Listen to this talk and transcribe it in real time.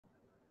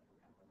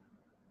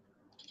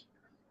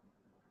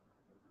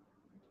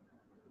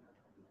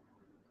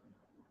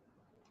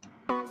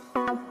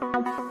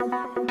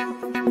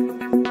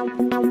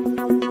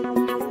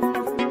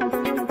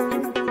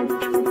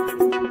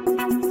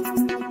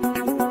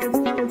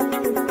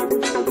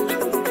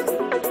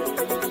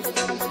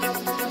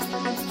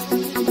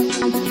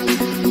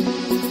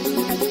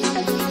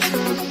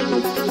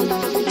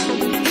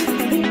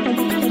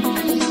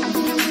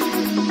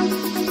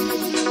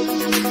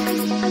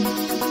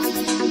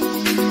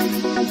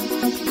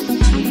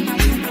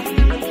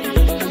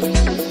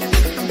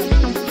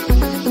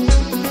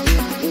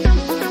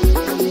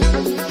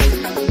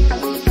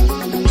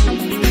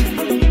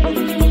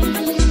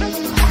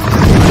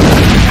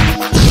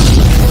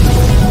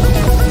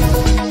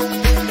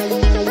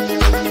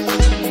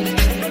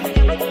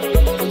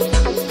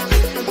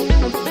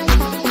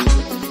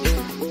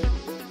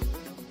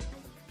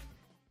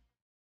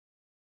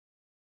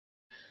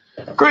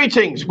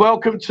Greetings,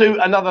 welcome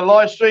to another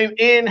live stream.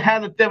 Ian, how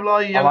the devil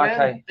are you, young man?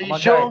 Okay. Are you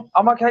sure?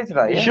 I'm okay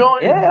today. You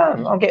sure? Yeah,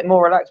 I'm getting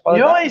more relaxed by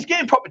the day. He's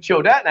getting proper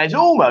chilled out now. He's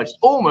almost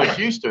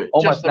used to it.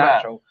 Almost just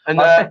about. natural. And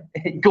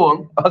go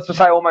on. I was to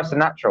say almost a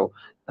natural.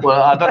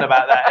 Well, I don't know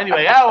about that.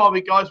 Anyway, how are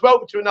we, guys?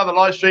 Welcome to another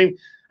live stream.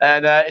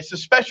 And it's a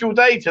special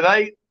day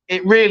today.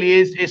 It really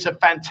is. It's a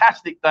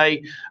fantastic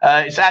day.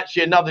 It's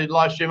actually another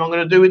live stream I'm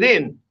going to do with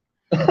Ian.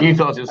 You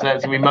thought it was going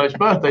to be Mo's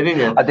birthday, didn't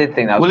you? I did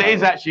think that was Well, it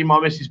is actually my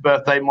missus'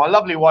 birthday. My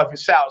lovely wife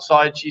is sat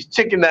outside. She's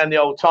ticking down the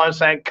old time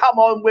saying, come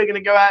on, we're going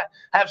to go out,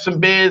 have some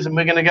beers, and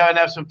we're going to go and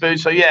have some food.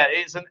 So, yeah,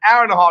 it's an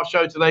hour-and-a-half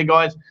show today,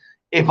 guys.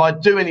 If I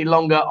do any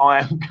longer, I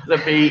am going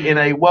to be in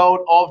a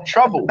world of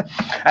trouble.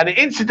 And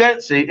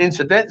incidentally,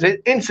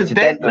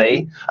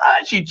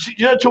 actually,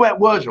 you know, talk about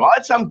words, right? I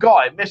had some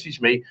guy message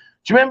me.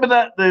 Do you remember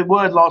that the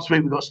word last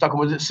week we got stuck on?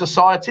 Was it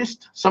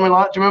societist? Something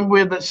like that? Do you remember we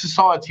had that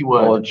society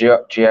word? Or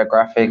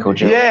geographic or geographic?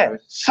 Yeah,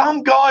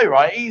 some guy,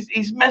 right?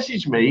 He's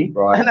messaged me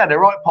and had a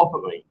right pop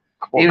at me.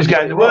 What he was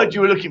going, the word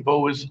you were looking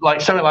for was like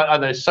something like, I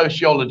don't know,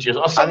 sociologist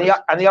or something.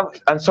 And the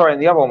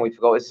other one we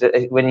forgot is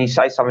that when you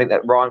say something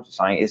that rhymes with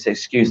something, it's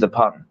excuse the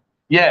pun.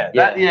 Yeah.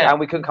 And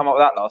we couldn't come up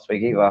with that last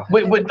week either.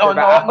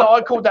 No,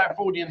 I called that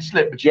Freudian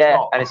slip, but yeah,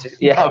 and it's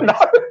just, yeah. No.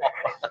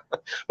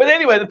 But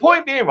anyway, the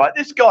point being, right,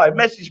 this guy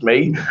messaged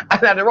me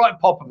and had a right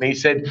pop at me. He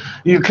said,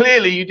 you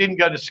didn't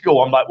go to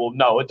school. I'm like, well,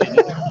 no, I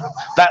didn't.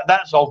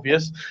 That's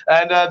obvious.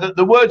 And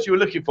the words you were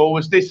looking for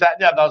was this, that,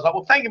 and the other. I was like,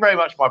 well, thank you very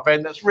much, my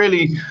friend. That's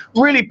really,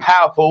 really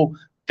powerful.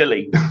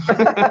 Delete.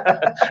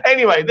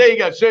 Anyway, there you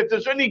go. So if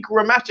there's any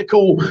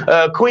grammatical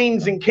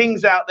queens and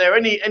kings out there,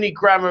 any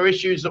grammar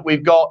issues that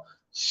we've got,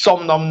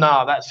 somnom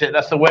na, that's it.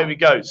 That's the way we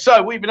go.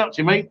 So what have you been up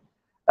to, mate?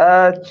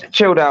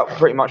 Chilled out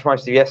pretty much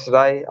most of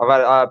yesterday. I've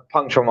had a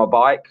puncture on my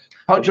bike.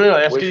 Puncture?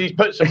 That's because he's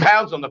put some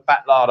pounds on the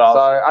fat lard. So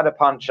I had a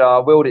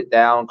puncture, wheeled it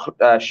down,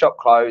 shop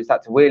closed,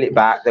 had to wheel it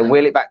back, then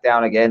wheel it back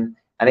down again.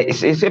 And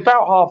it's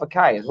about half a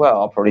K as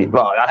well. Hang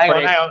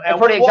on.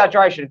 Pretty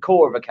exaggeration,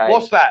 quarter of a K.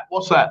 What's that?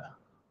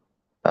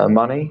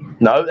 Money?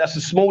 No, that's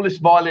the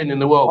smallest violin in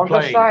the world.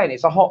 I'm just saying,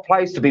 it's a hot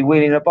place to be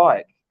wheeling a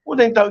bike. Well,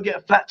 then don't get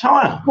a flat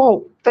tyre.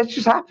 Well, that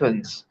just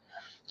happens.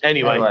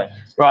 Anyway.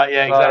 Right,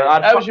 yeah,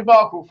 exactly. How was your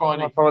Barkle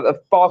Friday?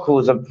 The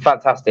Barkles are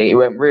fantastic. It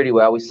went really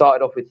well. We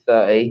started off with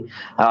 30, and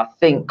I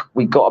think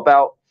we got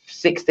about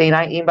 16,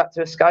 18 back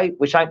to escape,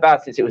 which ain't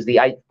bad since it was the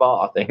 8th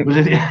bar, I think. Was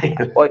it the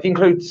 8th? Well, if you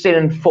include Sin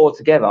and 4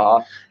 together,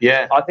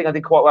 yeah, I think I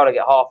did quite well to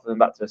get half of them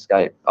back to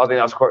escape. I think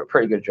that was quite a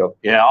pretty good job.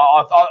 Yeah,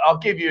 I'll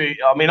give you,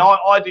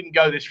 I didn't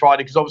go this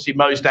Friday because obviously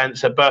Mo's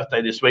danced her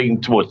birthday this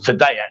week, towards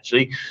today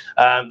actually.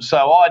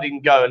 So I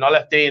didn't go and I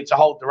left Ian to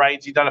hold the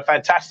reins. He's done a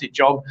fantastic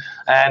job.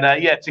 And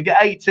to get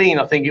 18,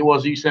 I think it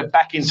was, you said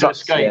back into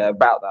escape. Yeah,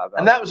 about that.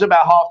 And that was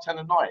about 10:30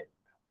 at night.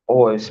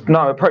 Oh,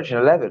 approaching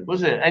 11.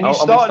 Was it? And you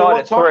started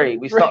at 3.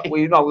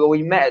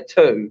 We met at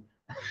 2.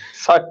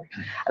 So, and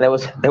there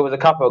was a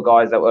couple of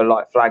guys that were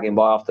like flagging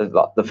by after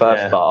the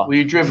first bar. Were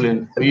you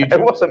dribbling?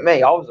 It wasn't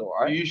me. I was all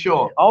right. Are you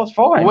sure? I was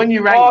fine. Well, when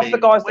you rang me, the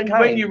guys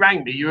when you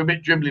rang me, you were a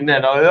bit dribbling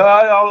then.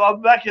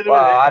 I'm back in the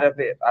minute.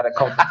 I had a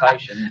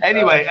confrontation.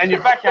 Anyway, and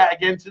you're back out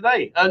again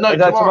today? No,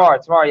 tomorrow.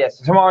 Yes.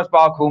 So tomorrow's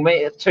bar call.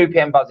 Meet at 2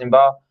 p.m. Buzzing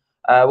Bar.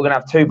 We're gonna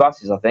have 2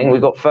 buses. I think we've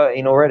got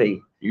 13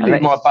 already. You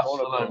leave my bus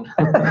alone.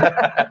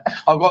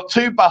 I've got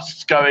 2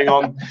 buses going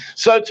on.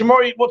 So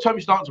tomorrow, what time are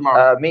you starting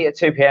tomorrow? Meet at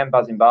 2 p.m.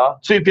 Buzzing Bar.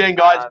 2 p.m.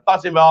 guys,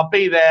 Buzzing Bar.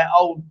 Be there.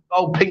 Old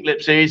Pink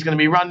Lips here. He's going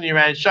to be running you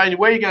around, showing you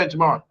where you going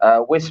tomorrow.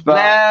 Whisper.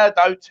 No,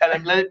 don't tell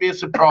him. Let it be a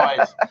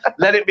surprise.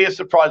 Let it be a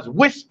surprise.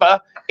 Whisper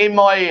in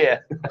my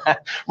ear.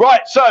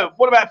 Right. So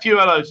what about a few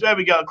hellos? There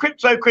we go.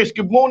 Crypto Chris.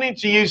 Good morning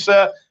to you,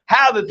 sir.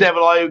 How the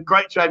devil are you?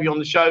 Great to have you on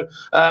the show.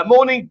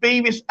 Morning,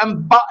 Beavis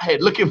and Butthead.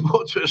 Looking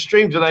forward to a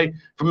stream today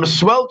from a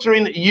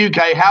sweltering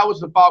UK. How was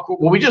the bar call?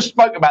 Well, we just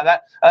spoke about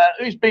that.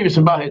 Who's Beavis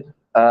and Butthead?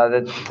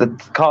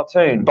 The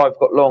cartoon. Both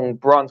got long.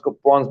 One's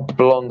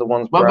blonde and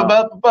one's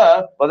brown.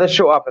 Well, they're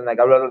short up and they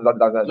go.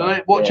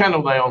 What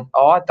channel are they on?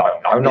 Oh, I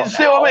don't know. Not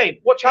see what I mean?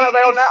 What channel are they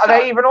on now? Are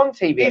they even on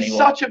TV anymore? He's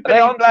such a Billy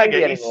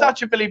Blagger. He's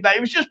such a Billy Blagger. He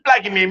was just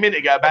blagging me a minute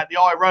ago about the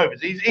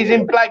iRovers. He's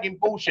in blagging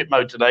bullshit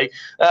mode today.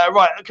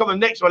 Right, come on,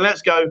 next one.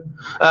 Let's go.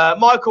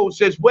 Michael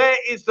says, "Where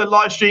is the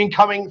live stream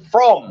coming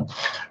from?"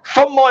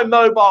 From my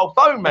mobile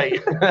phone,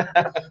 mate.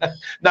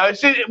 No,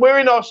 we're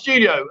in our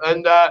studio,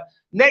 and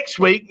next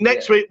week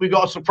we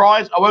got a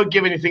surprise. I won't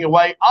give anything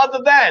away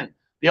other than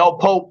the old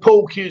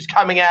pool cues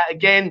coming out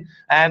again,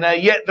 and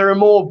yet there are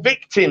more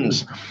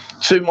victims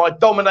to my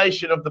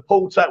domination of the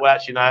pool table. Well,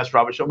 actually, no, that's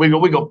rubbish.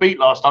 We got beat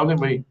last time,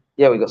 didn't we?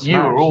 Yeah, we got smashed. You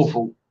were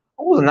awful.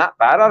 It wasn't that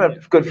bad. I had a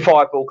good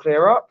 5-ball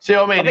clear up. See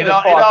what I mean? He's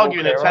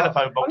arguing in a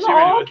telephone box. I'm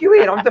not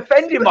arguing. I'm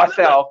defending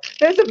myself.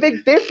 There's a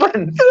big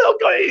difference.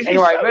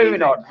 Anyway,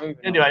 moving on.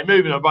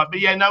 Moving on. Right, but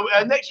yeah, no.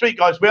 Next week,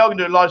 guys, we are going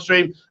to do a live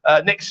stream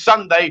next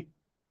Sunday,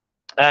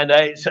 and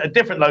it's a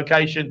different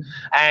location.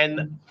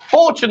 And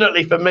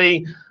fortunately for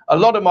me, a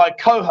lot of my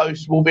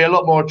co-hosts will be a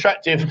lot more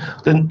attractive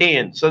than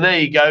Ian. So there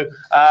you go.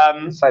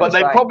 But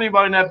they probably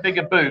won't have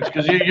bigger boobs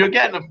because you're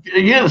getting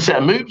a set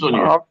of moves on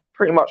you. I've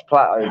pretty much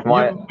plateaued.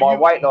 My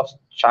weight loss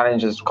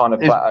challenge has kind of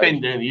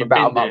plateaued.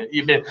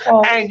 You've been.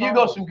 And you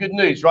got some good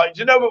news, right? Do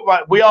you know what?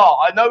 Right, we are.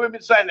 I know we've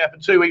been saying that for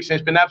 2 weeks and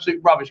it's been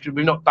absolute rubbish because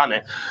we've not done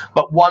it.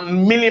 But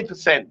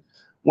 1,000,000%.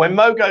 When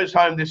Mo goes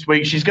home this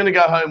week, she's going to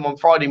go home on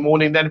Friday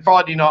morning. Then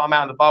Friday night, I'm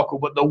out of the buckle.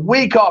 But the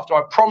week after,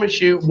 I promise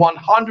you,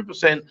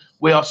 100%,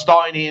 we are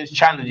starting Ian's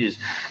challenges.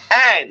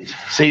 And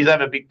see, he's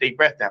having a big deep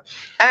breath now.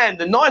 And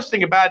the nice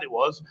thing about it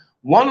was,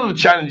 one of the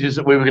challenges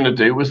that we were going to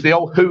do was the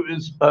old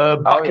Hooters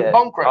bucket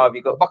bunkro. Oh, have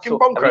you got bucket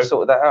bunkro? Have you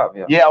sorted that out?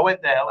 Yeah, I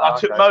went there. I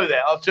took Mo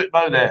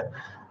there.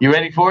 You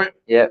ready for it?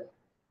 Yeah.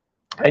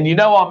 And you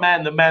know our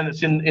man, the man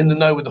that's in the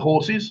know with the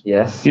horses?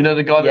 Yes. You know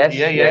the guy that,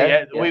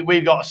 yeah.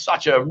 We've got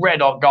such a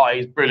red hot guy,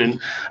 he's brilliant.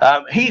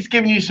 He's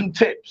giving you some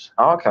tips.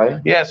 Oh,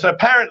 okay. Yeah, so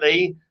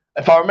apparently,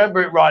 if I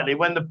remember it rightly,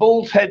 when the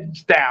bull's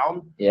head's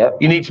down,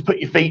 you need to put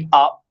your feet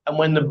up. And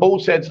when the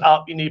bull's head's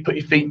up, you need to put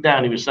your feet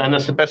down, he was saying.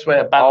 That's the best way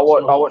to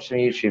balance. I watch some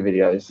YouTube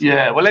videos.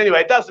 Yeah, well, anyway,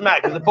 it doesn't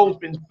matter because the bull's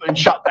been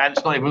shut down.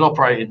 It's not even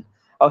operating.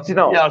 Oh, did you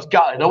know? Yeah, I was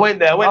gutted. I went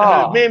there.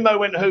 Me and Mo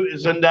went to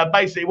Hooters and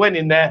basically went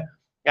in there.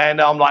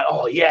 And I'm like,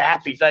 oh, yeah,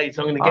 happy days.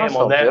 I'm going to get him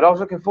on there. Good. I was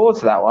looking forward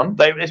to that one.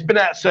 It's been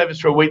out of service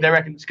for a week. They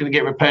reckon it's going to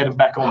get repaired and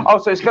back on. Oh,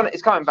 so it's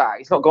coming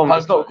back. It's not gone.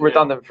 It's not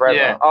redundant forever.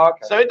 Yeah. Oh,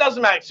 okay. So it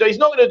doesn't matter. So he's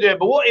not going to do it.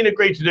 But what he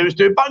agreed to do is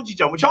do a bungee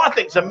jump, which I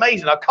think is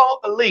amazing. I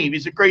can't believe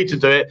he's agreed to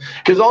do it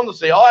because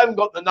honestly, I haven't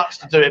got the nuts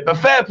to do it. But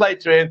fair play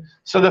to him.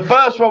 So the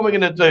first one we're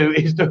going to do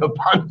is do a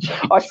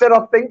bungee. I said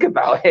I'll think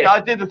about it. Yeah,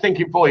 I did the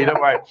thinking for you. Don't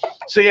worry.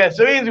 So yeah.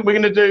 So Ian, we're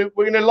going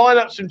to line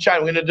up some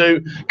challenge. We're going to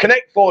do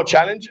Connect 4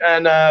 challenge,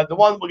 and the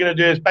one we're going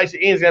to do is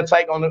basically Ian's going to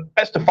take on a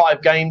best of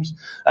 5 games.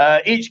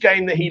 Each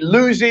game that he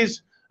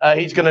loses,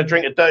 he's going to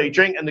drink a dirty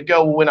drink, and the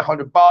girl will win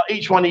 100 baht.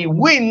 Each one he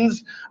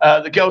wins,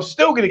 the girl's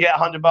still going to get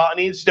 100 baht, and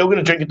he's still going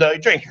to drink a dirty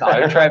drink.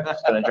 No,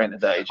 Trevor's going to drink the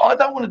dirty drink. I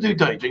don't want to do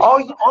dirty drinks.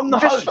 Oh, I'm the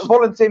host. Just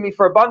volunteer me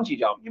for a bungee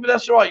jump. Yeah, but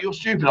that's all right. You're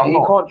stupid. I'm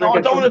not. Can't drink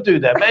I don't want to do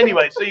that. But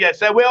anyway, so yeah,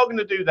 so we are going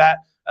to do that.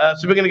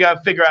 So we're going to go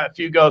and figure out a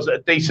few girls that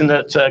are decent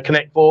at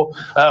Connect 4.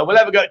 We'll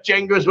have a go at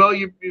Jenga as well.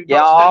 Yeah,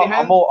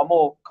 I'm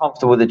more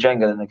comfortable with the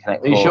Jenga than the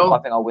Connect 4. Are you sure? I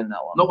think I'll win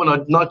that one. Not when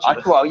I nudge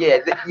you. Well, yeah,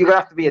 you're going to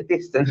have to be a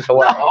distance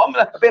away. No,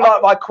 a bit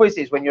like my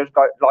quizzes when you're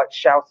like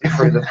shouting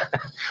through them.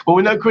 Well,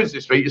 we know quiz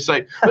this week, you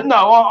say. But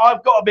no,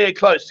 I've got to be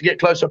close to get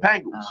close-up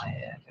angles. Oh,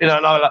 yeah. You know,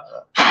 like,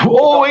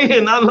 oh,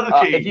 Ian,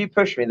 unlucky. If you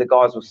push me, the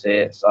guys will see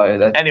it. So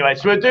anyway,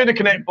 so we'll do the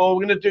Connect 4.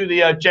 We're going to do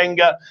the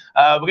Jenga.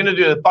 We're going to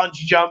do the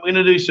bungee jump. We're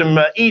going to do some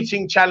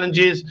eating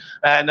challenges.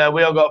 And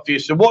we all got a few.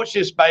 So watch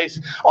this space.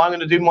 I'm going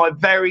to do my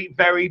very,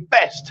 very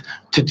best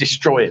to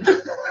destroy it.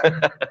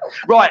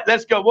 Right,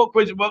 let's go. What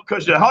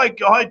question?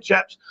 Hi,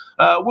 chaps.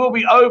 We'll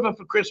be over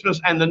for Christmas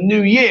and the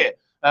New Year.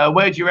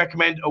 Where do you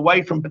recommend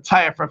away from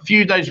Pattaya for a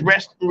few days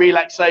rest and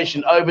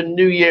relaxation over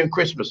New Year and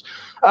Christmas?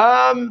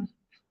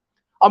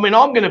 I mean,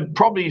 I'm going to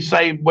probably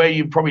say where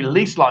you probably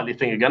least likely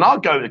think again. I'll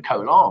go to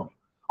Koh Larn.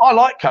 I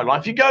like Koh Larn.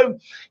 If you go,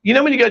 you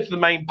know, when you go to the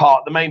main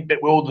part, the main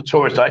bit where all the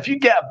tourists are, if you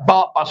get a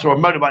BART bus or a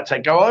motorbike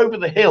take, go over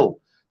the hill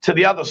to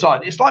the other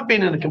side. It's like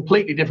being in a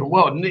completely different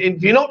world. And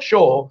if you're not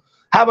sure,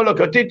 have a look.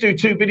 I did do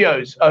 2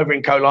 videos over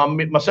in Koh Larn.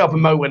 Myself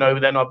and Mo went over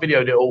there and I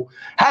videoed it all.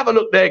 Have a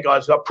look there,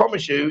 guys. I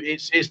promise you,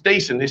 it's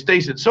decent. It's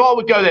decent. So I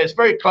would go there. It's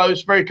very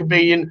close, very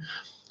convenient.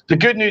 The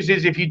good news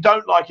is if you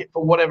don't like it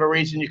for whatever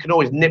reason, you can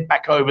always nip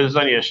back over. There's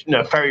only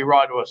a ferry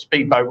ride or a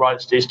speedboat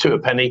ride. It's 2 a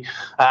penny.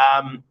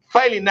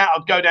 Failing that,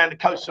 I'd go down to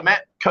Koh Samet.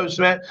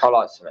 I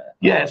like Samet.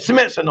 Yeah,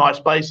 Samet's a nice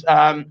place.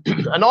 And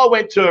I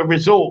went to a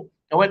resort.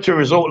 I went to a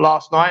resort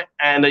last night,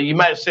 and you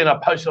may have seen I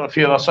posted on a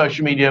few of our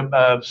social media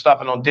stuff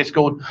and on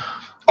Discord.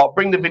 I'll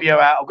bring the video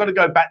out. I've got to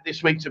go back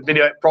this week to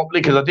video it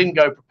properly because I didn't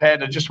go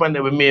prepared. I just went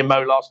there with me and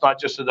Mo last night,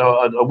 just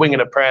a wing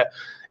and a prayer.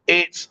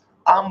 It's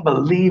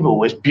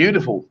unbelievable. It's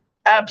beautiful.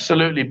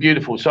 Absolutely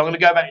beautiful. So I'm going to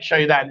go back and show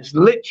you that. And it's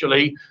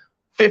literally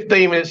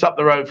 15 minutes up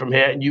the road from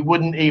here, and you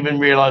wouldn't even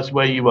realise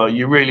where you were.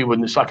 You really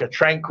wouldn't. It's like a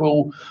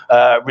tranquil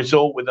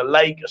resort with a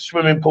lake, a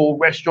swimming pool,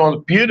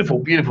 restaurant, beautiful,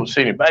 beautiful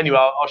scenery. But anyway,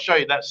 I'll show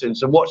you that soon.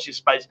 So watch this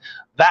space.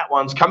 That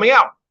one's coming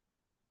out.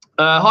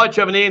 Hi,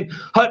 Trevor and Ian.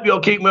 Hope you're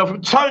keeping well.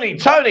 From Tony,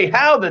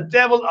 how the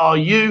devil are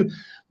you,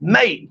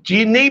 mate? Do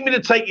you need me to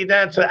take you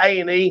down to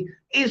A&E?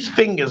 His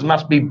fingers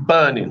must be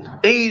burning.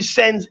 He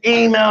sends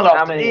email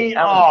after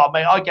email. Oh,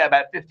 mate, I get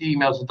about 50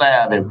 emails a day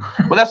out of him.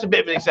 Well, that's a bit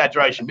of an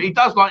exaggeration, but he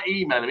does like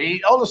emailing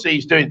me. Honestly,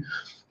 he's done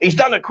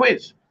a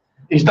quiz.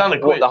 He's done a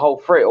quiz. What, the whole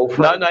three? All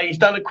three? No, he's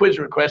done a quiz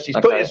request. He's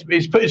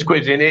put his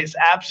quiz in. It's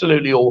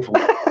absolutely awful.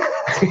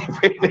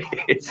 It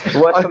really is.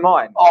 Worse than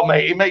mine. Oh,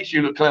 mate, it makes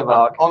you look clever.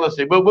 Okay.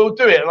 Honestly, we'll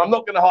do it, and I'm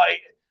not going to hide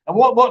it. And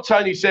what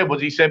Tony said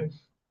was, he said,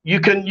 you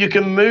can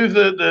move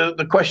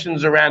the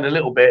questions around a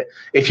little bit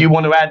if you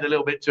want to add a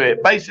little bit to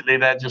it. Basically,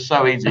 they're just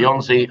so easy.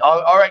 Honestly,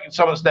 I reckon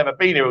someone that's never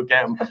been here will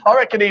get them. I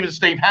reckon even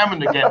Steve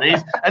Hammond will get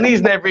these, and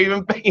he's never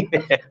even been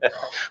here.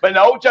 But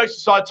no, all jokes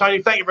aside,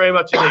 Tony, thank you very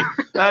much indeed.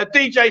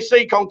 DJ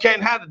Seacon, Ken,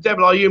 how the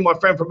devil are you, my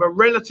friend, from a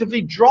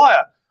relatively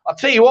drier? I'll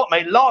tell you what,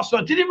 mate, last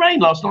night, did it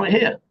rain last night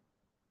here?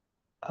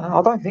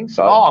 I don't think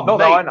so. Oh, not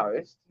mate, that I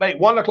noticed. Mate,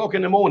 1 o'clock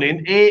in the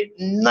morning, it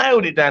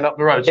nailed it down up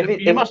the road. So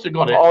you must have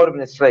got it. I would have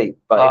been asleep,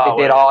 but if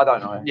it did, I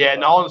don't know. Yeah,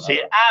 no, honestly,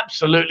 it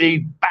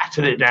absolutely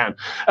battered it down.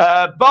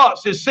 Bart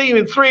says, see you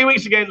in 3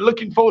 weeks again.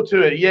 Looking forward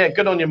to it. Yeah,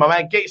 good on you, my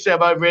man. Get yourself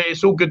over it.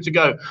 It's all good to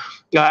go.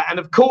 And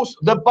of course,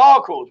 the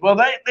bar crawls.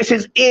 Well, this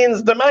is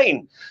Ian's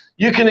domain.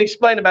 You can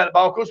explain about the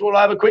bar crawls. We'll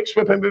have a quick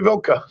swip in with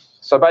vodka.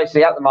 So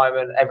basically, at the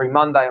moment, every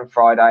Monday and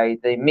Friday,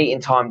 the meeting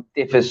time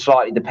differs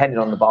slightly depending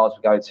on the bars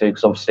we go to,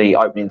 because obviously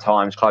opening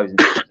times, closing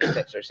times,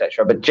 etc.,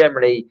 etc. But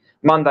generally,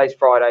 Mondays,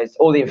 Fridays,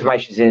 all the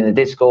information is in the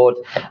Discord,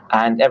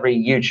 and every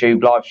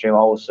YouTube live stream, I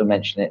also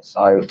mention it.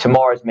 So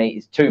tomorrow's meet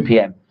is 2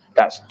 p.m.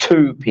 That's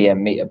 2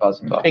 p.m. meet at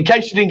Buzzing Bar. In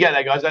case you didn't get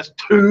that, guys, that's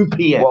 2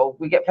 p.m. Well,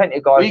 we get plenty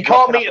of guys. Well, you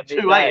can't meet at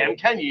 2 a.m.,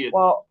 can you?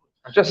 Well,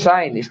 I'm just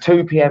saying, it's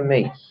 2 p.m.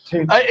 meet.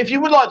 If you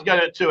would like to go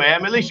at 2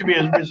 a.m., at least you'll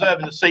be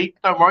reserving a seat.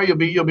 Don't worry,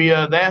 you'll be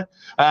there.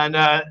 And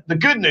the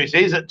good news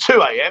is at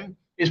 2 a.m.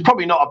 is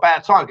probably not a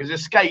bad time,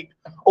 because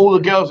all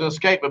the girls in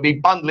Escape will be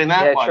bundling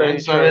out by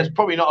then. So there's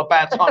probably not a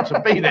bad time to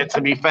be there,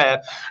 to be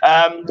fair.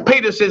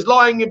 Peter says,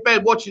 lying in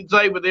bed watching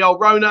today with the old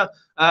Rona,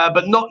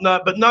 but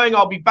knowing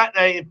I'll be back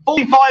there in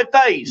 45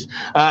 days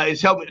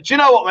is helping. Do you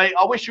know what, mate?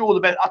 I wish you all the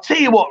best. I'll tell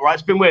you what, right?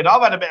 It's been weird.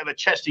 I've had a bit of a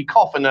chesty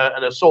cough and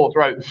a sore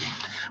throat.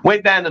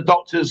 Went down to the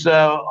doctor's.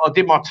 I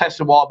did my test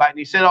a while back, and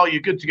he said, "Oh,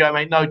 you're good to go,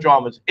 mate. No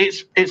dramas."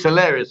 It's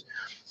hilarious.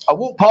 I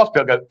walked past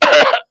people, I go,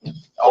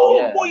 "Oh,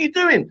 yeah. What are you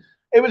doing?"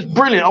 It was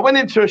brilliant. I went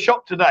into a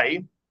shop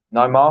today.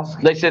 No mask?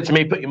 They said to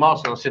me, put your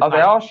mask on. I said, oh, no.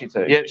 They asked you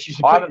to? Yeah, she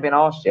said, I haven't been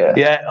asked yet.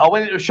 Yeah, I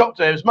went into a shop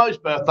today. It was Mo's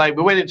birthday.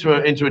 We went into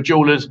a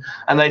jeweler's,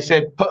 and they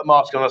said, put a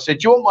mask on. I said,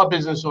 do you want my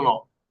business or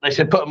not? They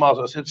said, put a mask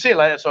on. I said, see you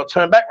later. So I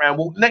turned back around,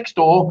 walked next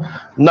door,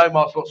 no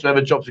mask whatsoever.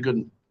 Jobs are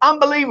good.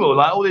 Unbelievable,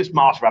 like all this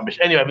mask rubbish.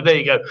 Anyway, but there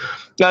you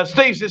go.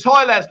 Steve says,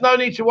 hi, lads. No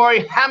need to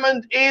worry.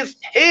 Hammond is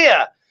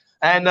here.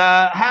 And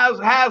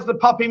how's the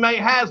puppy, mate?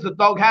 How's the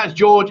dog? How's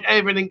George?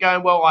 Everything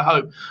going well, I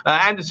hope.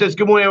 Anders says,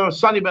 good morning, everyone.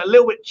 Sunny, but a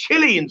little bit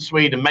chilly in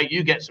Sweden, mate.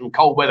 You get some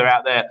cold weather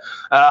out there.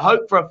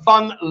 Hope for a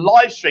fun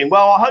live stream.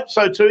 Well, I hope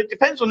so, too. It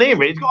depends on him,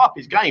 really. He's got up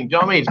his game. Do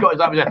you know what I mean? He's got his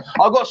up his game.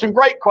 I've got some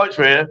great quotes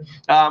for you.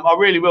 I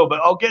really will,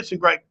 but I'll get some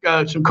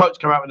quotes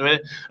coming up in a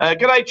minute.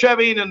 G'day,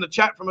 Trevor, in the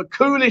chat from a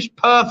coolish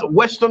Perth,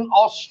 Western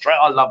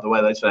Australia. I love the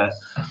way they say it.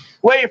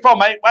 Where are you from,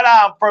 mate? Well,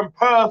 I'm from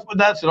Perth.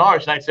 That's an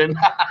Irish accent.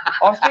 I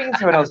was speaking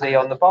to an Aussie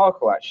on the bar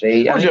call,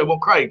 actually. Was it?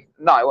 What, Craig?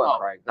 No, it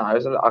wasn't Craig. No, it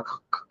was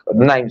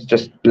the names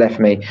just left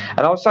me. And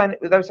they were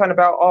saying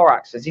about our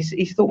accents.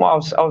 He thought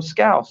I was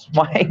Scouse.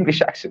 My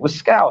English accent was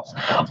Scouse.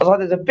 I was like,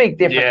 there's a big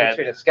difference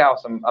between a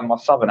Scouse and my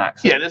Southern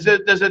accent. Yeah,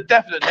 there's a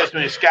definite difference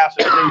between a Scouse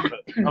and a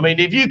Rupert. I mean,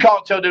 if you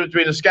can't tell the difference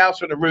between a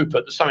Scouse and a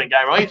Rupert, there's something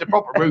going on. He's a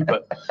proper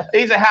Rupert.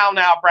 He's a how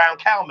now brown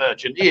cow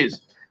merchant. He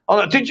is.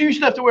 Oh, did you used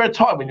to have to wear a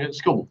tie when you were at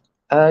school?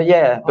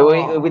 Yeah,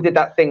 but we did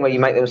that thing where you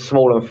make them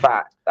small and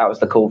fat. That was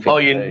the cool thing. Oh,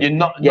 you're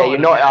not. Yeah, you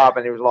knot it up,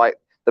 and it was like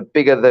the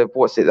bigger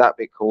what's that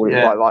bit called? It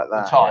was like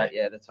that. The tie.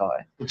 Yeah, the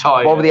tie. The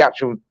tie. What were the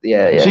actual?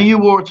 Yeah. So you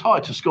wore a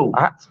tie to school?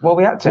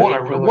 We had to.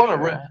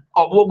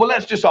 Well,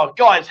 let's just ask,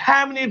 guys.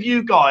 How many of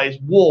you guys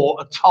wore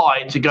a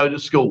tie to go to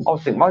school?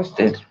 I think most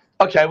did.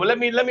 Okay, well let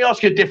me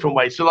ask you a different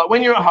way. So like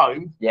when you're at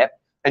home. Yep.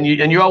 And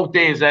your old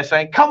dear's there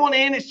saying, come on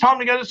in, it's time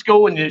to go to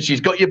school. And she's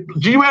got you.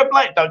 Did you wear a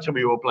blazer? Don't tell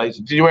me you wore a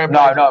blazer. Did you wear a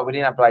blazer? No, we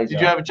didn't have blazers.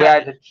 Did you have a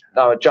jacket?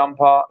 A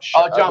jumper,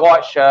 a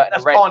white shirt.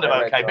 That's kind of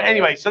okay. But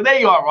anyway, so there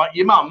you are, right?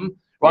 Your mum,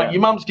 right? Yeah.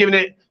 Your mum's giving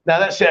it. Now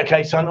that's it,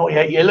 okay, son. Oh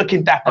yeah, you're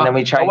looking dapper. And then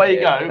we changed Away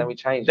you go. And then we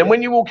changed Then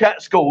when you walk out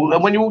of school,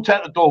 and when you walked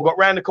out the door, got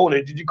round the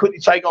corner, did you quickly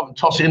take off and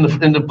toss it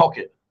in the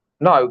pocket?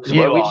 No,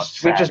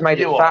 because we just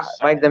made it fat,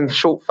 made them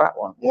short, fat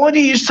ones. Why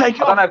do you just take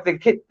it off? I don't know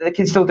if the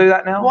kids still do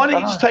that now. Why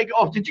didn't you just take it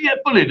off? Did you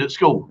get bullied at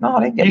school? No,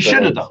 I didn't get bullied. You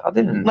should have done. I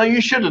didn't. No,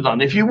 you should have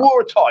done. If you wore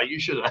a tie, you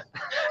should have.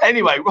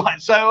 Anyway,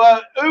 right. So,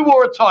 who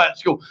wore a tie at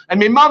school? And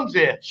my mum's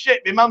here.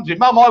 Shit, my mum's here.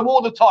 Mum, I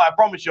wore the tie. I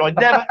promise you. I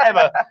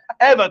never,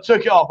 ever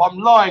took it off. I'm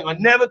lying. I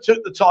never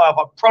took the tie off.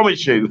 I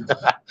promise you.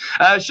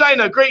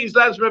 Shana, greetings,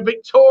 lads, from a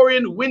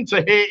Victorian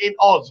winter here in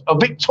Oz. A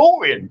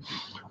Victorian?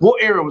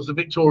 What era was the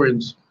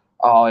Victorians?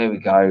 Oh, here we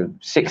go.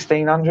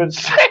 1600s?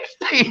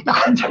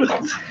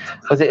 1600s?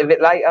 Was it a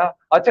bit later?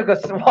 I took a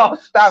small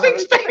stab.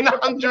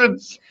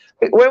 1600s?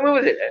 When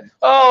was it then?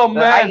 Oh,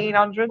 man.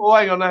 1800s? Oh,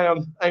 hang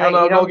on.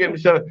 I'll get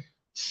myself.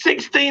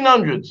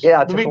 1600s?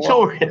 Yeah. The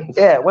Victorians?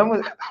 Yeah, when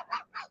was it?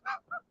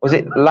 Was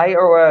it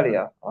later or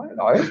earlier? I don't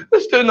know.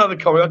 Let's do another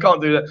comment. I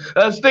can't do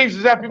that. Steve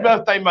says, happy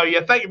birthday, Mo.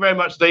 Yeah, thank you very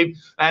much, Steve.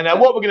 And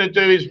what we're going to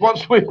do is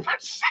once we're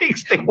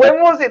 16.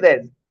 When was it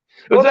then?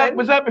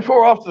 Was that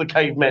before or after the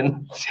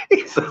cavemen?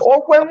 Jesus.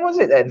 Or when was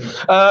it then?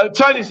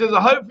 Tony says, I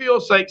hope for your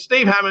sake,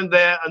 Steve Hammond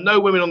there and no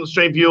women on the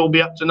stream view will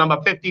be up to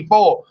number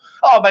 54.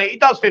 Oh, mate, he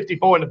does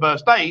 54 in the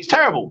first day. He's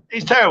terrible.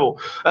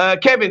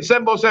 Kevin,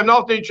 747,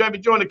 afternoon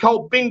traffic, join the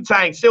Colt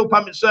Bintang, still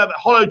pumping serve at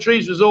Hollow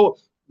Trees Resort.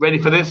 Ready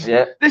for this?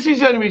 Yeah. This is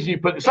the only reason you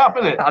put this up,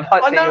 isn't it?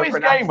 I know it's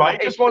game, right?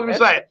 Just wanted to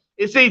say it.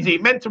 It's easy.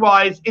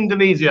 Mentawise,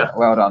 Indonesia.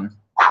 Well done.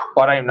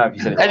 Well, I don't even know if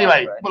you said it.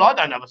 Anyway, well, I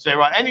don't know if I said it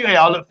right. Anyway,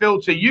 I'll look,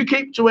 Phil, to you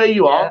keep to where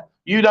you are.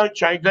 You don't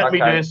change. Let me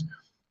do this.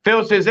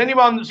 Phil says,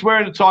 anyone that's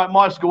wearing a tie at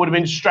my school would have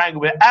been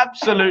strangled with it.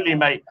 Absolutely,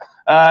 mate.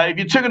 If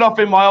you took it off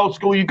in my old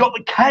school, you got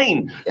the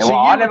cane. Yeah, well,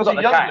 I never got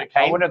the cane.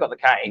 I wouldn't have got the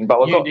cane, but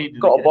I got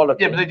a bollock.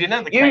 Yeah, but they didn't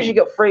have the cane. You usually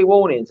got 3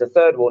 warnings. The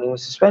 3rd warning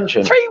was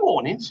suspension. 3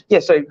 warnings? Yeah,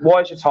 so why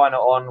is your tie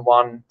not on?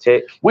 1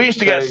 tick. We used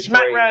to get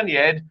smacked round the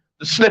head,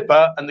 the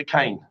slipper, and the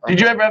cane.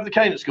 Did you ever have the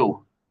cane at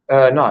school?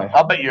 No.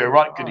 I bet you're a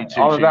right goody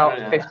too. I'm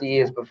about 50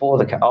 years before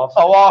the cane.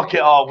 Oh, arc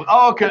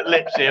at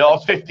lips here. I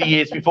was 50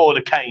 years before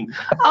the cane.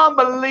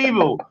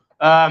 Unbelievable.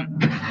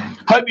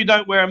 Hope you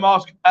don't wear a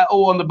mask at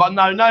all on the bar.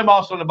 No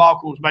mask on the bar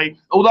calls, mate.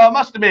 Although I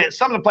must admit,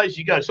 some of the places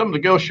you go, some of the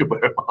girls should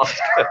wear a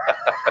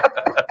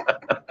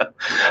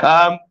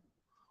mask.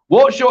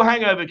 What's your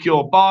hangover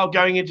cure? Bar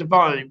going into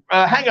party.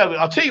 Hangover,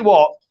 I'll tell you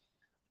what,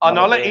 and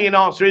I'll let Ian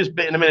answer his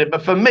bit in a minute,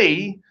 but for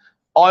me,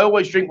 I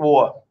always drink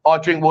water. I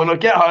drink water. When I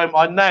get home,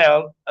 I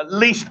nail at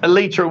least a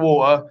litre of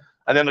water,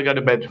 and then I go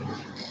to bed.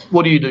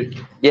 What do you do?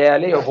 Yeah, a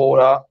litre of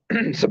water,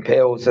 some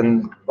pills,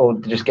 or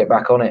just get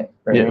back on it.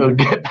 Really.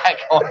 Yeah, get back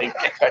on it.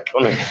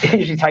 It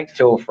usually takes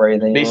 2 or 3.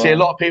 And then you see a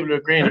lot of people are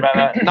agreeing about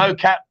that. No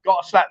cap,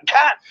 got a slap.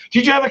 Cat?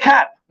 Did you have a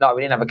cap? No,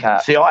 we didn't have a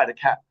cap. See, I had a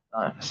cap.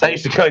 No. They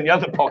used to go in the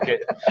other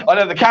pocket. I'd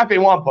have the cap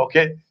in one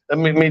pocket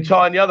and me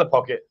tie in the other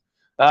pocket.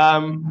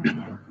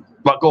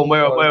 Right, go on,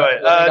 where?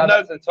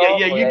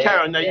 You carry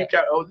on. No, you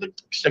carry on. Look,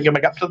 still get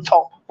back up to the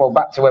top. Well,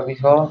 back to where we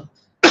were.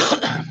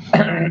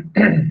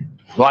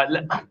 Right.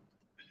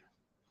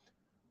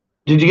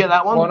 Did you get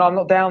that one? Well, no, I'm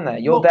not down there.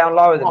 You're down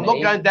lower than me. I'm not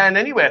going down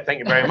anywhere, thank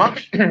you very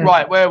much.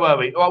 Right, where were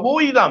we? Right, what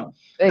were you done?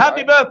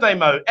 Happy birthday,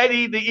 Mo.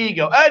 Eddie the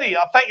Eagle. Eddie,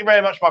 thank you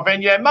very much, my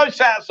friend. Yeah, Mo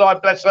sat outside,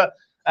 bless her.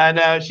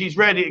 And she's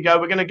ready to go.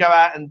 We're going to go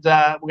out and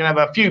we're going to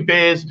have a few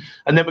beers.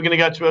 And then we're going to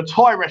go to a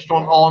Thai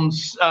restaurant on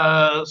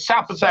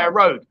South Pattaya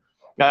Road.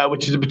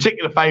 Which is a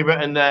particular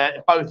favourite, and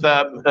both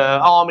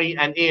Army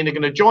and Ian are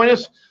going to join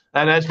us.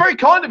 And it's very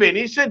kind of him.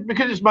 He said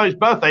because it's Mo's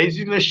birthday, he's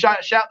going to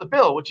shout the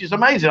bill, which is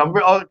amazing.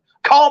 I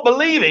can't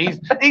believe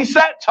he's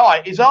that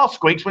tight. His arse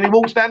squeaks when he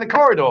walks down the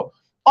corridor.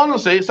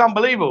 Honestly, it's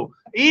unbelievable.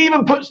 He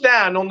even puts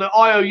down on the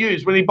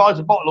IOUs when he buys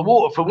a bottle of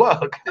water for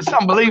work. It's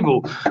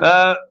unbelievable.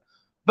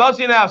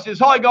 Buzzy now says,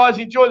 hi, guys,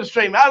 enjoy the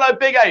stream. Hello,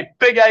 Big A.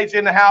 Big A's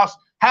in the house.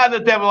 How the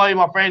devil are you,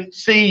 my friend?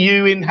 See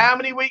you in how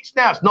many weeks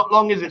now? It's not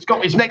long, is it?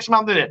 It's next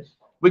month, isn't it?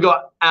 We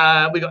got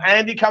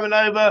Andy coming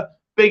over,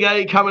 Big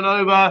A coming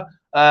over.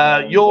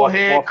 You're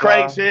here, Waffler.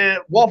 Craig's here,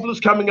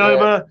 Waffler's coming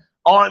over.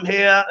 I'm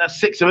here. That's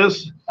 6 of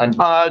us. And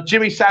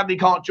Jimmy sadly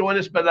can't join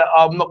us, but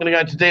I'm not going to go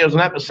into deals on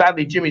that. But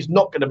sadly, Jimmy's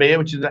not going to be here,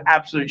 which is an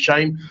absolute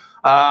shame.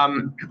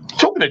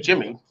 Talking to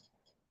Jimmy,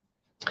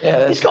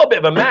 he's got a bit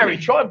of a Maori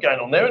tribe going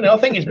on there, isn't he? I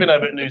think he's been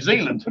over at New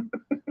Zealand.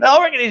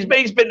 I reckon he's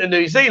been to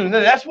New Zealand.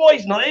 That's why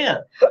he's not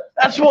here.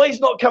 That's why he's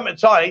not coming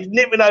to Thailand. He's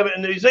nipping over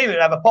to New Zealand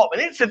and have a pop. And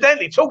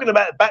incidentally, talking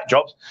about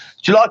backdrops,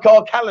 do you like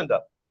our calendar?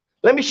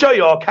 Let me show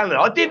you our calendar.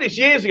 I did this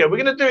years ago.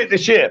 We're going to do it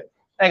this year.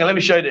 Hang on, let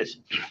me show you this.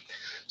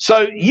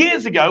 So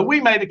years ago, we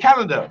made a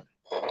calendar.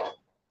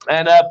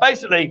 And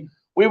basically,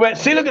 we went,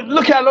 see,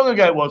 look how long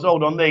ago it was.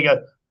 Hold on, there you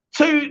go.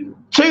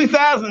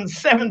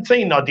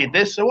 2017 I did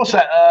this. So what's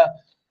that?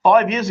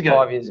 5 years ago.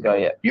 5 years ago,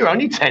 yeah. You're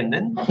only 10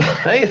 then.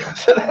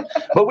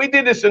 But we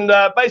did this, and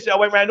basically I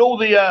went around all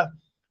the.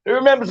 Who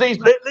remembers these?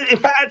 In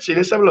fact, actually,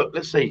 let's have a look.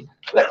 Let's see.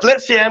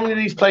 Let's see how many of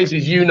these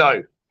places you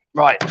know.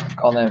 Right.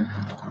 On them.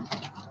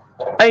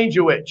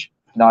 Angel Witch.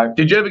 No.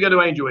 Did you ever go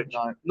to Angel Witch?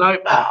 No. No.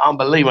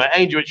 Unbelievable.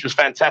 Angel Witch was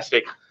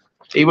fantastic.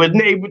 He would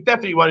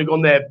definitely want to go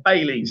on there.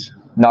 Bailey's.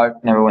 No,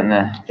 never went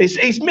there.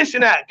 He's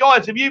missing out.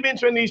 Guys, have you been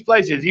to any of these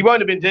places? He won't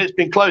have been to. It's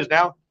been closed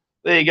now.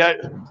 There you go.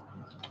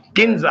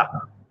 Ginza.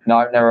 No,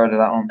 I've never heard of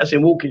that one. That's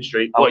in Walking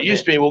Street. Oh, Well, it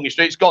used to be in Walking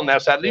Street. It's gone now,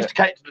 sadly. It used to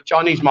cater to the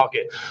Chinese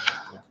market.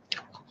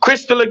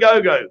 Crystal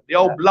Agogo, the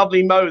old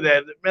lovely Mo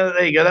there.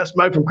 There you go. That's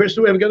Mo from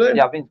Crystal. Ever go there?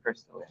 Yeah, I've been to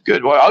Crystal. Yeah.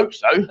 Good. Well, I hope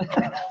so.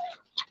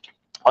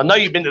 I know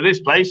you've been to this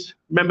place.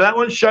 Remember that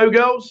one?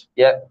 Showgirls?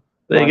 Yeah.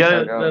 There you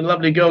go. The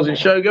lovely girls in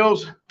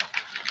Showgirls.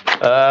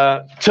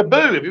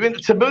 Taboo. Have you been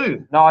to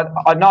Taboo? No,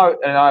 I know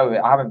it.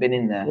 I haven't been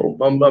in there.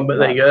 But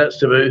there you go. That's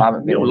Taboo. I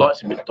haven't been. Your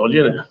light's a bit dodgy,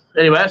 isn't it?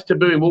 Anyway, that's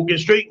Taboo in Walking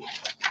Street.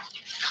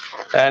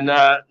 And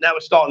now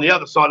we're starting the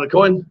other side of the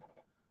coin.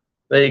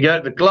 There you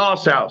go. The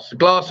Glass House. The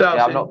Glass House.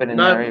 Yeah, I've not been in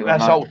there either.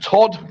 That's old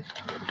Todd.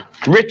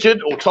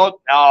 Richard or Todd.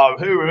 Oh,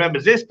 who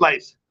remembers this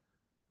place?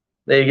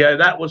 There you go.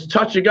 That was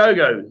Touch a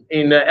Go-Go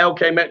in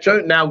LK Metro.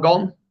 Now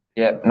gone.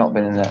 Yeah, not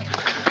been in there.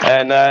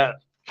 And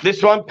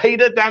this one,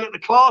 Peter, down at the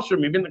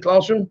Classroom. You've been to the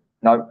Classroom?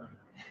 No.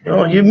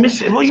 Oh, you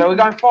miss it. So we're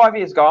going 5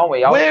 years ago, aren't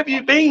we? Where have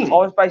you been? I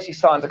was basically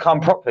starting to come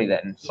properly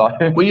then. So.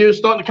 Well, you were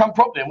starting to come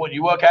properly, and what,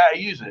 you work out how to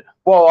use it?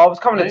 Well, I was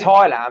coming to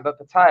Thailand, but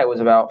Pattaya was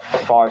about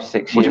 5, 6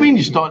 years. What do you mean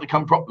you started to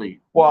come properly?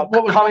 Well,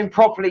 what was coming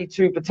properly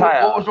to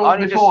Pattaya? What was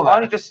wrong before that? I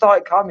only just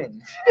started coming.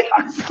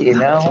 You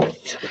know.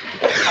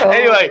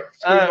 Anyway,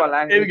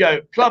 here we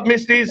go. Club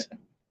Misties,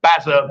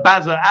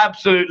 Bazza,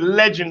 absolute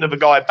legend of a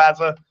guy,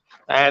 Bazza.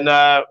 And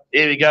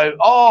here we go.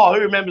 Oh,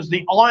 who remembers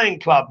the Iron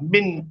Club?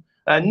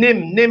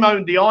 Nim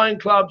owned the Iron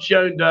Club. She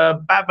owned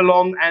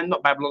Babylon, and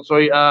not Babylon,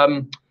 sorry.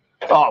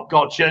 Oh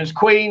God, she owns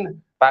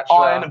Queen,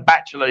 Bachelor. Iron, and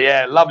Bachelor.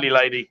 Yeah, lovely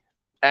lady.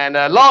 And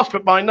last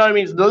but by no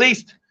means the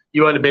least,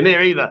 you won't have been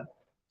here either.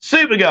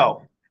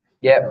 Supergirl.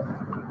 Yep.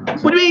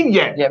 What do you mean,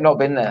 yeah? Yep, not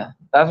been there.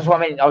 That's what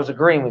I mean. I was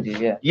agreeing with you,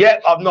 yeah.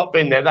 Yep, I've not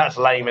been there. That's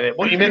lame, innit?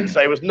 What you meant to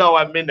say was no, I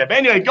haven't been there. But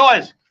anyway,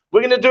 guys,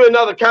 we're going to do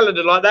another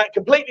calendar like that,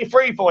 completely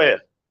free for you.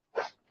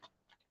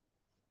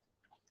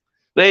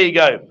 There you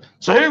go.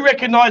 So who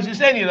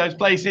recognises any of those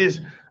places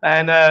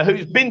and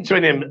who's been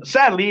to them?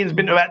 Sadly, Ian's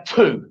been to about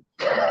 2.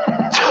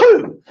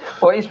 2?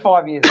 Well, it's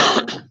 5 years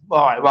old.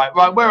 Right.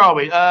 Where are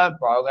we? Right,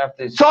 I'll have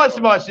to... Science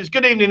Devices,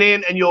 good evening,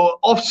 Ian, and you're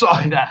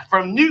offsider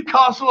from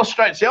Newcastle,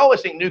 Australia. See, I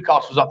always think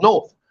Newcastle's up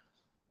north.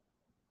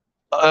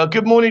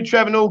 Good morning,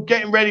 Trevor, and all.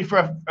 Getting ready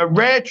for a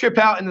rare trip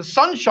out in the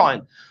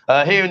sunshine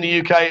here in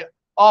the UK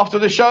after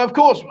the show, of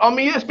course. I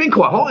mean, yeah, it's been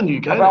quite hot in the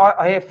UK. Well,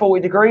 I hear 40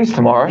 degrees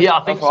tomorrow. Yeah,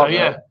 I think so,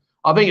 yeah.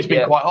 I think it's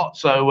been quite hot.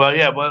 So,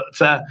 yeah, well, it's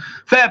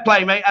fair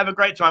play, mate. Have a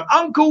great time.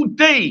 Uncle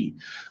D,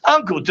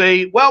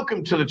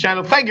 welcome to the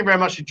channel. Thank you very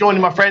much for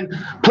joining, my friend.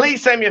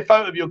 Please send me a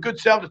photo of your good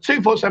self to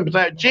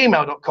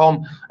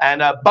 247potato@gmail.com,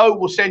 and Bo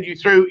will send you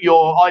through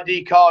your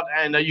ID card,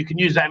 and you can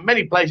use that in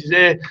many places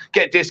here.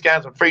 Get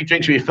discounts and free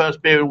drinks for your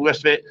first beer and all the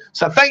rest of it.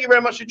 So thank you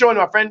very much for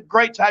joining, my friend.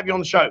 Great to have you on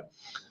the show.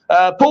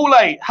 Paul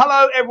A,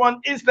 hello,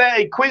 everyone. Is there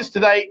a quiz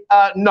today?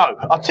 No.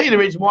 I'll tell you the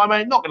reason why,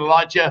 mate. Not going to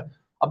lie to you.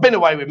 I've been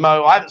away with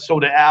Mo. I haven't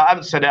sorted it out. I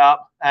haven't set it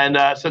up. And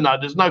so, no,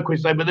 there's no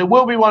quiz today. But there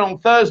will be one on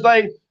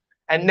Thursday.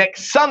 And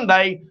next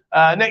Sunday,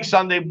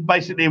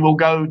 basically, we'll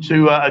go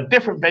to a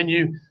different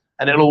venue.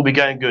 And it'll all be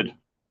going good.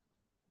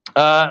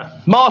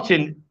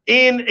 Martin,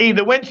 Ian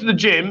either went to the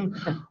gym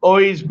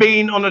or he's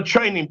been on a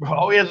training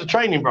bra. Oh, he has a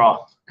training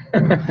bra.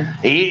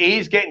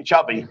 He's getting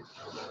chubby.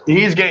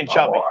 He is getting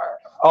chubby.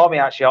 Army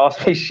actually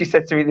asked me, she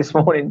said to me this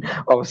morning,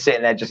 I was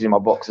sitting there just in my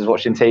boxes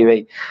watching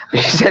TV.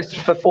 She said,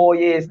 for 4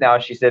 years now,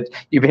 she said,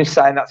 you've been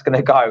saying that's going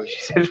to go.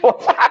 She said,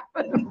 what's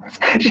happened?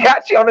 She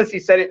actually honestly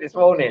said it this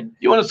morning.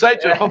 You want to say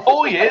to her, for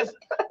 4 years?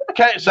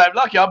 Can't say I'm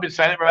lucky, I've been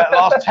saying it for about the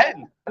last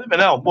 10.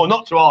 Well,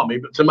 not to Army,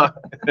 but to Mo.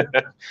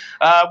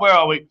 Where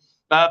are we?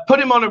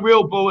 Put him on a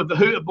real bull. If the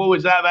hooter bull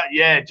is out of that,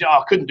 yeah,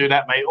 I couldn't do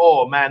that, mate.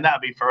 Oh, man, that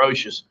would be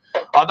ferocious.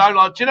 I don't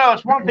like, do you know,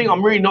 that's one thing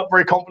I'm really not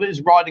very confident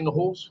is riding a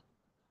horse.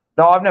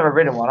 No, I've never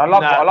ridden one. I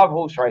love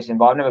horse racing,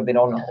 but I've never been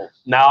on a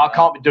horse. No, I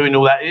can't be doing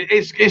all that.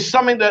 It's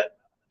something that,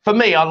 for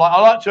me, I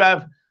like to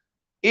have,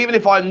 even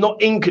if I'm not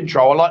in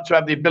control, I like to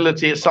have the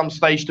ability at some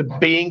stage to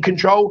be in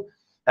control.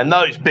 And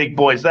those big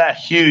boys, they're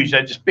huge.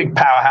 They're just big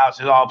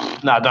powerhouses. Oh,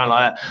 no, I don't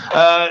like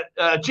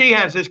that.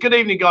 Jihan says, good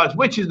evening, guys.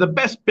 Which is the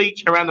best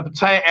beach around the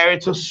Pattaya area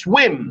to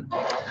swim?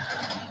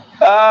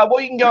 Well,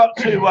 you can go up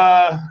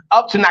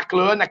to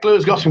Naklua.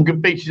 Naklua's got some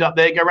good beaches up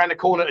there. Go around the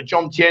corner to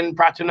Jomtien,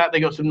 Pratunat. They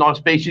got some nice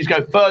beaches.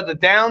 Go further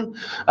down.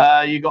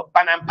 You got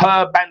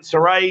Banampur,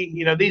 Bansaray.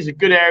 You know, these are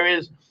good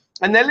areas.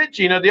 And they're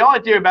literally, you know, the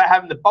idea about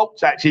having the bulk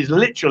tax is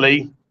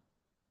literally,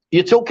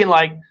 you're talking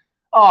like,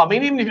 oh, I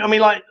mean, even if, I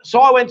mean, like, so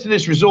I went to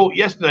this resort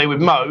yesterday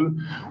with Mo.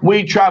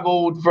 We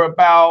traveled for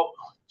about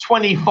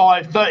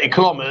 25, 30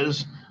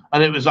 kilometers,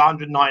 and it was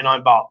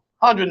 199 baht.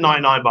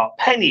 199 baht,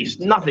 pennies,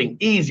 nothing,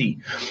 easy.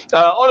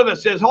 Oliver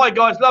says, hi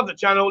guys, love the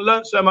channel,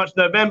 learned so much.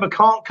 November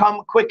can't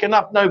come quick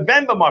enough.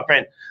 November, my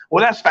friend.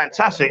 Well, that's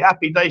fantastic.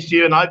 Happy days to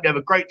you, and I hope you have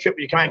a great trip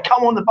when you come out.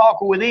 Come on the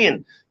Barkle with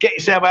Ian. Get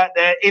yourself out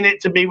there, in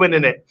it to be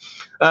winning it.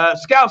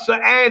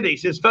 Scouser Andy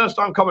says, first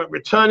time comment,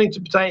 returning to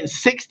Pattaya in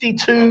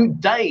 62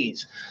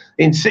 days.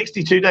 In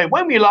 62 days.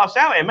 When were you last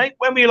out here, mate?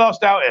 When were you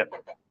last out here?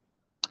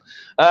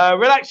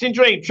 Relaxing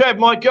dream. Trev,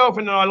 my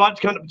girlfriend and I like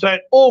to come to Pattaya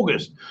in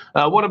August.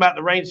 What about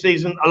the rain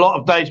season? A lot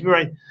of days we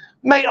rain.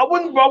 Mate, I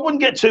wouldn't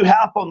get too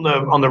hot up on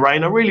the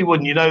rain. I really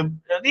wouldn't. You know,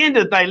 at the end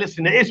of the day,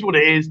 listen, it is what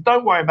it is.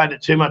 Don't worry about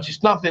it too much.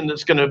 It's nothing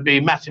that's going to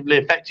be massively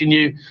affecting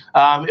you.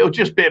 It'll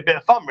just be a bit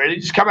of fun, really.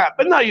 Just come out.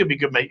 But no, you'll be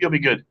good, mate. You'll be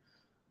good.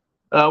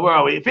 Where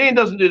are we? If Ian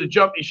doesn't do the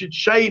jump, he should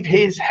shave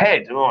his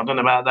head. Oh, I don't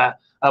know about that.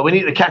 We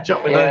need to catch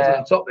up with those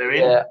at the top there,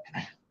 Ian. Yeah,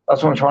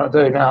 that's what I'm trying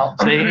to do now.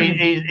 So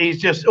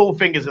he's just all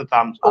fingers and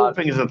thumbs. All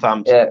fingers and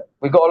thumbs. Yeah,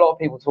 we've got a lot of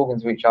people talking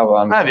to each other.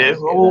 Have you?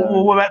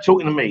 Well, what about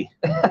talking to me?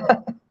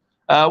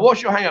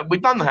 What's your hangover?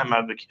 We've done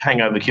the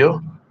hangover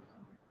cure.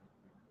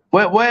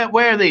 Where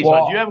are these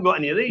ones? You haven't got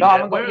any of these. No,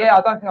 yet.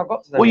 I don't think I've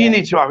got to them. Well, yet. you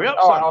need to hurry up.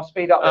 All right, I'll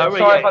speed up.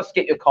 Sorry if I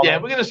skip your comments. Yeah,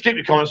 we're going to skip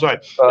your comments. Sorry.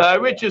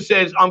 Richard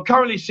says, I'm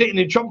currently sitting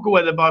in tropical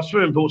weather by a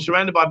swimming pool,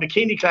 surrounded by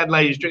bikini-clad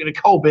ladies drinking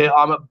a cold beer.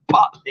 I'm at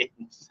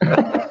Butlins.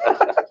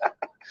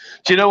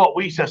 Do you know what?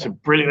 We used to have some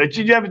brilliant.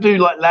 Did you ever do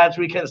like lads'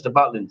 weekends to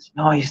Butlins?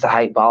 No, I used to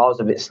hate, but I was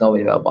a bit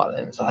snobby about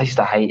Butlins. I used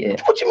to hate it.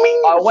 What do you mean?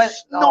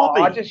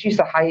 Snobby? I just used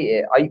to hate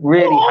it. I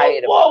really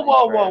hated it.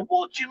 Whoa!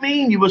 What do you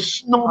mean you were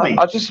snobby?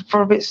 I just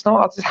for a bit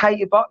snobby. I just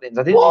hated Butlins.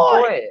 I didn't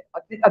enjoy it.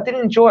 I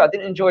didn't enjoy it. I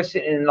didn't enjoy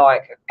sitting in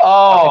like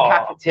a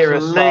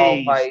cafeteria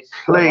style place.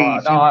 Please,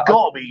 you've got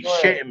to be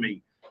shitting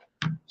me.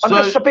 I'm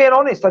just being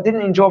honest. I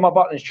didn't enjoy my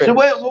Butlins trip.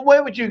 So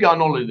where would you go on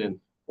holiday then?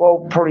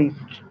 Well, probably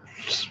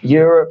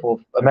Europe or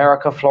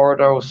America,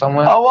 Florida or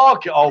somewhere. Oh,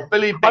 okay. Oh,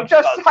 Billy Big. I'm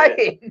just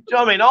saying. Do you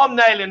know what I mean? I'm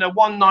nailing a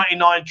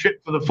 $199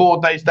 trip for the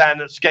 4 days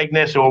down at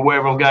Skegness or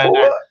wherever I'm going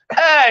there.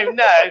 Hey,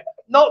 no,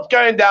 not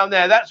going down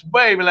there. That's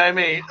way below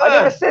me. I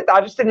never said that.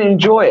 I just didn't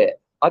enjoy it.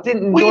 I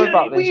didn't enjoy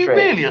Butlins. Were you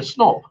really a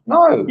snob?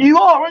 No. You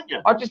are, aren't you?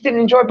 I just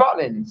didn't enjoy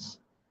Butlins.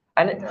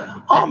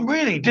 I'm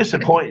really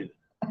disappointed.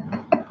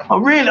 Do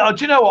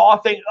you know what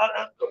I think?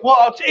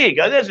 Here you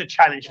go. There's a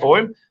challenge for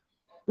him.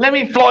 Let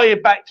me fly you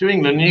back to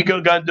England and you go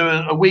and do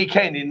a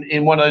weekend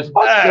in one of those.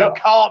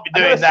 Can't be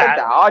doing that.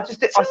 I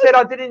said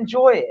I did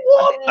enjoy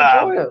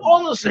it.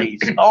 Honestly,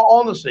 do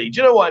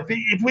you know what?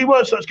 If we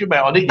weren't such good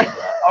mates, I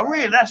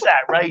didn't. That's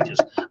outrageous.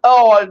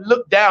 Oh, I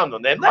looked down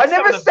on them. I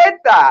never said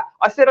that.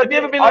 I said have you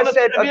ever been on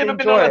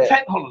a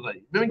tent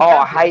holiday?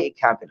 I hated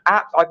camping.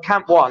 I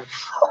camped once.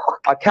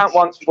 I camped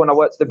once when I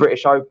worked at the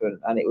British Open,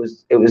 and it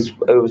was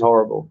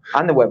horrible.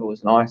 And the weather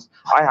was nice.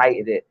 I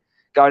hated it.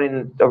 Going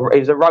in, it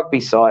was a rugby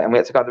site, and we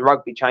had to go to the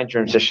rugby change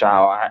rooms to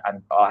shower,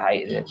 and I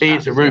hated it. He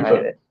is a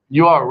Rupert.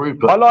 You are a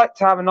Rupert. I like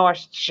to have a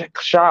nice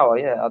shower.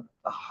 Yeah.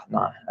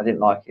 No, I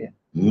didn't like it.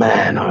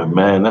 Man, oh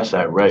man, that's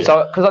outrageous.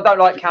 So, because I don't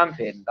like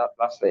camping,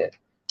 that's it.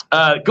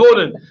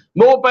 Gordon,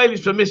 more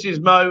Baileys for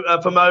Mrs. Mo,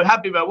 for Mo.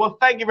 Happy Mo. Well,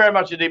 thank you very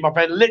much indeed, my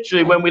friend.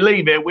 Literally, when we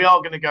leave here, we are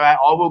going to go out.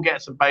 I will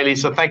get some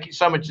Baileys. So thank you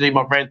so much indeed,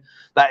 my friend.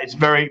 That is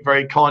very,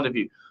 very kind of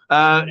you.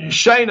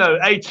 Shano,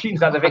 18. Is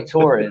that the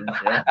Victorians?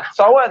 Yeah.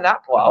 So I weren't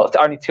that well. It's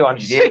only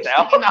 200 years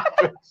now.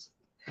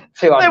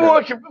 200. They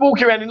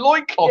walk around in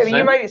loincloths. Yeah, but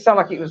you made it sound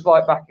like it was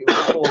like back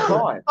before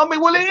time. I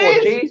mean, well, it before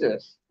is.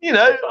 Jesus. You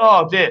know,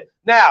 oh dear.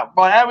 Now,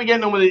 right, how are we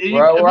getting on with it?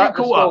 We're at the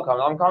school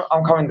coming.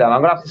 I'm coming down.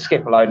 I'm going to have to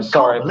skip a load.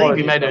 Sorry. I believe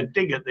you made a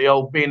dig at the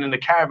old being in the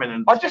caravan.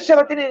 And I just said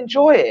I didn't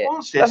enjoy it.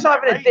 Honestly, that's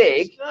not even a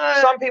dig.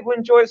 Some people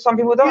enjoy it, some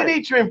people don't. You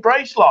need to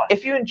embrace life.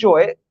 If you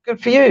enjoy it,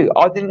 good for you.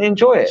 I didn't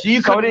enjoy it. So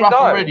you couldn't rough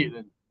and ready it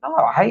then? No,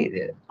 I hated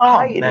it.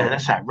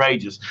 That's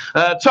outrageous.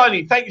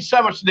 Tony, thank you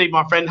so much indeed,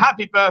 my friend.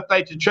 Happy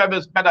birthday to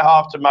Trevor's better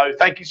half to Mo.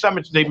 Thank you so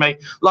much indeed, mate.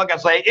 Like I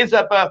say, it is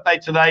her birthday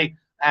today,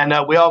 and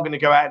we are going to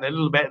go out in a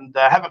little bit and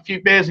have a few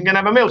beers and going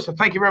to have a meal. So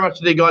thank you very much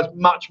indeed, guys.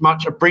 Much,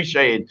 much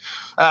appreciated.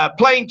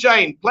 Plain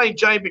Jane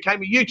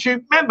became a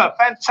YouTube member.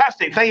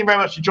 Fantastic. Thank you very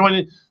much for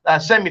joining.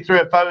 Send me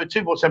through a photo,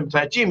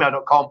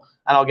 247@gmail.com,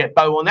 and I'll get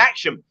Bo on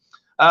action.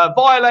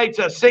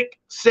 Violator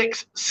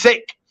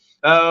 666.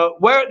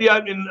 We're at the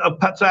opening of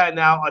Pattaya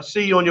now. I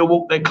see you on your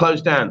walk. They're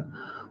closed down.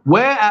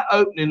 We're at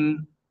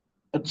opening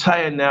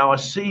Pattaya now. I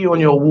see you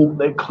on your walk.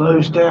 They're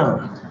closed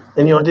down.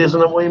 Any ideas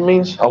on what it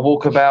means? I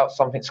walk about.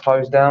 Something's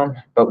closed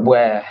down. But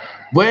where?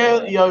 We're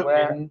at the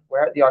opening.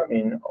 We're at the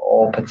opening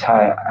of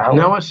Pattaya.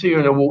 Now I see you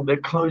on your walk. They're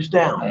closed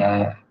down.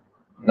 Yeah.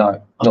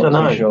 No. I don't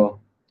know. Sure.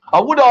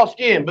 I would ask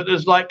Ian, but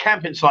there's like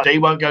camping sites. He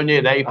won't go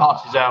near there. He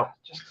passes out.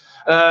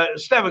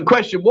 Stephen,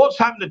 question: what's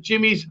happened to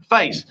Jimmy's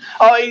face?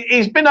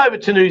 He's been over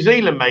to New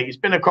Zealand, mate. He's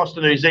been across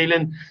to New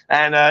Zealand,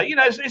 and you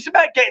know, it's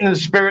about getting in the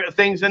spirit of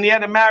things. And he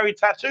had a Maori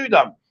tattoo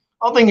done.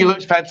 I think he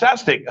looks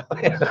fantastic.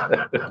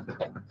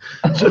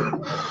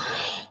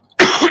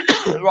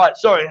 Right,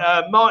 sorry.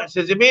 Martin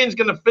says if Ian's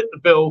going to fit the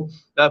bill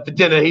for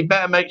dinner, he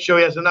better make sure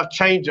he has enough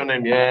change on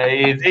him. Yeah,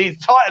 he's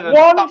tighter than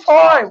one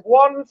time.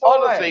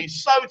 Honestly,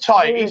 he's so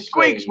tight. Seriously. He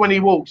squeaks when he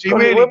walks. He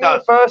really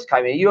does. When we first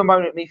came here, you were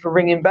moaning at me for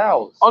ringing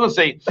bells.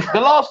 Honestly,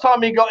 the last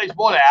time he got his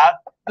wallet out,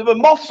 there were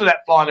moths of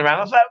that flying around.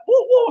 I was like,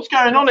 what's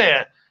going on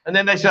here? And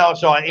then they say, oh,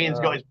 sorry, Ian's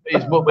got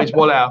his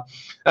wallet out.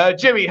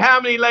 Jimmy, how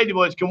many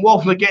ladyboys can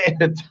Waffler get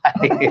in a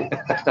day?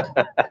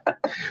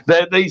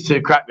 These two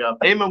crack me up.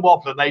 Him and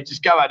Waffler, they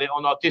just go at it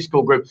on our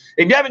Discord group.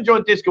 If you haven't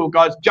joined Discord,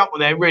 guys, jump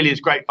on there. It really is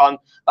great fun.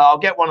 I'll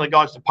get one of the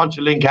guys to punch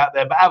a link out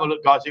there. But have a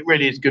look, guys. It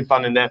really is good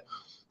fun in there.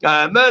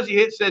 Mersey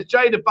Hit says,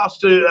 Jay the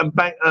Buster and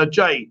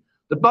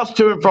The bus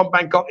to and from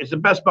Bangkok is the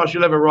best bus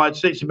you'll ever ride.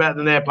 Seats are better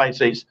than airplane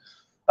seats.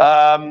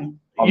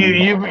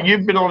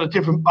 You've been on a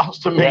different bus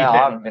to me. Yeah, then.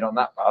 I haven't been on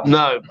that bus.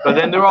 No, but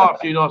then there are a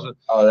few nice ones.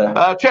 Oh,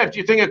 yeah. Trev, do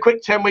you think a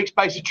quick 10 weeks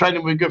basic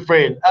training would be good for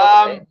Ian?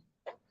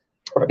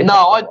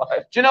 No,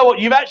 do you know what?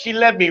 You've actually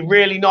led me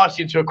really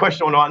nicely into a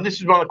question on, and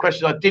this is one of the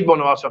questions I did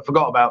want to ask. I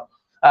forgot about.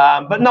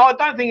 But no, I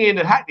don't think Ian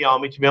would hack the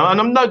army, to be honest.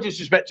 And I'm no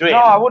disrespect to Ian. No,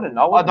 I wouldn't.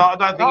 I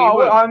don't think he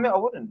would. I admit I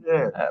wouldn't.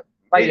 Yeah.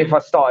 Maybe if I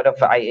started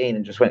off at 18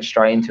 and just went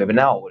straight into it, but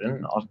now I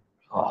wouldn't.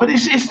 But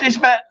it's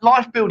about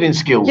life building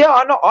skills.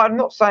 Yeah, I'm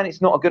not saying it's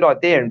not a good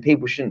idea and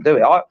people shouldn't do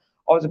it. I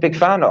was a big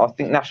fan of it. I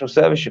think national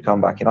service should come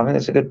back in. I think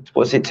it's a good,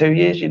 what's it, 2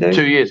 years you do?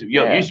 2 years.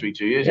 Yeah, it used to be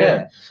 2 years,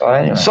 yeah. So,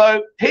 anyway.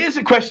 So here's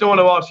a question I want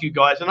to ask you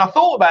guys, and I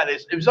thought about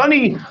this. It was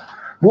only,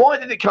 why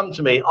did it come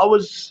to me?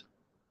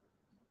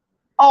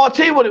 I'll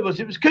tell you what it was.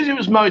 It was because it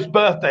was Mo's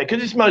birthday.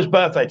 Because it's Mo's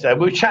birthday today.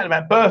 We were chatting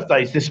about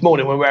birthdays this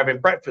morning when we were having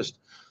breakfast.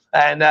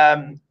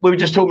 And we were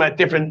just talking about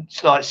different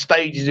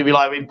stages, if you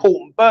like, of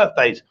important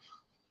birthdays.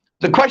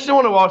 The question I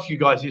want to ask you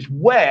guys is,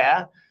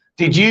 where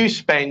did you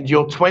spend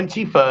your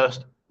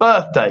 21st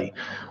birthday?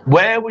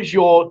 Where was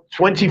your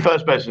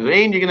 21st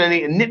birthday? Ian, you're going to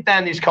need to nip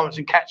down these comments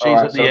and catch these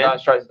at the end.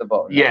 Straight to the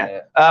bottom.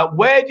 Yeah.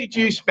 Where did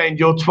you spend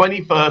your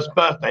 21st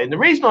birthday? And the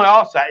reason I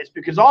asked that is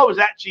because I was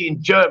actually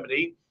in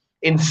Germany,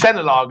 in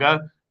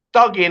Senelager,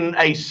 dug in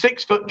a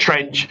 6-foot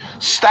trench,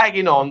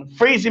 stagging on,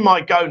 freezing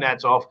my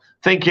gonads off,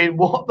 thinking,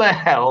 what the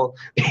hell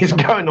is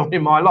going on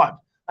in my life?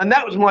 And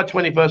that was my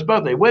 21st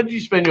birthday. Where did you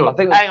spend yours?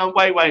 Hang on,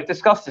 wait. We've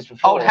discussed this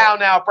before. Old How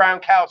Now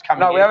Brown Cow's coming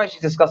No, in. we haven't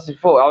actually discussed this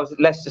before. I was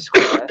at Leicester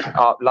Square,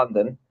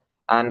 London,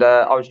 and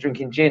I was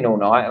drinking gin all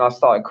night, and I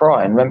started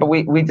crying. Remember,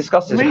 we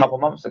discussed this a couple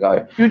of months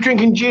ago. You were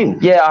drinking gin?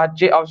 Yeah, I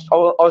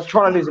was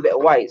trying to lose a bit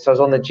of weight, so I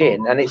was on the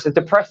gin, and it's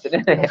depressing,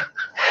 isn't it?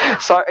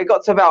 So it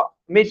got to about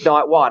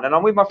midnight, 1, and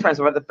I'm with my friends.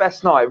 I've had the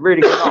best night,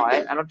 really good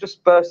night, and I've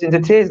just burst into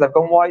tears. They've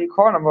gone, "Why are you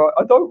crying?" I'm like,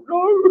 "I don't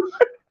know."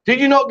 Did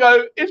you not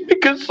go, it's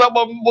because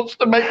someone wants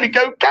to make me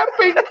go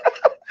camping and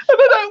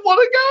I don't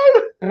want to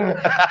go?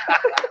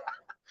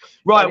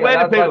 Right, Yeah, where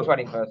that do was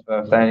people... my 21st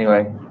birthday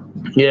anyway.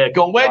 Yeah,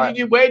 go on. Where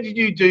did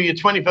you do your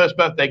 21st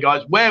birthday,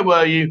 guys? Where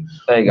were you?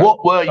 There you go.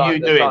 What were you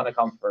doing?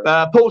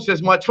 Paul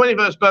says, my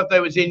 21st birthday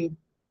was in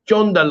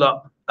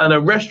Joondalup at a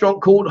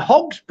restaurant called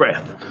Hog's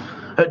Breath.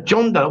 At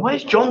Joondalup.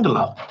 Where's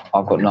Joondalup?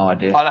 I've got no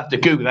idea. I'll have to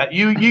Google that.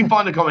 You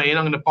find a comment in,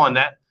 I'm going to find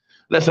that.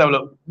 Let's have a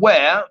look.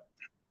 Where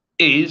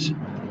is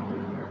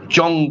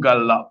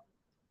Joondalup?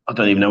 I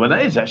don't even know where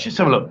that is, actually. Let's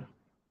have a look.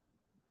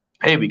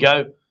 Here we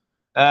go.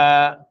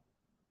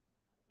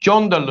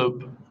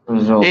 Joondalup.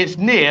 It's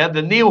near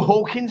the Neil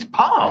Hawkins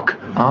Park.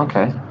 Oh,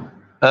 okay.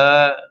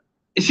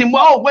 It's in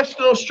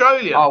Western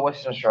Australia. Oh,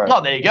 Western Australia.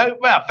 Oh, there you go.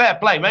 Well, fair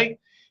play, mate.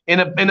 In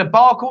a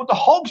bar called the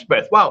Hog's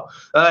Breath. Well,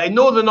 in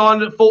Northern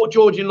Ireland at Fort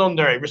George in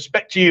Londonderry.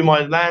 Respect to you,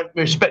 my land.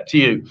 Respect to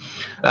you.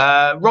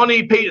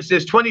 Ronnie Peter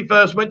says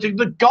 21st went to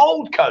the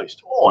Gold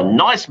Coast. Oh,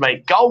 nice,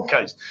 mate. Gold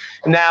Coast.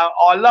 Now,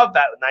 I love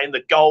that name,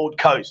 the Gold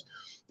Coast.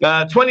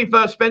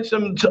 21st spent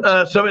some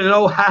in an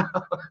old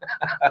house.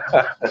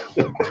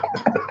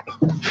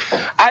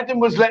 Adam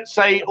was, let's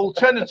say,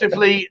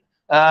 alternatively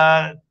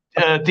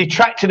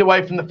detracted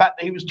away from the fact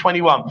that he was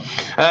 21.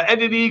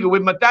 Eddie the Eagle,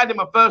 with my dad in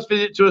my first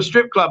visit to a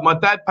strip club, my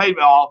dad paid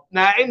me off.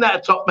 Now, isn't that a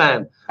top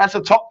man? That's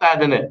a top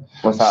dad, isn't it?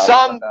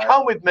 Son,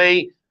 come with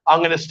me. I'm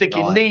going to stick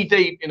you knee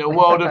deep in a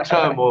world of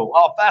turmoil.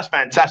 Oh, that's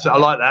fantastic. I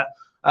like that.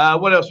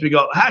 What else we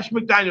got? Heath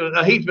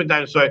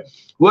McDaniel, sorry.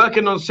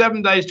 Working on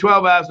 7 days,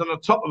 12 hours on the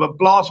top of a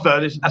blast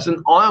furnace as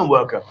an iron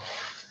worker.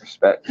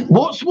 Respect.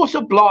 What's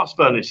a blast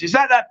furnace? Is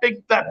that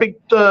big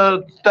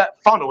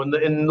funnel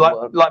in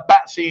like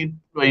Battersea?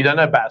 Well, you don't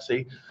know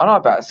Battersea. I know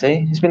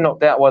Battersea. It's been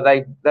knocked out. Well,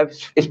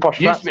 it's posh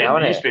flats now,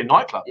 isn't it? It used to be a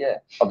nightclub. Yeah.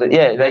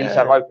 Yeah, they used to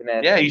have open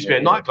air. Yeah, it used to be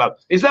a nightclub.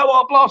 Is that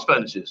what a blast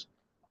furnace is?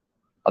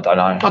 I don't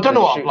know. I don't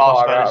know what a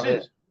blast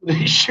furnace is.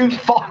 They shoot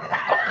fire.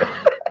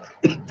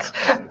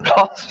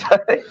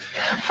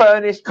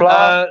 Furnace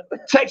blast.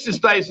 Texas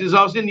State says,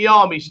 I was in the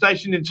army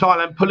stationed in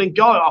Thailand pulling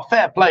gold. Oh,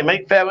 fair play,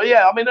 mate. Fair play.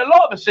 Yeah, I mean, a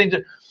lot of us seem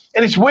to,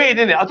 and it's weird,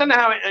 isn't it? I don't know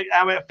how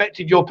it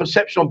affected your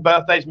perception on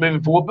birthdays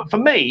moving forward, but for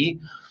me,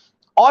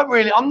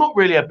 I'm not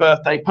really a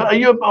birthday.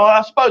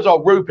 I suppose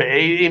I'll root it.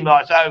 Even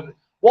like, so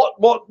what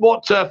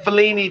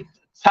Fellini,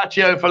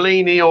 Taccio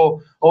Fellini,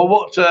 or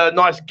what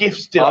nice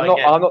gifts did I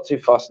get? I'm not too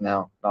fussed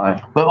now. No.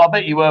 But I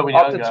bet you were when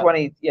you were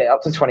younger.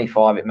 Up to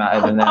 25 it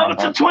mattered. And up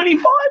to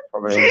 25?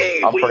 Probably.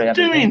 Gee, what are you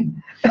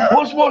doing?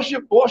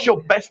 What's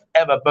your best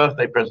ever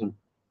birthday present?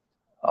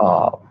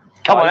 Oh.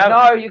 Come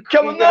on, you're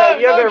going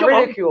to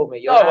ridicule me.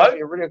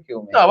 You're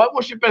ridicule me. No,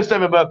 what's your best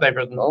ever birthday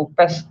present?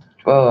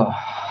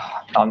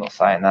 I'm not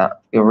saying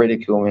that. You'll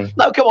ridicule me.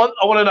 No, come on.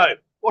 I want to know.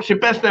 What's your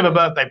best ever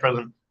birthday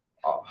present?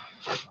 Oh,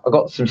 I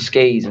got some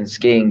skis and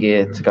skiing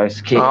gear to go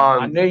skiing.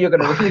 I knew you were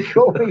going to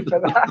ridicule me for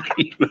that.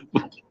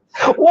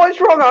 What's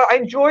wrong? I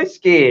enjoy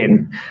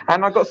skiing,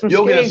 and I got some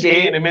skiing gear.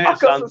 Ski in a minute, I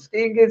got some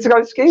skiing gear to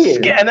go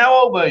skiing. And how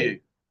old were you?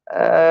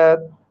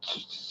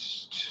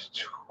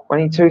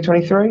 22,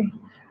 23.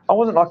 I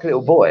wasn't like a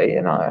little boy,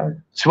 you know.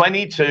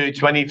 22,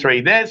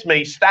 23. There's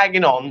me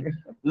stagging on,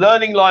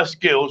 learning life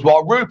skills,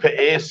 while Rupert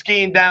here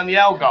skiing down the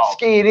Algarve.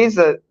 Skiing is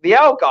the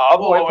Algarve,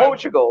 or in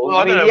Portugal.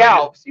 Well, you mean the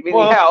Alps? You mean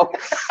the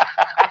Alps?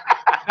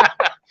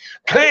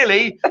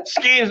 Clearly,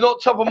 skiing's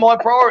not top of my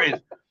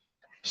priorities.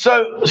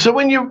 So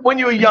when you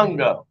were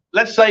younger,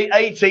 let's say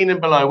 18 and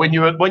below, when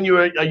you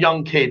were a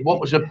young kid, what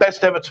was the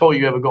best ever toy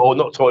you ever got, or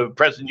not toy,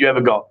 present you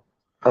ever got?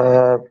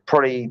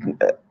 Probably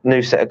a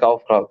new set of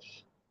golf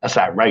clubs. That's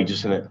outrageous,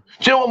 isn't it?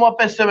 Do you know what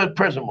my best ever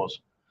present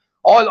was?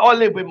 I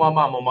lived with my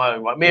mum on my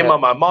own, right? Me and my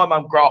mum. My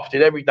mum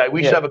grafted every day.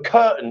 We used to have a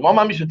curtain. My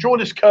mum used to draw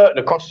this curtain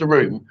across the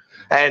room,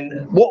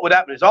 and what would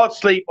happen is I'd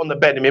sleep on the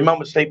bed and my mum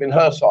would sleep in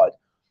her side.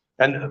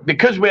 And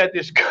because we had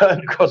this curtain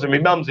across, and my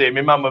mum's here,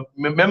 my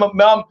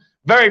mum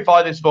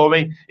verify this for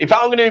me. If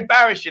I'm going to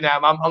embarrass you now,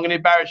 Mum, I'm going to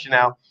embarrass you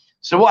now.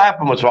 So what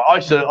happened was, right, I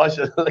used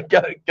to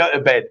go to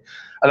bed,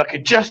 and I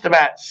could just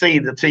about see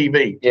the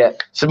TV. Yeah.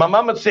 So my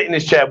mum would sit in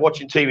this chair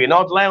watching TV, and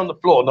I'd lay on the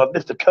floor, and I'd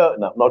lift the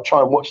curtain up, and I'd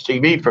try and watch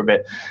TV for a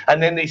bit.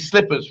 And then these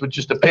slippers would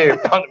just appear in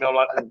front of me. I'm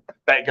like,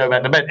 better go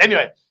back to bed.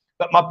 Anyway,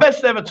 but my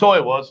best ever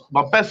toy,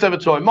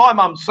 my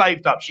mum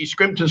saved up. She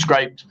scrimped and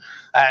scraped,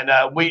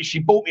 and she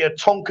bought me a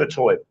Tonka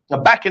toy. Now,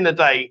 back in the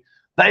day,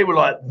 they were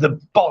like the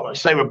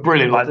bollocks. They were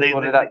brilliant. Like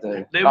what did that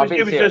do?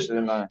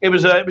 It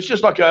was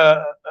just like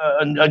a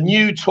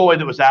new toy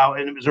that was out,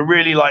 and it was a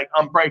really like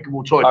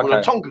unbreakable toy called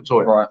a Tonka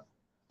toy. Right.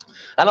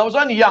 And I was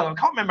only young. I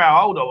can't remember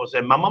how old I was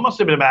then, Mum. I must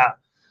have been about,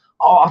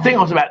 I think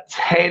I was about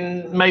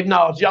 10, maybe. No,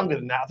 I was younger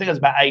than that. I think I was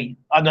about 8.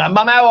 I don't know.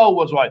 Mum, how old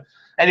was I?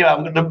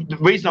 Anyway, the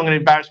reason I'm going to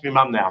embarrass my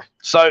mum now.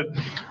 So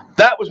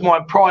that was my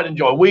pride and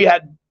joy. We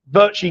had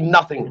virtually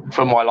nothing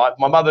from my life.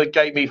 My mother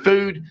gave me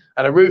food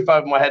and a roof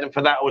over my head, and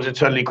for that I was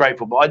eternally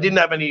grateful. But I didn't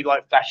have any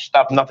like flash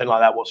stuff, nothing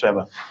like that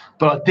whatsoever.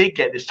 But I did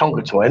get this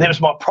Tonka toy, and it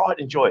was my pride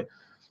and joy.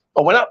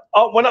 I went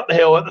up the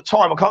hill at the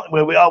time. I can't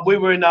remember. We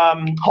were in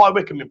High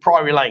Wycombe in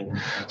Priory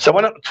Lane. So I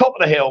went up the top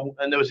of the hill,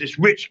 and there was this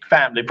rich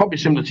family, probably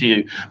similar to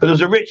you, but there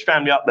was a rich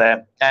family up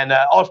there, and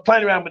I was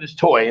playing around with this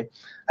toy.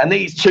 And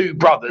these two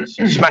brothers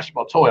smashed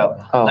my toy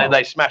up. Oh.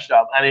 They smashed it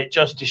up, and it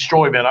just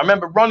destroyed me. And I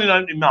remember running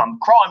home to my mum,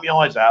 crying my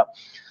eyes out.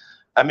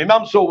 And my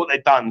mum saw what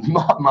they'd done.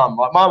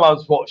 My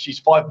mum's what? She's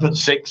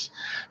 5'6".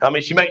 I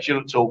mean, she makes you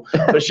look tall,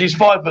 but she's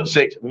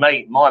 5'6".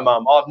 Mate, my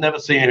mum, I've never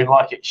seen anything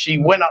like it. She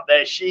went up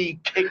there, she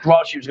kicked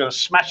right. She was going to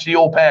smash the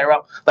all pair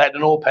up. They had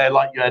an all pair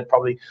like you had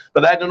probably,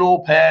 but they had an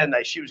all pair, and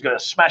she was going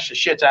to smash the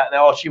shit out of there.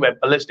 Oh, she went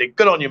ballistic.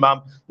 Good on you,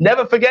 Mum.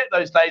 Never forget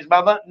those days,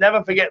 Mother.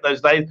 Never forget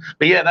those days.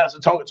 But yeah, that's a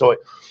Tonka toy.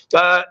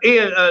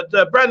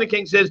 Brandon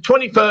King says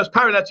 21st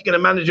Paralympic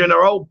manager in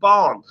our old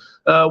barn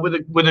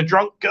with a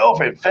drunk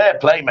girlfriend. Fair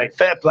play, mate.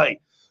 Fair play.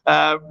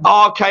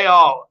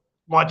 RKR.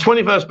 My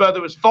 21st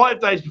birthday was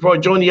 5 days before I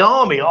joined the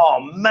army.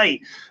 Oh,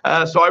 mate.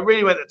 So I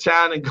really went to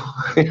town, and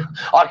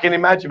I can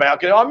imagine, mate.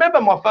 I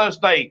remember my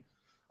first day.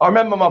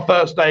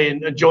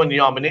 And joining the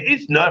army, and it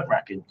is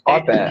nerve-wracking. I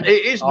bet.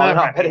 It is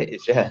nerve-wracking. I bet it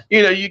is, yeah.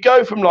 You know, you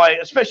go from like,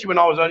 especially when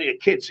I was only a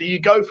kid, so you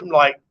go from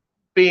like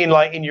being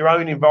like in your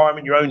own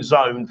environment, your own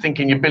zone,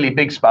 thinking you're Billy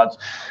Big Spuds,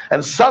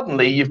 and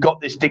suddenly you've got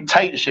this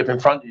dictatorship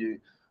in front of you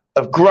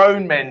of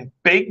grown men,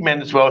 big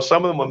men as well.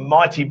 Some of them were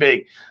mighty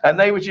big, and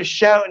they were just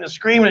shouting and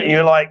screaming at you.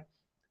 You're like,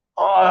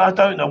 oh, I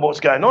don't know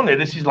what's going on here.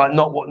 This is like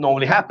not what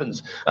normally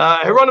happens.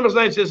 Hieronymus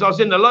Lane says, I was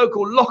in the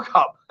local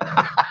lockup.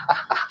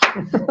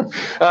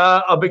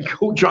 I've been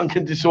caught drunk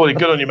and disorderly.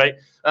 Good on you, mate.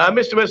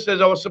 Mr. West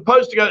says, I was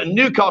supposed to go to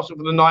Newcastle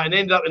for the night and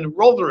ended up in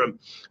Rotherham.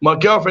 My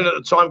girlfriend at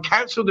the time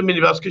cancelled the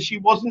minibus because she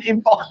wasn't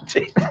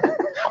invited.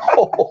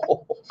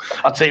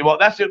 I'll tell you what,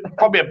 that's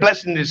probably a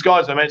blessing in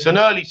disguise. I mean, it's an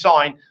early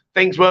sign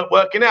things weren't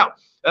working out.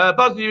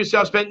 Buzz you say,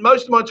 I spent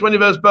most of my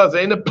 21st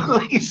birthday in a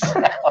police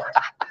cell.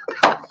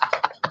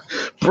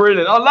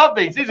 Brilliant. I love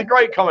these. These are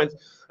great comments.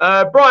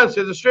 Brian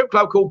says a strip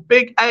club called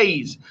Big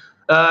A's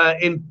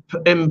in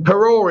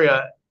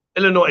Peoria,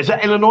 Illinois. Is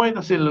that Illinois?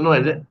 That's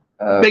Illinois, is it?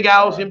 Big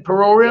Al's in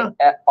Peoria?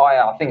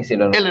 I think it's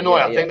Illinois. Illinois,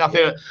 I think.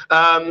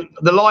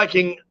 The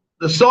liking.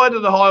 The side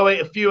of the highway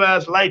a few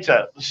hours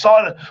later.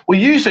 Well,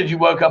 you said you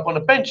woke up on a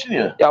bench, didn't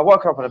you? Yeah, I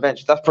woke up on a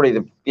bench. That's probably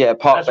the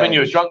park. That's when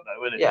you were drunk,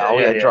 though, wasn't it?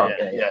 Yeah, drunk.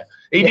 Yeah.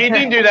 He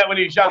didn't do that when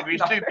he was younger. He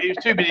was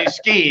too busy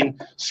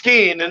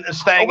skiing and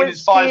staying in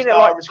his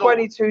 5-star resort.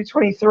 22,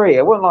 23.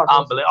 It wasn't like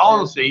unbelievable.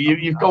 Honestly,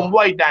 you've gone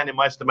way down in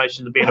my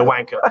estimation of being a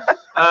wanker.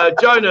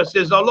 Jonah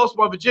says, I lost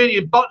my virginity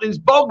in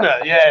Butlins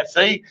Bognor. Yeah,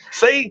 see,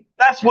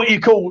 that's what you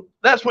call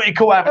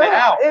having it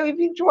out. If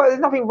you enjoy it,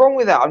 there's nothing wrong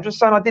with that. I'm just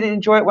saying I didn't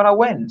enjoy it when I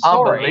went.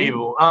 Sorry.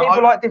 Unbelievable.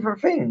 People like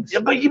different things. Yeah,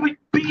 but you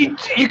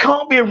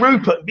can't be a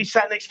Rupert and be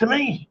sat next to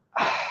me.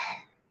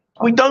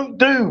 We don't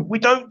do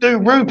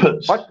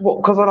Ruperts. What?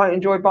 Because I don't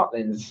enjoy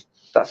Butlins.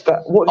 That's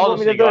that. What do you Honestly, want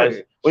me to do?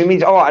 guys. What do you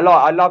mean? Oh, I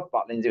love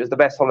Butlins. It was the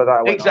best holiday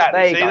I went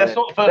Exactly. on. See, that's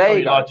not the first time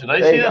you lied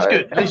today. See, that's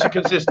good. At least you're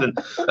consistent.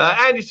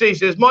 Andy C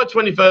says, my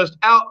 21st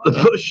out the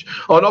bush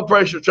on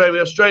operational training with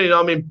the Australian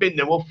Army in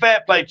Bindon. Well,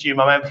 fair play to you,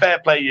 my man. Fair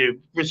play to you.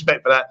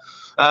 Respect for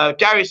that.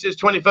 Gary says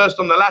 21st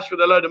on the lash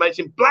with a load of mates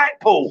in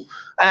Blackpool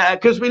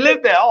because we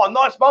live there. Oh,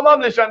 nice. My mum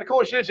lives around the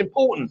corner. She lives in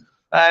Porton.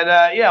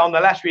 And yeah, on the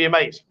lash with your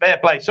mates. Fair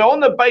play. So on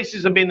the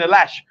basis of being the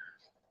lash,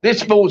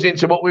 this falls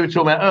into what we were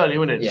talking about earlier,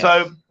 wasn't it? Yes.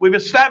 So we've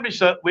established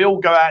that we all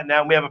go out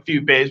now and we have a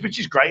few beers, which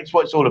is great. It's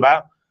what it's all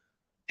about.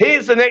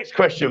 Here's the next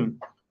question.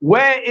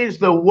 Where is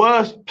the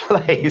worst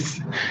place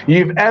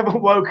you've ever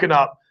woken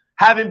up,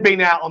 having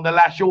been out on the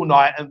lash all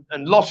night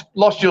and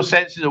lost your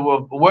senses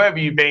or wherever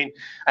you've been,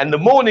 and the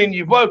morning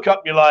you woke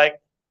up, you're like,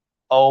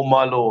 oh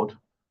my Lord,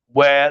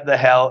 where the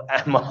hell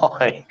am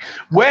I?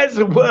 Where's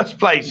the worst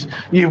place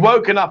you've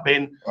woken up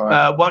in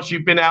once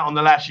you've been out on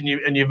the lash and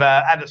you've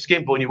had a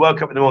skimple and you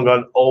woke up in the morning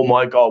going, oh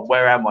my God,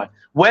 where am I?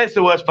 Where's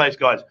the worst place,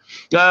 guys?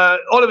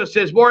 Oliver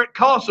says Warwick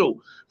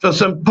Castle for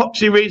some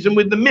popsy reason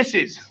with the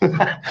missus.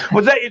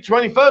 Was that your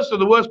 21st or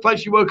the worst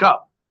place you woke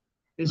up?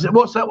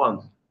 What's that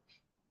one?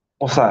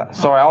 What's that?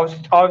 Sorry, I was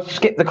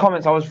skipped the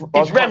comments. I was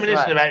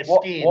reminiscing about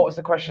skiing. What was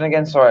the question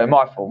again? Sorry,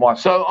 my fault.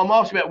 So I'm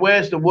asking about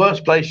where's the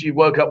worst place you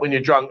woke up when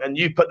you're drunk, and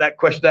you put that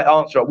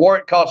answer up.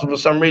 Warwick Castle for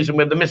some reason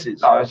with the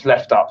missus. Oh, it's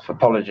left up.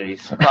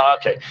 Apologies. Oh,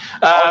 okay.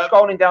 I was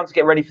scrolling down to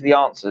get ready for the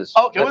answers.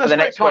 Okay, well, that's the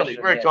next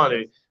very kind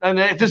of you. And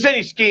if there's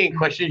any skiing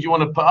questions you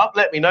want to put up,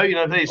 let me know. You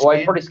know, if there's well,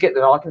 you probably skipped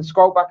them. I can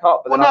scroll back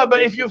up.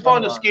 But if you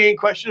find a skiing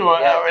question or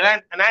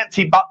an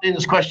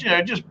anti-buttons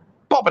question, just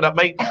pop it up,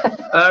 mate.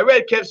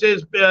 Red Kev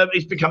says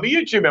he's become a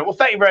YouTuber. Well,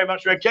 thank you very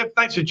much, Red Kev.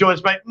 Thanks for joining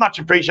us, mate. Much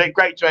appreciated.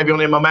 Great to have you on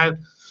here, my man.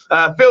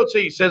 Phil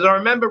T says, I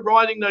remember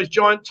riding those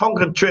giant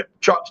Tonka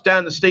trucks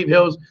down the steep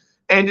hills,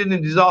 ending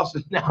in disaster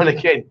now and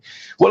again.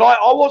 Well,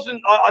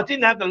 I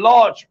didn't have the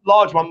large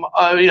one.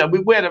 We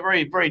had a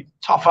very, very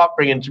tough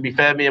upbringing, to be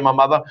fair, me and my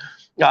mother.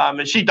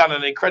 And she'd done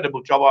an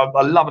incredible job.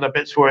 I love her to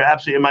bits for it.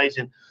 Absolutely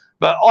amazing.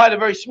 But I had a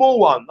very small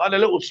one. I had a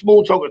little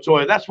small Tonka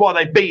toy. That's why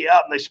they beat it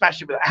up and they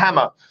smashed it with a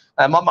hammer.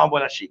 And my mum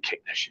went actually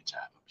kicked that shit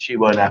out. She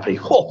weren't happy.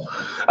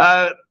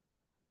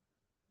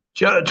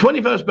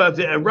 21st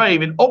birthday at a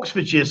rave in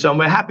Oxfordshire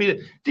somewhere.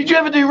 Happy. Did you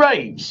ever do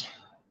raves?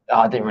 Oh,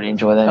 I didn't really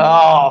enjoy them.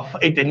 Oh,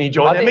 I didn't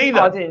enjoy them either.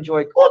 I didn't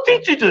enjoy. What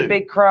did you do?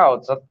 Big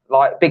crowds,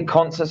 like big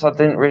concerts. I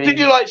didn't really. Did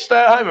you stay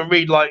at home and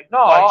read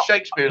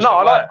Shakespeare? No,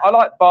 I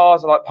like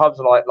bars. I like pubs.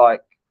 I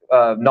like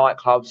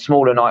nightclubs,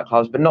 smaller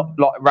nightclubs, but not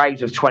like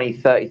raves of 20,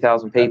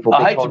 30,000 people.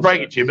 I hate to break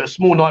it to you, but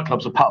small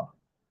nightclubs are pub.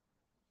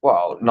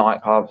 Well,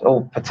 nightclubs.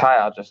 Oh,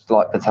 Pattaya, just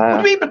like Pattaya.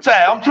 What do you mean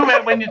Pattaya? I'm talking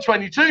about when you're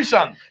 22,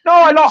 son. No,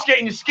 I like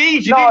getting your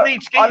skis. You didn't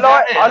need skis.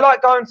 I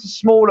like going to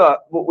smaller,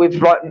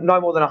 with like no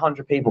more than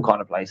 100 people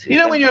kind of places. You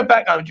know, when you're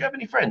back home, do you have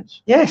any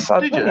friends? Yes,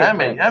 I do. How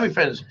many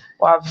friends?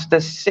 Well,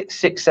 there's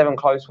six, 7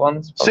 close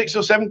ones. 6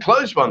 or 7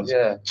 close ones.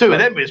 Yeah. 2 of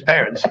them with his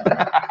parents.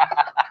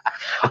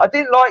 I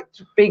didn't like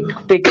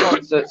big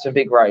concerts and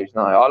big raves.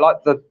 No, I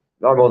like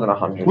no more than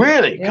 100.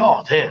 Really? Yeah.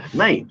 God, yeah,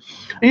 mate.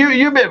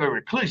 You're a bit of a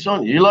recluse,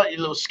 aren't you? You like your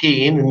little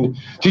skiing. And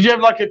did you have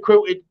like a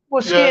quilted?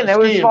 Well, skiing, there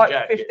was like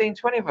jacket? 15,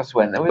 20 of us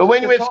went. But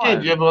when you went skiing,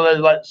 did you have all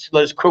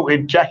those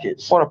quilted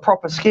jackets? What, a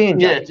proper skiing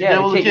jacket?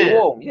 Yeah, to keep you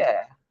warm.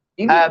 Yeah.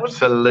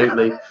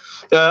 Absolutely.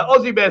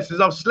 Aussie Bear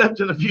says, I've slept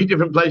in a few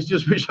different places,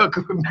 just wish I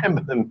could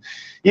remember them.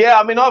 Yeah,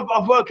 I mean, I've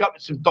woke up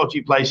in some dodgy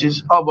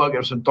places. Well,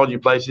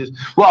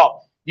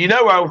 you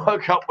know where I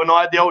woke up when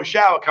I had the old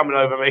shower coming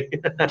over me.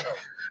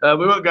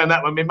 We weren't going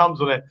that way. My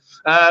mum's on it.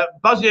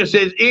 Buzzio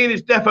says, Ian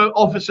is defo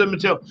officer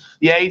material.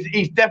 Yeah,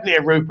 he's definitely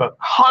a Rupert.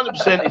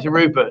 100% he's a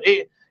Rupert.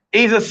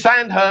 He's a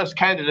Sandhurst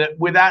candidate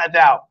without a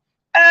doubt.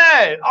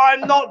 Hey,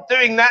 I'm not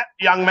doing that,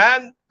 young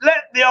man.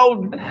 Let the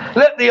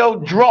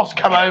old dross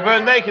come over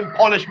and they can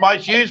polish my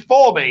shoes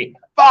for me.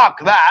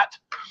 Fuck that.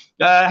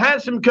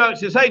 Handsome Kirk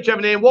says, hey, Trevor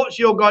and Ian, what's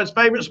your guys'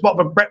 favourite spot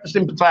for breakfast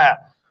in Pattaya?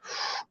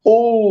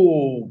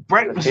 Oh,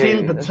 breakfast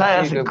in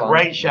Pattaya. That's a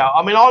great shout.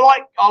 I mean, I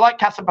like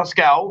Casa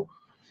Pascal.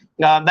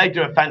 They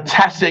do a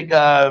fantastic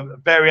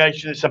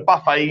variation. It's a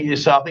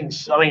buffet. I think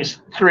it's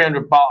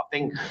 300 baht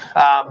thing,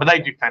 but they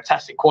do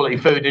fantastic quality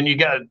food, and you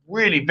get a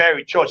really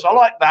varied choice. I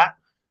like that.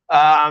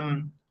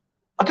 I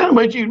don't know,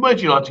 where'd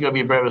you like to go for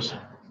your breakfast?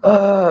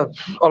 I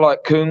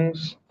like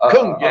Kung's.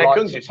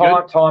 Kung's is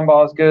good. Time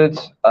bar's good.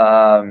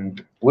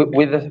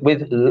 With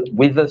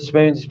the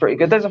spoons is pretty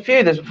good. There's a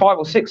few. There's 5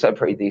 or 6 that are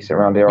pretty decent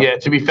around here. Yeah,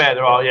 to be fair,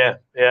 there are. Yeah,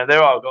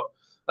 there are.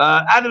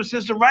 Adam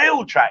says the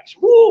rail tracks.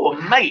 Whoa,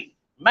 mate,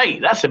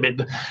 that's a bit.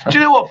 Do you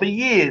know what? For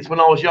years when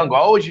I was younger, I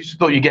always used to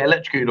thought you get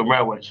electrocuted on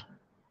railways.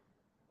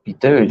 You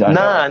do, don't you?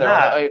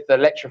 No. If they're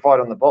electrified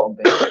on the bottom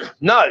bit.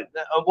 No.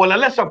 Well,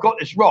 unless I've got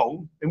this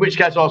wrong, in which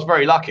case I was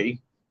very lucky.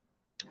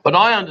 But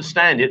I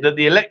understand it that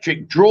the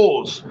electric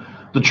draws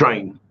the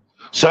train.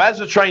 So as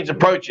the train's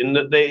approaching,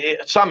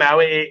 somehow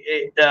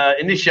it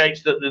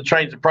initiates that the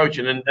train's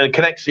approaching and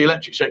connects the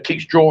electric, so it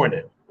keeps drawing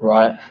it.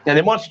 Right. And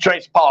then once the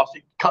train's passed,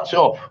 it cuts it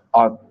off.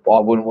 I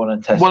wouldn't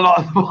want to test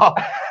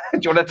it.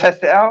 Do you want to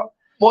test it out?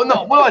 Well,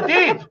 no. Well, I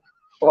did.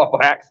 Well,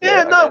 by accident.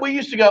 Yeah, no, we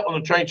used to go up on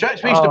the train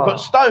tracks. We used to put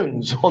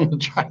stones on the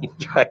train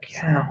tracks.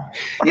 Yeah,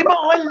 but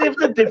I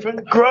lived a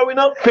different growing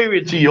up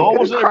period to you. I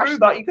wasn't a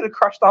Rupert. You could have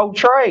crushed the whole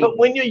train. But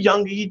when you're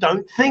younger, you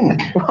don't think.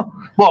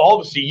 Well,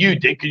 obviously you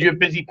did because you're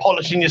busy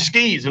polishing your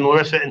skis and all the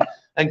rest of it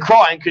and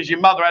crying because your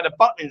mother had a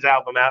Butlins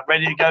album out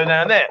ready to go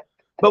down there.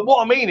 But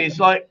what I mean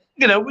is, like,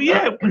 you know,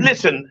 yeah,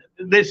 listen,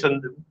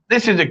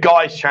 this is a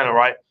guy's channel,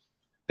 right?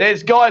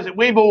 There's guys that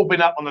we've all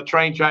been up on the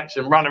train tracks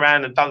and run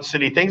around and done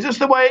silly things. That's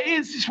the way it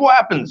is. This is what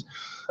happens.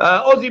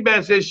 Aussie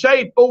Bear says,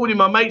 shaved bald in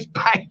my mate's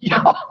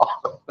backyard.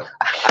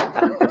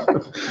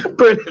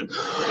 Brilliant.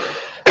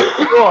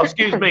 Oh,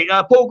 excuse me.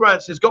 Paul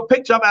Grant says, got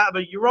picked up out of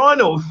a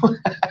urinal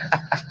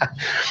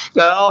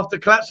after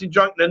collapsing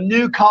drunk in a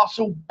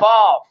Newcastle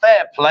bar.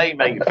 Fair play,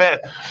 mate. Fair.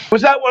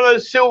 Was that one of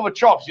those silver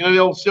troughs? You know, the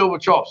old silver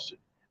troughs?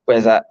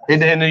 Where's that? In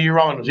the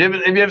urinals. Have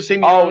you ever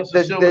seen the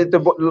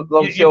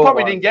urinals? You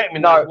probably didn't get them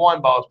in those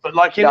wine bars, but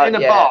like in a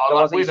bar.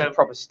 Like with a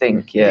proper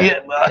stink,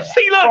 yeah.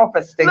 See, look.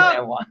 Proper stink,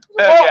 that one.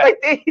 What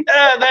they did?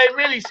 They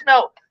really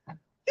smelled.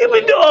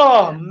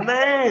 Oh,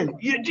 man.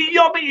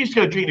 I bet you used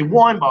to go drinking in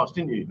wine bars,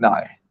 didn't you? No.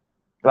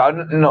 Well,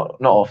 not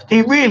often.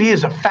 He really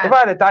is a fan. If I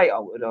had a date, I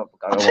would have.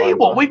 I'll tell you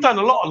what, we've done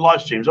a lot of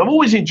live streams. I've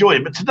always enjoyed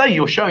it, but today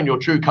you're showing your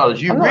true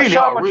colours. You really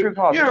are. My true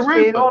colours. You're a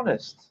Rupert. Being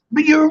honest.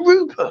 But you're a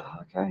Rupert.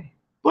 Okay.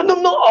 Well,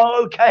 I'm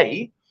not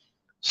okay.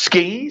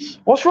 Skis.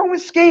 What's wrong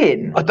with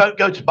skiing? I don't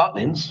go to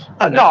Butlins.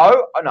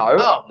 No. Oh, no.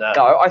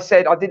 No, I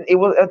said I didn't.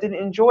 I didn't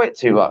enjoy it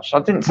too much. I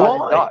didn't say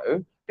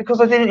no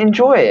because I didn't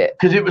enjoy it.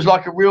 Because it was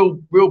like a real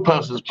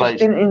person's place.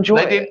 Didn't enjoy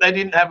it. They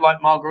didn't have like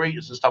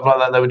margaritas and stuff like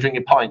that. They were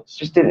drinking pints.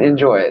 Just didn't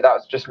enjoy it. That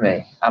was just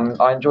me.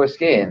 I enjoy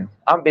skiing.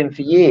 I haven't been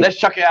for years. Let's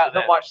chuck it out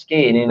there. Not much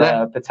skiing in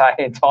Pattaya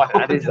in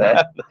Thailand, is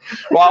there?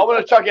 Right, I want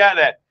to chuck it out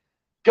there.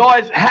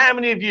 Guys, how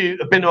many of you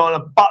have been on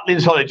a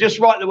Butlins holiday? Just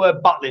write the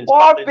word Butlins.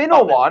 Well, I've been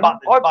on one. I've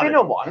been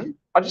on one.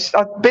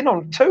 I've been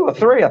on 2 or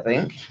 3, I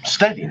think.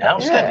 Steady now,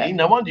 steady.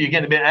 No wonder you're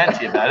getting a bit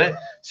antsy about it.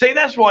 See,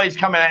 that's why he's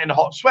coming out in a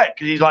hot sweat,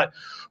 because he's like,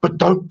 but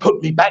don't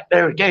put me back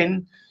there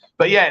again.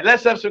 But yeah,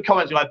 let's have some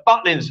comments. Like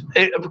Butlins,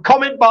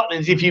 comment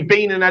Butlins if you've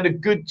been and had a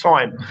good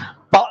time.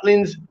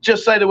 Butlins,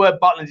 just say the word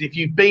Butlins if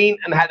you've been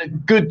and had a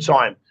good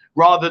time,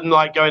 rather than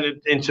like going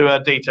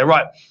into detail.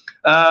 Right.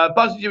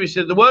 Buzzy Jimmy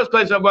says the worst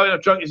place I've woken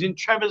up drunk is in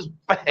Trevor's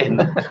bed.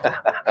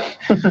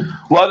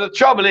 Well, the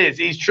trouble is,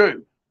 it's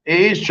true. It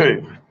is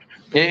true.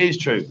 It is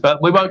true,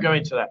 but we won't go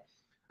into that.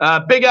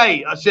 Big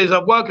A says, I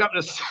woke up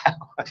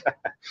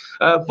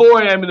at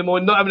 4 a.m. in the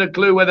morning, not having a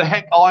clue where the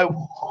heck I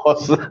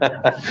was.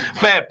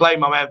 Fair play,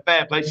 my man,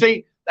 fair play.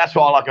 See, that's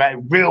what I like about it.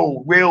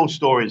 Real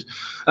stories.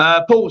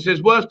 Paul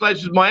says, worst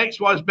place was my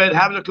ex-wife's bed,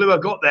 having a clue I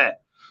got there.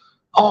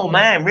 Oh,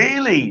 man,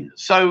 really?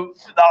 So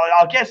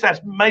I guess that's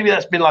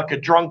been like a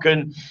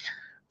drunken,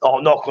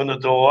 knock on the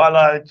door.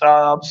 Hello,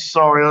 I'm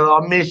sorry,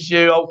 I miss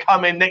you. I'll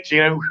come in next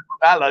year.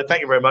 Hello,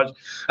 thank you very much.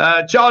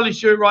 Charlie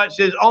Stewart Wright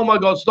says, oh my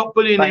God, stop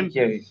putting him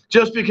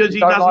just because he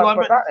doesn't like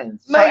Butlins.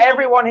 So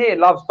everyone here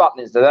loves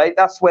Butlins, do they?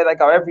 That's where they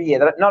go every year.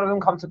 None of them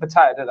come to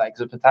Pattaya, do they?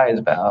 Because Pattaya is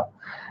better.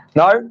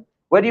 No?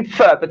 Where do you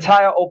prefer,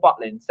 Pattaya or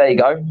Butlins? There you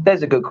go.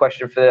 There's a good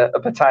question for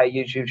a Pattaya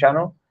YouTube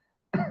channel.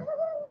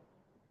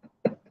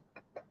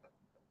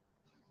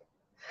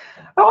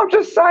 I'm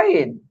just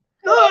saying.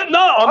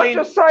 No, I'm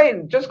just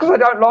saying, just because I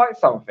don't like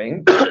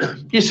something.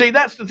 You see,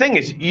 that's the thing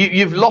is,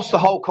 you've lost the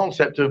whole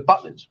concept of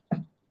Butlins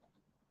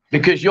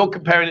because you're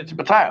comparing it to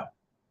Pattaya.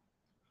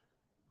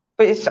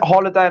 But it's a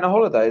holiday and a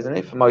holiday, isn't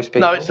it, for most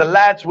people? No, it's a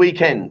lad's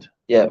weekend.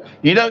 Yeah.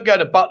 You don't go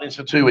to Butlins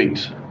for 2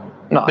 weeks.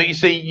 No. But you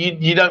see,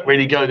 you don't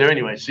really go there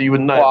anyway, so you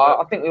wouldn't know.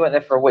 Well, I think we went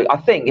there for a week. I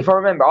think, if I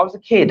remember, I was a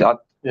kid.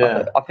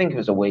 Yeah. I think it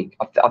was a week.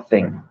 I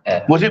think.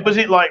 Yeah. Was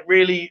it like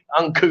really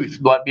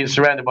uncouth, like being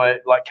surrounded by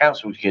like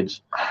council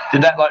kids?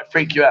 Did that like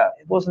freak you out?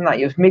 It wasn't that.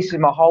 You're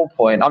missing my whole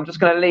point. I'm just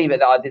going to leave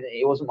it that I didn't.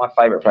 It wasn't my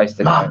favourite place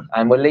to go,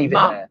 and we'll leave it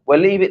there. We'll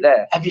leave it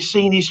there. Have you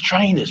seen his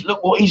trainers?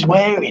 Look what he's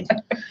wearing.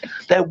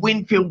 They're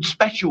Winfield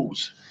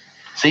specials.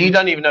 So you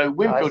don't even know who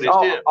Winfield is,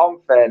 do you? I'm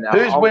fair now.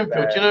 Who's Winfield?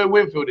 Fair. Do you know who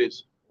Winfield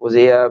is? Was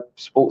he a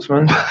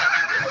sportsman?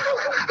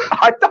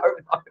 I don't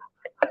know.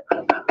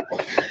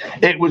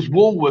 It was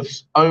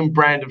Woolworth's own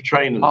brand of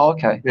trainers. Oh,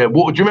 okay. Yeah. Do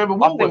you remember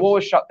Woolworths? I think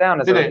Woolworths shut down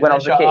when I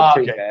was a kid.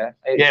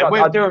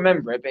 I do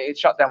remember it, but it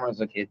shut down when I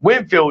was a kid.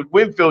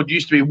 Winfield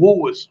used to be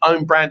Woolworths'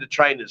 own brand of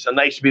trainers, and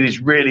they used to be these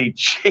really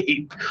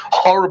cheap,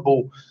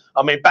 horrible.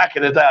 I mean, back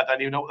in the day, I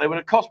don't even know what they would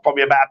have cost.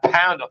 Probably about £1,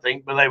 I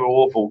think, but they were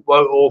awful.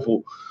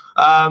 Awful.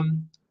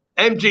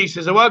 MG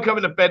says, I woke up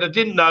in the bed, I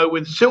didn't know,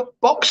 with silk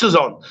boxers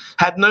on.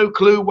 Had no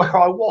clue where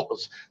I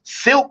was.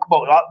 Silk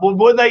boxers.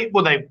 Like,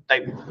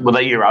 were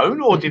they your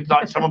own, or did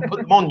like someone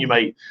put them on you,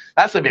 mate?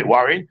 That's a bit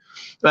worrying.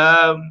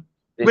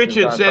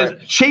 Richard says,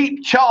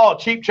 cheap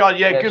charge.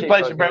 Yeah, good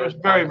place for breakfast.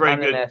 Very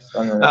good.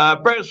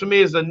 Breakfast for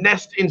me is the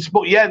Nest in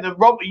sport. Yeah,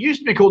 it used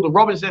to be called the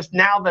Robin's Nest,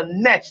 now the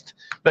Nest.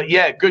 But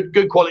yeah,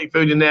 good quality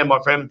food in there, my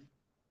friend.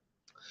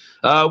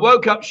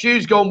 Woke up,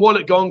 shoes gone,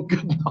 wallet gone.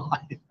 Good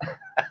night.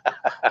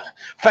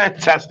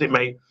 Fantastic,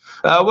 mate.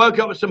 Woke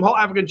up with some hot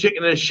African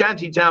chicken in a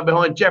shanty town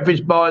behind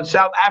Jeffrey's Bar in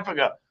South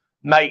Africa.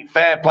 Mate,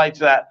 fair play to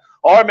that.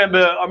 I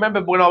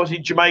remember when I was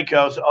in Jamaica,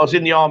 I was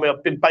in the army,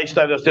 I've been based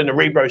over, I was doing the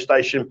Rebro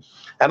station,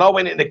 and I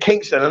went into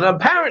Kingston, and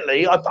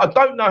apparently, I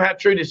don't know how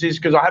true this is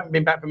because I haven't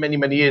been back for many,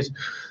 many years,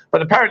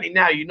 but apparently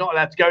now you're not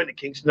allowed to go into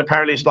Kingston.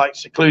 Apparently it's like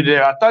secluded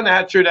area. I don't know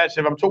how true that is.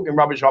 If I'm talking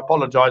rubbish, I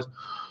apologise.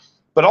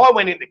 But I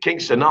went into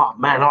Kingston. Oh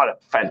man, I had a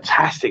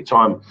fantastic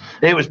time.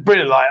 It was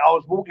brilliant. Like I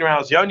was walking around, I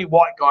was the only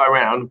white guy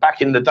around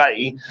back in the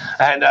day,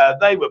 and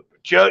they were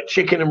jerk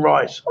chicken and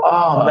rice.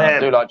 Oh man, I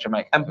do like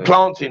Jamaican and food.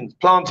 plantain.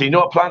 You know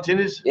what plantain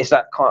is? It's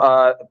that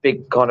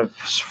big kind of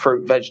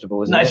fruit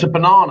vegetable, isn't it? No, it's a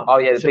banana. Oh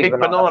yeah, it's a big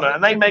banana,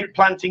 and they make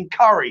plantain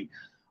curry.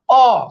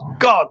 Oh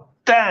God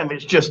damn,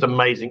 it's just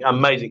amazing,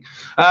 amazing.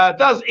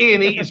 Does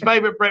Ian eat his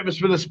favourite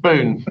breakfast with a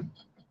spoon?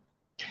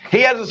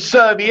 He has a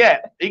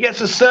serviette. He gets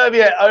a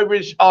serviette over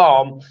his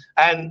arm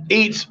and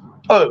eats.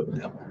 Oh,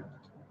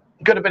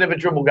 got a bit of a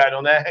dribble going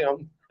on there. Hang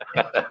on.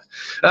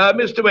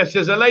 Mr. West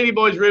says, a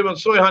ladyboy's room on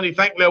Soy Honey.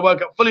 Thankfully, I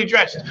woke up fully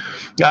dressed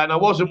and I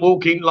wasn't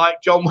walking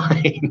like John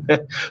Wayne.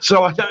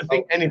 So I don't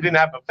think anything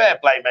happened. Fair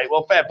play, mate.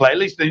 Well, fair play. At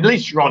least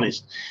you're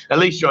honest. At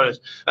least you're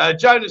honest.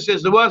 Jonas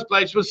says, the worst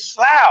place was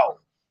Slough.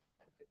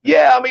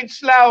 Yeah, I mean,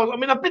 Slough. I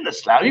mean, I've been to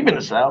Slough. You've been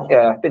to Slough?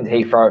 Yeah, I've been to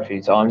Heathrow a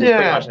few times. It's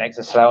pretty much next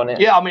to Slough,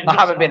 isn't it? Yeah, I mean, I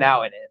haven't been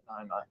out in it.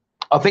 No.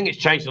 I think it's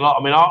changed a lot.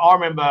 I mean, I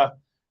remember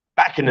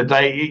back in the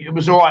day, it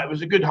was all right. It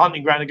was a good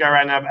hunting ground to go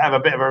around and have a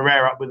bit of a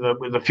rear up with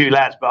a few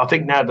lads. But I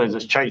think nowadays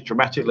it's changed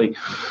dramatically.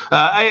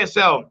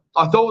 ASL,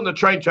 I thought on the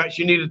train tracks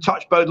you needed to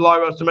touch both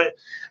lyras to make.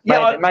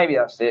 Yeah, maybe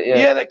that's it. Yeah.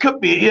 Yeah, that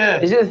could be.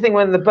 Yeah. Is it the thing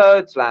when the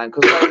birds land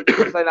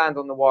because they land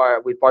on the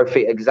wire with both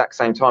feet at the exact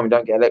same time, you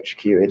don't get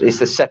electrocuted? It's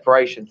the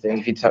separation thing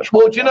if you touch.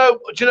 Well, do you know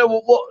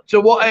what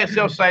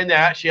ASL's saying there?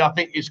 Actually, I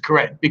think is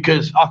correct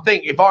because I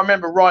think if I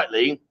remember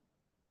rightly.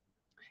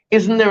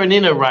 Isn't there an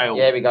inner rail?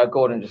 Yeah, we go.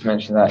 Gordon just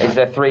mentioned that. Is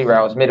there 3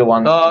 rails? Middle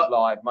one is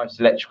live. Most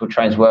electrical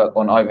trains work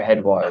on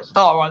overhead wires.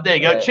 Oh, right, there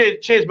you go.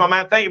 Cheers, my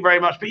man. Thank you very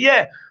much. But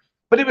yeah,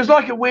 but it was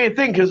like a weird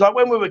thing because like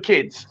when we were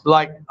kids,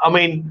 like I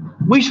mean,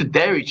 we used to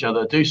dare each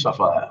other to do stuff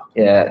like that.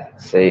 Yeah.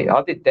 See,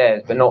 I did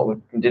dares, but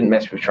didn't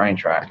mess with train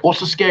track. What's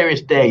the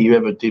scariest dare you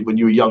ever did when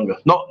you were younger?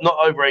 Not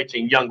over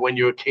 18, younger when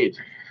you were a kid.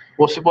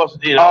 What's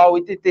you know? Oh,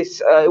 we did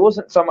this. It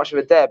wasn't so much of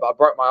a dare, but I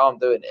broke my arm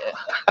doing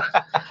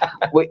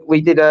it.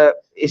 we did a.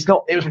 It's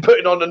not. It was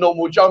putting on a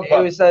normal jumper.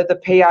 It was the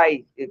PA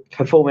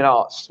performing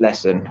arts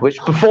lesson, which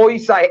before you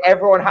say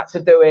everyone had to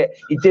do it,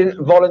 you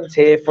didn't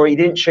volunteer for it, you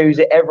didn't choose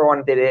it,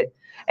 everyone did it.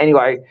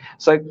 Anyway,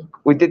 so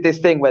we did this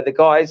thing where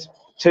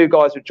two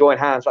guys would join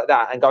hands like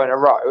that and go in a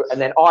row,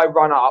 and then I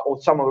run up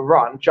or someone would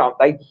run, jump.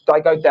 They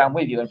go down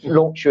with you and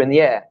launch you in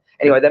the air.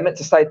 Anyway, they're meant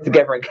to stay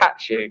together and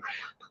catch you.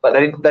 But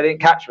they didn't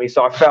catch me,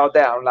 so I fell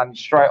down, landed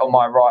straight on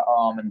my right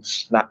arm, and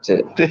snapped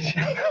it.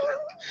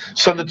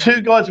 So the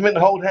 2 guys are meant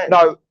to hold hands?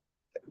 No,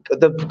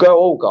 the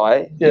girl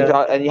guy,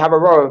 and you have a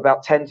row of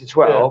about 10 to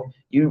 12. Yeah.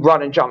 You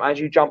run and jump. As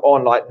you jump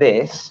on like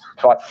this,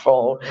 like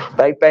fall,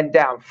 they bend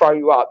down, throw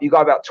you up. You go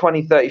about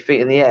 20, 30 feet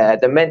in the air.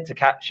 They're meant to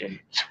catch you.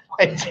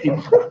 20,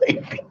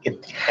 30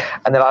 feet.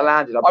 And then I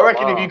landed. I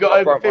reckon if you got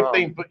over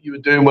 15 foot, you were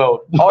doing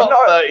well. Not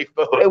 30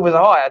 foot. It was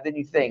higher than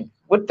you think.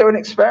 We'll do an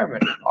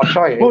experiment. I'll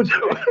show you. We'll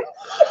do it.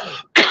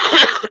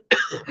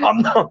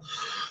 I'm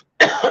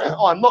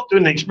not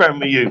doing an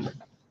experiment with you.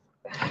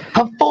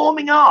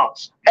 Performing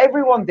arts.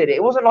 Everyone did it.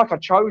 It wasn't like I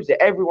chose it.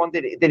 Everyone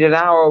did it. Did an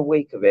hour a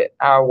week of it.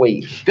 Hour a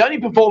week. The only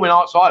performing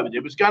arts I ever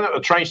did was going out to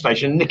a train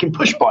station and nicking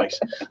push bikes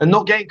and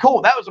not getting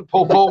caught. That was a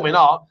performing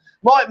art.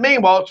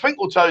 Meanwhile,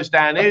 Twinkle Toes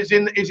down here is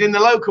in the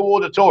local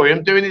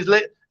auditorium doing his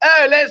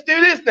oh, let's do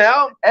this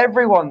now.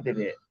 Everyone did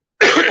it.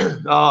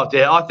 Oh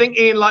dear. I think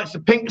Ian likes the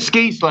pink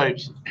ski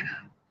slopes.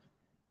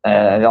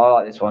 I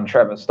like this one.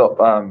 Trevor, stop.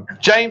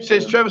 James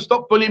says, Trevor,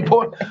 stop bullying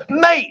poor.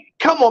 Mate,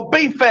 come on,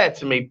 be fair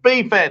to me.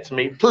 Be fair to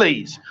me,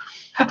 please.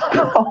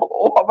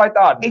 What have I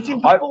done? It's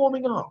in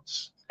performing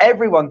arts.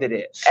 Everyone did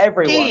it.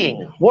 Everyone.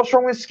 Skiing. What's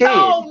wrong with skiing?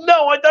 Oh,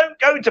 no, I don't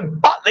go to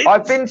Butlins.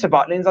 I've been to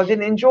Butlins. I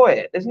didn't enjoy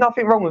it. There's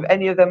nothing wrong with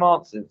any of them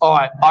answers. All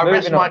right, I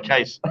rest my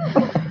case.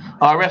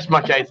 I rest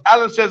my case.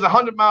 Alan says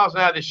 100 miles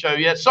an hour this show.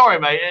 Yeah, sorry,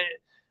 mate.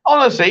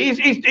 Honestly,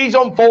 he's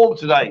on form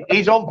today.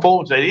 He's on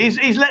form today.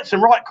 He's let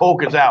some right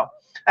corkers out.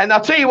 And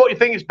I'll tell you what you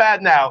think is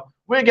bad now.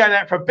 We're going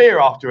out for a beer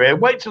after here.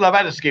 Wait till I've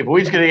had a skipper.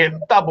 He's going to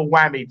get double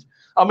whammied.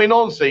 I mean,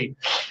 honestly,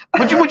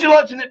 would you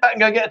like to nip back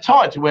and go get a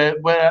tie to wear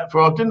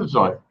for our dinner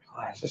tonight?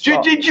 Do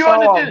you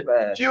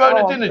own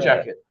a dinner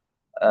jacket?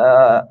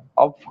 I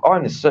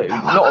own a suit,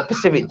 not a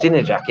specific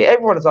dinner jacket.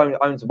 Everyone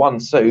owns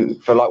one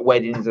suit for like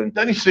weddings and.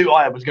 The only suit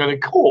I had was going to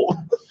court.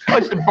 I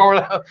used to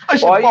borrow that.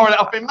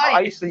 Off in May.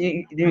 I used to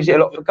use it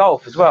a lot for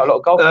golf as well. A lot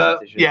of golf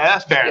competitions. Yeah,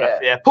 that's fair enough.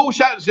 Yeah. Paul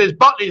Shatton says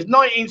Butlins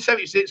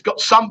 1976 got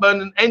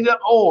sunburned and ended up.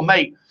 Oh,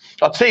 mate,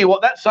 I'll tell you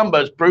what, that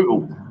sunburn's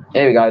brutal.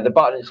 Here we go. The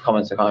Butlins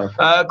comments are coming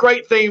from.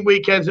 Great theme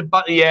weekends at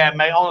Butlins. Yeah,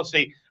 mate.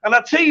 Honestly. And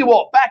I tell you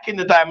what, back in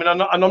the day, I mean,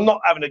 I'm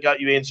not having to go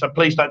you in, so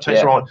please don't take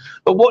it wrong.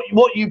 But what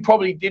you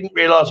probably didn't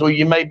realise, or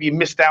you maybe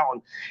missed out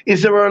on,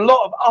 is there were a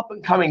lot of up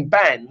and coming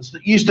bands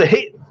that used to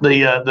hit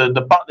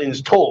the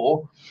Butlins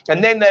tour,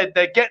 and then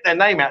they get their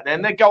name out there,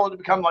 and they go on to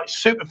become like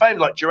super famous,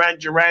 like Duran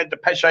Duran,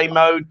 Depeche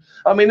Mode.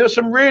 I mean, there's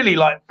some really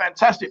like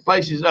fantastic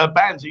places,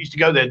 bands that used to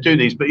go there and do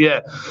these. But yeah,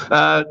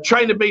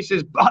 Trainer B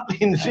says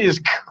Butlins is.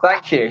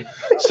 Thank you.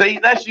 See,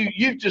 that's you.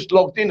 You've just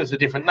logged in as a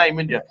different name,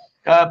 haven't you?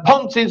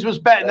 Pontins was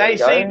better than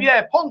AC.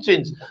 Yeah,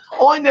 Pontins.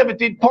 I never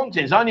did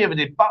Pontins. I only ever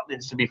did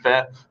Butlins, to be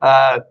fair.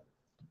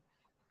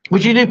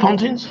 Would you do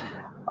Pontins?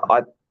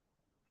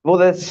 Well,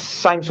 they're the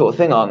same sort of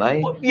thing, aren't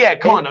they? Well, yeah,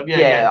 kind of.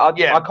 Yeah.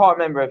 I can't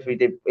remember if we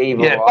did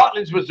either. Yeah,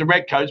 Butlins was the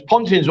red coats.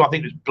 Pontins, I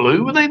think, was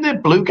blue. Were they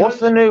blue coats? What's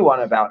the new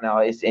one about now?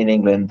 It's in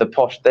England.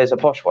 There's a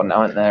posh one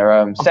now, isn't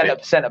there?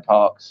 Centre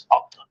Parks.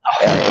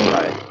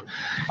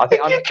 I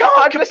think you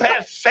can't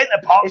compare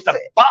Centre Parks to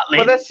Butlins.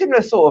 But they're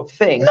similar sort of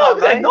thing. No,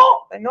 they're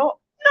not. They're not.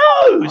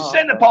 No,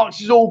 Centre Parks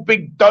is all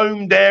big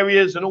domed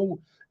areas and all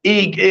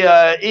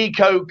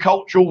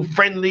eco-cultural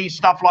friendly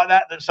stuff like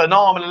that. That's an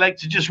arm and a leg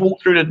to just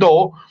walk through the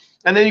door.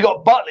 And then you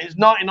got Butlins,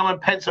 99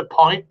 pence a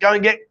pint. Go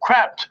and get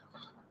crapped.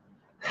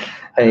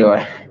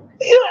 Anyway.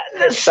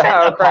 So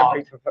Howard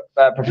Crabtree prefers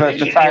Pattaya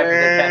to the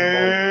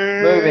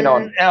Temple. Moving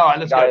on. All right,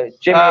 let's go.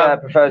 Jimmy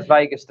prefers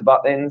Vegas to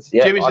Butlins.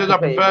 Yeah, Jimmy says I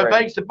prefer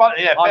Vegas to Butlins.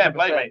 Yeah, fair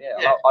play, mate.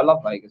 Yeah. I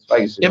love Vegas.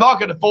 If I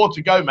could afford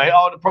to go, mate,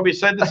 I would have probably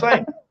said the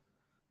same.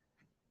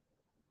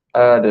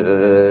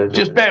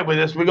 Just bear with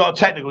us. We've got a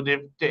technical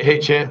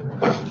hitch here.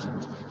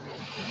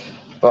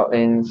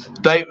 Butlins.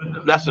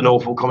 That's an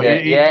awful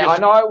comment. Yeah, I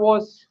know it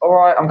was. All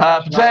right.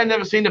 Pattaya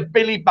never seen a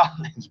Billy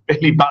Butlins.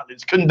 Billy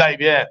Butlins. Couldn't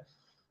Dave, yeah.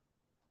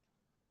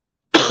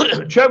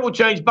 Treble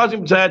change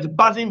Buzzing Pattaya to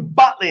Buzzing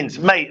Butlins,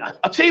 mate.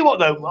 I'll tell you what,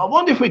 though. I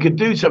wonder if we could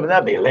do something.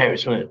 That'd be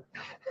hilarious, wouldn't it?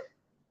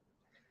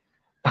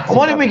 I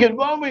wonder if we could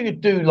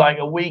do like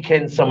a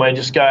weekend somewhere and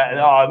just go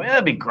out and,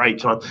 that'd be a great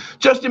time.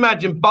 Just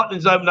imagine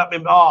Butlins open up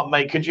in,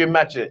 mate, could you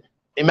imagine it?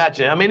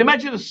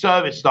 Imagine the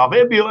service stuff.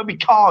 It'd be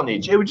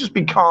carnage. It would just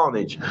be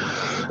carnage.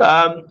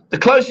 The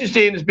closest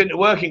Ian has been to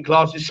working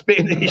class is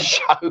spitting in his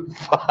chauffeur.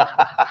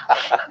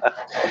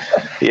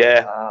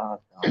 Yeah.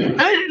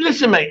 Hey,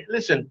 listen, mate.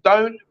 Listen.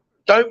 Don't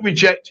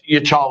reject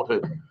your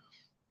childhood.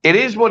 It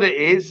is what it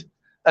is.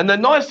 And the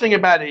nice thing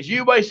about it is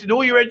you wasted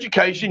all your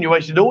education, you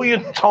wasted all your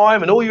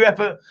time and all your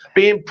effort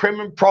being prim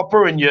and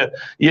proper, and your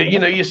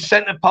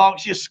Centre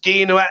Parks, your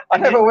skiing.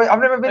 I've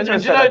never been to a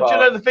Centre Park. Do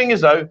you know the thing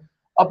is though?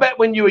 I bet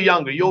when you were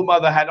younger, your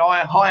mother had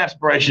high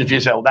aspirations for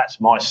yourself. That's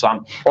my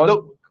son.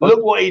 Look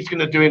what he's going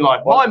to do in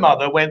life. My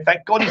mother went,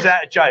 thank God he's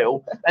out of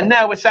jail, and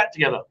now we're sat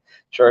together.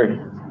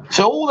 True.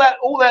 So all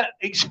that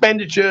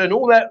expenditure and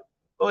all that,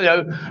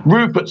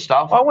 Rupert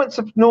stuff. I went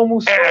to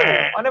normal school.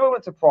 I never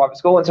went to private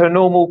school. I went to a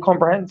normal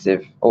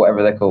comprehensive, or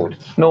whatever they're called.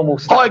 Normal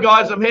stuff. Hi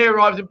guys, I'm here.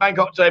 Arrived in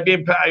Bangkok today,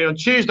 being Pattaya on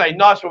Tuesday.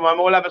 Nice one, Mum.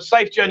 We'll have a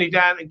safe journey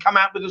down and come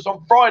out with us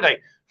on Friday.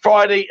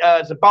 Friday,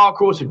 it's a bar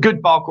crawl. It's a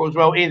good bar crawl as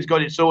well. Ian's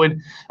got it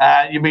sorted.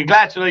 You'll be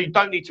glad to know you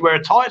don't need to wear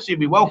a tie, so you'll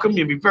be welcome.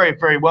 You'll be very,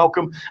 very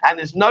welcome. And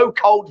there's no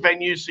cold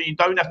venues, so you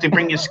don't have to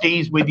bring your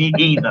skis with you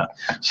either.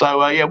 So,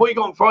 what you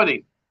got on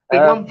Friday?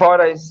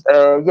 Fridays,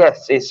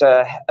 yes, it's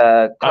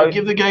don't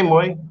give the game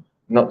away.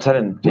 Not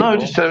telling people. No,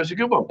 just tell them it's a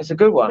good one. It's a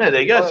good one. Yeah,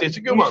 there you go. It's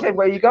a good one. You said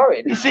where you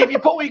going? You see, if you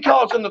put all your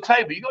cards on the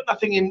table, you've got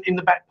nothing in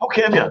the back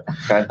pocket, have you?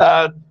 Okay.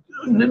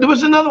 There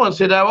was another one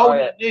said, how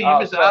old? You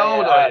missed it. How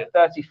old are you?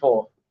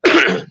 34.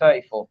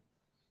 34.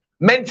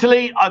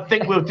 Mentally, I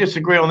think we'll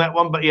disagree on that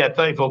one, but yeah,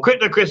 34.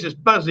 Crypto Chris is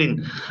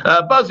buzzing.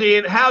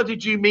 Buzzing, how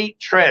did you meet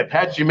Trev?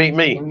 How did you meet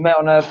me? We met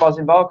on a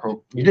buzzing bar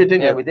crawl. You did,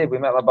 didn't you? Yeah, we did. We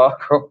met on a bar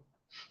crawl.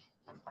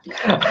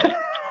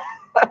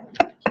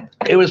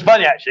 It was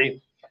funny,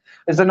 actually.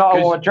 Is there not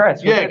a warm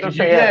dress? Yeah,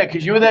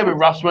 because you were there with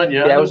Russ, weren't you?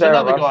 Yeah, there was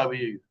another guy with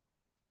you.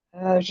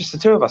 It was just the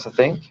two of us, I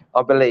think.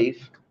 I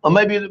believe. Or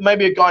maybe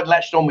a guy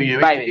latched on with you.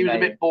 He was a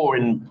bit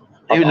boring.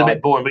 He was a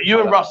bit boring. But you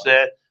and Russ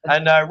there.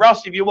 And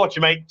Russ, if you're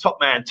watching, mate, top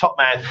man.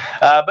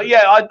 But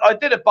yeah, I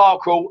did a bar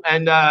crawl,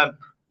 and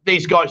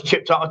these guys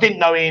chipped up. I didn't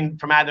know Ian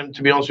from Adam,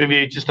 to be honest with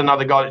you, just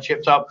another guy that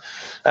chipped up.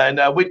 And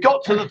we'd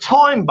got to the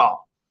Time Bar.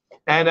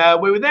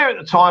 And we were there at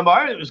the time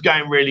bar. It was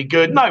going really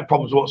good, no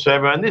problems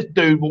whatsoever. And this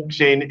dude walks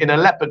in a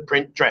leopard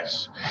print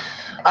dress.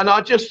 And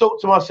I just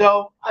thought to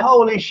myself,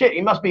 holy shit,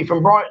 he must be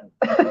from Brighton.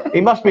 He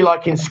must be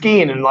like in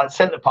skiing and like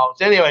Centre Parks.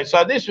 Anyway,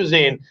 so this was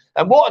Ian.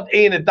 And what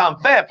Ian had done,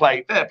 fair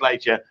play to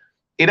you.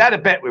 He'd had a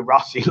bet with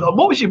Rusty.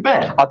 What was your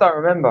bet? I don't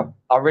remember.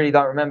 I really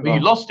don't remember. Well,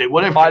 you lost it,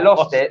 whatever. I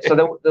lost it.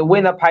 So the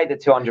winner paid the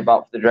 $200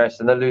 for the dress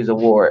and the loser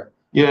wore it.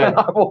 Yeah.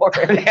 I wore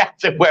it. He had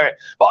to wear it.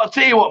 But I'll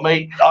tell you what,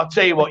 mate.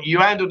 You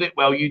handled it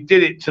well. You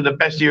did it to the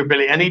best of your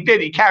ability. And he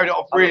did. He carried it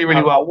off really,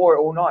 really well. I wore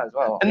it all night as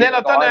well. And then I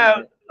don't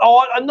know.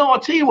 I'll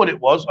tell you what it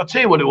was.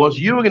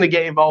 You were going to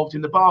get involved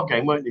in the bar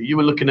game, weren't you? You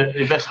were looking at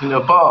investing in a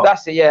bar.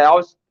 That's it, yeah.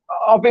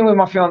 I've been with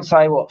my fiance,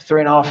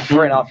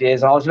 3.5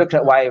 years. And I was looking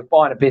at a way of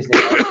buying a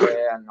business over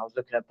here, and I was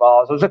looking at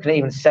bars. I was looking at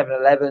even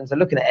 7-Elevens and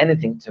looking at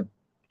anything to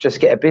just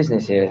get a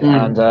business here.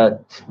 And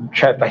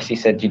Trev basically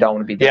said, you don't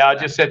want to be doing I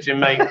just said to him,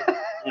 mate,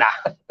 nah.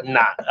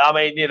 I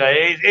mean,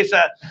 it's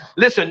a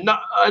listen. No,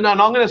 and I'm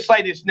going to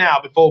say this now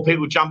before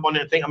people jump on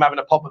it and think I'm having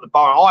a pop at the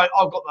bar.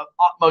 I've got the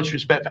utmost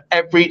respect for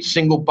every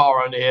single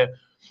bar owner here.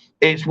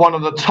 It's one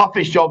of the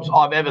toughest jobs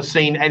I've ever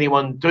seen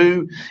anyone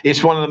do.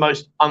 It's one of the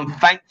most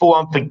unthankful,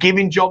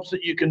 unforgiving jobs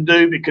that you can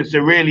do, because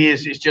there really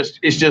is. It's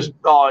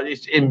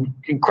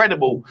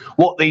incredible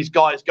what these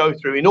guys go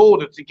through in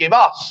order to give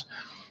us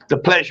the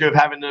pleasure of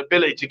having the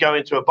ability to go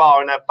into a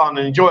bar and have fun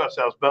and enjoy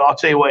ourselves. But I'll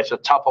tell you what, it's a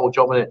tough old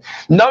job, isn't it?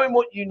 Knowing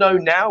what you know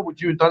now, would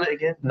you have done it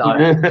again? No.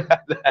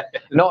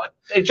 Not.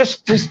 It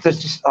just.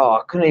 Oh,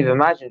 I couldn't even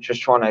imagine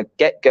just trying to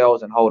get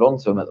girls and hold on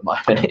to them at the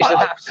moment. It's an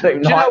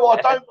absolute nightmare. Do you know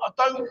what?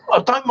 I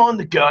don't mind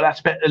the girl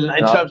aspect in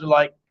terms of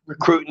like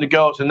recruiting the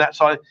girls and that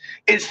side.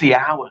 It's the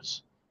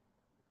hours.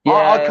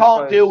 Yeah, I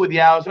can't deal with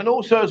the hours, and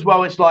also as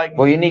well, it's like.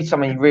 Well, you need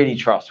someone you really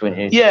trust, wouldn't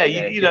you? Yeah,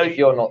 you know, if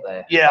you're not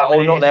there. Yeah,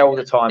 or not there all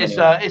the time. It's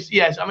anyway.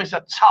 it's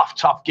a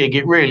tough gig.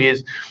 It really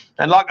is.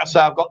 And like I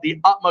say, I've got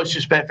the utmost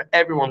respect for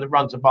everyone that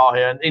runs a bar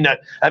here. And you know,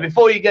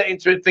 before you get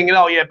into it, thinking,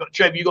 oh yeah, but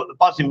Trev, you got the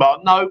buzzing bar.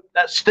 No,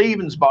 that's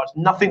Stephen's bar. It's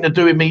nothing to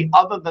do with me,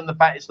 other than the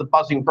fact it's the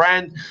buzzing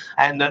brand,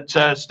 and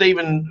that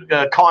Stephen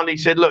kindly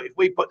said, look, if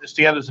we put this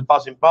together as a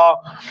buzzing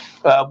bar,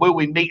 will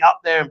we meet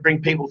up there and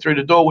bring people through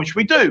the door, which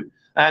we do.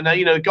 And,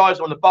 you know, the guys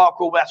on the bar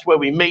crawl, that's where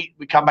we meet.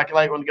 We come back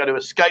later on to go to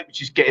Escape,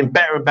 which is getting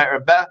better and better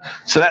and better.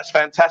 So that's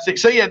fantastic.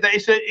 So, yeah,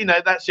 that's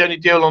the only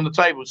deal on the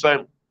table.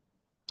 So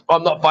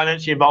I'm not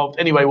financially involved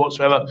anyway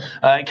whatsoever,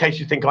 in case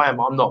you think I am.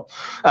 I'm not.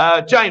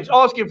 James,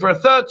 asking for a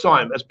third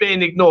time as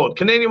being ignored.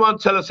 Can anyone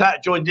tell us how to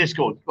join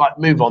Discord? Right,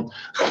 move on.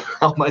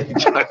 I'm only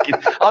joking.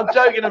 I'm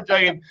joking.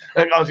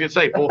 I was going to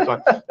say fourth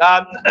time.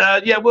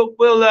 Yeah,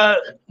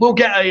 we'll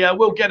get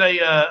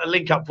a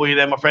link up for you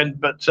there, my friend.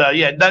 But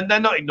yeah, they're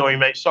not ignoring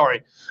me.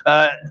 Sorry.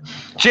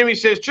 Jimmy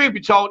says, truth be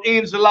told,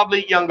 Ian's a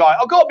lovely young guy.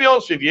 I've got to be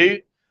honest with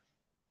you.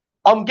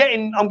 I'm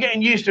getting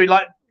used to it.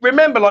 Like,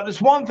 remember, like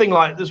there's one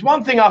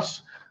thing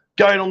us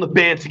going on the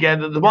beer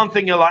together. The one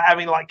thing you're like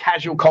having like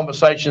casual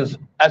conversations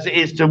as it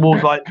is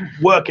towards like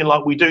working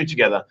like we do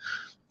together.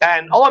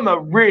 And I'm a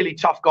really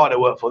tough guy to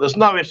work for. There's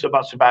no ifs or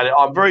buts about it.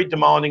 I'm very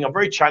demanding. I'm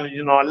very challenging.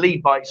 And I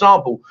lead by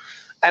example.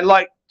 And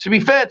like, to be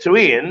fair to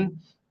Ian,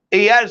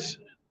 he has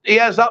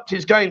upped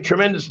his game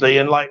tremendously,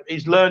 and like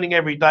he's learning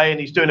every day and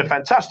he's doing a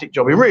fantastic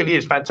job. He really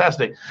is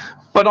fantastic.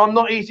 But I'm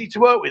not easy to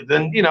work with.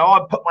 And, you know,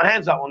 I put my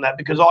hands up on that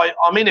because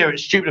I'm in here at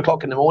stupid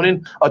o'clock in the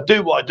morning. I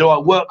do what I do. I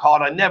work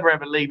hard. I never,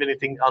 ever leave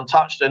anything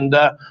untouched. And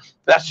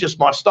that's just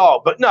my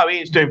style. But no,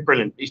 he's doing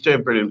brilliant. He's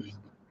doing brilliant.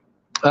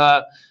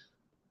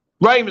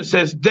 Raymond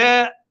says,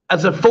 dare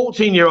as a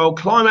 14-year-old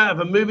climb out of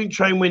a moving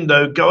train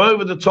window, go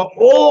over the top.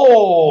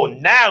 Oh,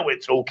 now we're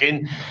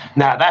talking.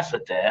 Now that's a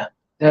dare.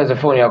 There's a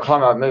 14-year-old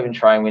climb out of a moving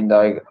train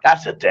window.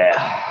 That's a dare.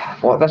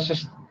 What? That's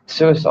just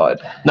suicide.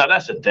 No,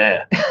 that's a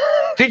dare.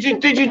 Did you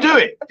do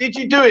it? Did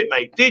you do it,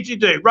 mate? Did you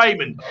do it?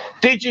 Raymond,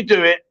 did you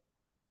do it?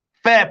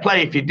 Fair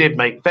play if you did,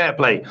 mate. Fair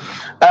play.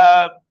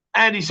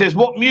 Andy says,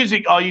 what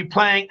music are you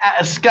playing at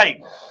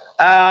Escape?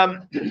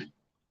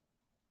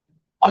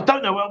 I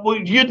don't know. Well,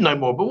 you'd know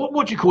more, but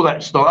what do you call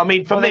that style? I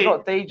mean, for me... They've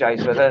got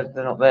DJs, but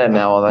they're not there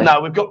now, are they?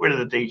 No, we've got rid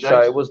of the DJs.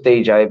 So it was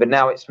DJ, but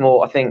now it's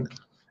more, I think...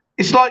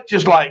 It's like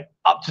just like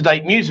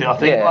up-to-date music, I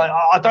think. Yeah. Like,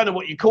 I don't know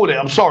what you call it.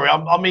 I'm sorry.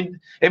 I mean,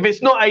 if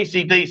it's not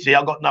AC/DC,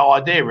 I've got no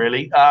idea,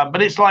 really.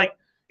 But it's like...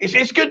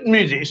 It's good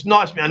music. It's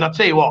nice. And I'll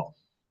tell you what.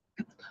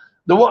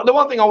 The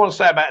one thing I want to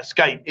say about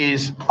Escape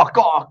is I've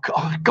got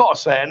to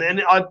say,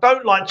 and I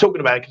don't like talking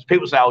about it because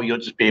people say, oh, you're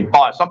just being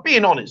biased. I'm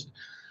being honest.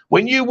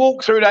 When you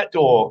walk through that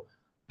door...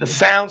 The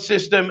sound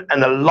system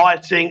and the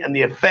lighting and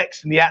the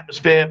effects and the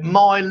atmosphere,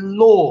 my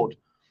Lord,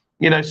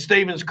 you know,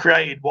 Stephen's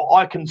created what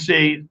I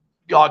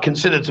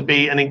consider to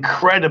be an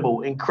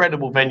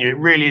incredible venue. It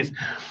really is.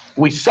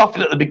 We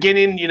suffered at the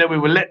beginning, you know, we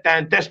were let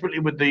down desperately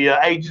with the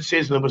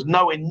agencies, and there was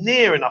nowhere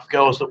near enough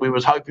girls that we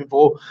was hoping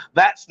for.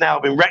 That's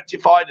now been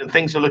rectified and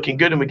things are looking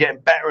good and we're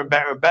getting better and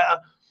better and better.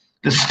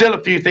 There's still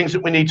a few things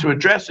that we need to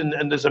address, and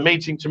there's a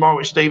meeting tomorrow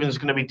which Stephen's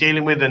going to be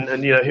dealing with,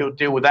 and you know he'll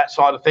deal with that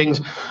side of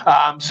things.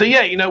 So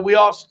yeah, you know we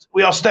are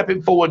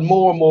stepping forward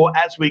more and more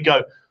as we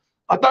go.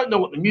 I don't know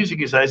what the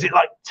music is though. Is it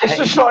like it's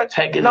just like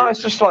tech? No,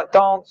 it's just like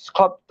dance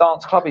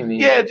clubbing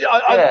music.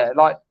 Yeah,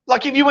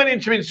 like if you went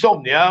into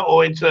Insomnia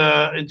or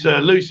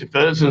into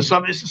Lucifer's and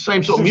some, it's the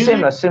same sort of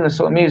music. Similar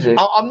sort of music.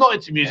 I'm not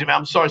into music, man.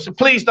 I'm sorry. So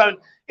please don't.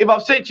 If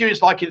I've said to you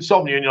it's like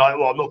Insomnia and you're like,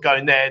 well, I'm not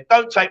going there,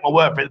 don't take my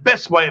word for it. The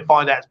best way to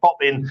find out is pop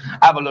in,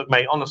 have a look,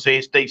 mate. Honestly,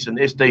 it's decent.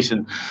 It's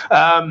decent.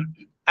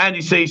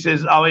 Andy C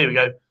says, oh, here we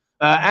go.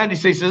 Andy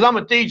C says, I'm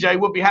a DJ,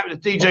 would be happy to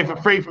DJ for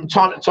free from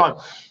time to time.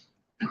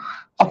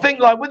 I think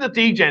like with the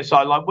DJ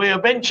side, like we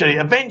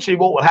eventually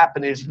what will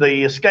happen is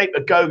the Escape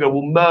Go-Go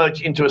will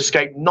merge into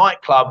Escape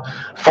nightclub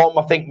from,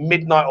 I think,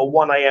 midnight or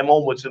 1 a.m.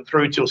 onwards and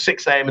through till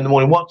 6 a.m. in the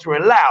morning once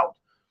we're allowed.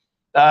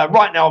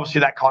 Right now, obviously,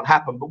 that can't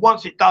happen. But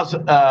once it does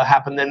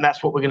happen, then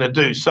that's what we're going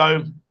to do.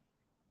 So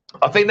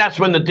I think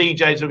that's when the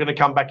DJs are going to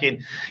come back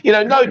in. You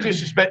know, no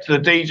disrespect to the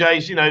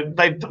DJs. You know,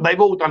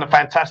 they've all done a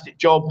fantastic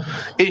job.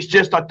 It's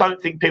just I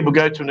don't think people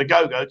go to an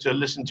Go-Go to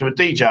listen to a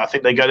DJ. I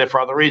think they go there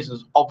for other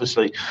reasons,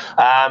 obviously.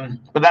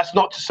 But that's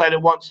not to say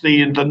that once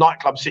the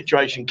nightclub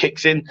situation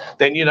kicks in,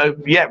 then, you know,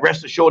 yeah,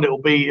 rest assured it'll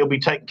be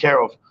taken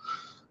care of.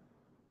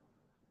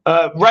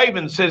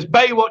 Raven says,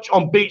 Baywatch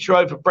on Beach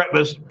Road for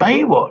breakfast.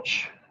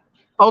 Baywatch?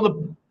 Oh,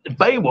 the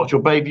Baywatch or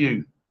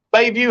Bayview?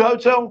 Bayview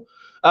Hotel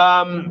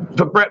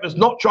for breakfast.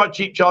 Not tried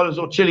Cheap Charters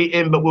or Chili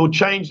Inn, but we'll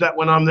change that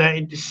when I'm there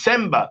in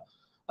December.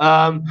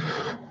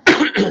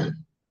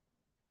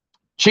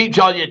 Cheap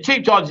Charlie, yeah,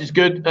 Cheap Charlie is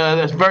good.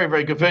 That's very,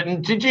 very good food.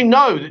 And did you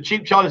know that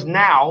Cheap Charlie's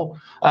now,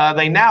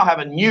 they now have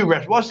a new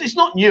restaurant? Well, it's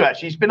not new,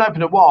 actually. It's been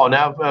open a while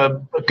now,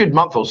 a good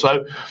month or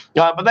so.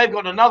 But they've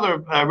got another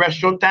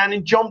restaurant down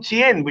in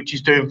Jomtien, which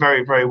is doing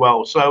very, very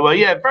well. So,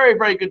 yeah, very,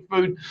 very good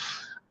food.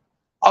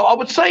 I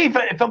would say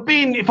if I'm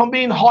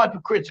being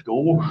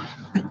hypercritical,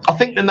 I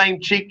think the name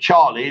Cheap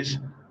Charlie's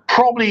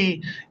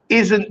probably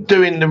isn't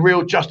doing the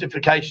real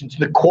justification to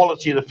the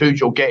quality of the food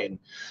you're getting.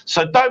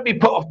 So don't be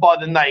put off by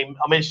the name.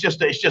 I mean, it's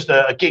just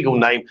a giggle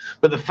name,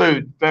 but the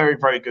food, very,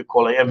 very good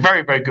quality and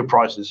very, very good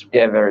prices.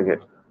 Yeah, very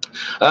good.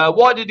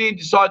 Why did Ian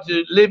decide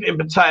to live in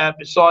Pattaya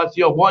besides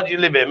the obvious? Why did you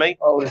live here, mate?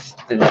 Oh,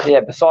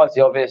 yeah, besides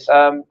the obvious,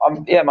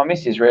 yeah, my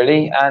missus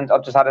really, and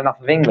I've just had enough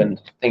of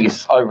England. I think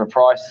it's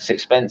overpriced, it's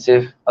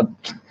expensive,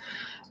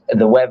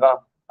 the weather,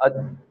 a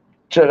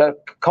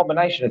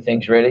combination of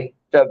things really.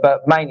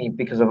 But mainly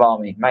because of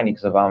army.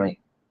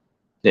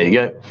 There you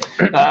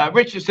go.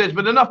 Richard says,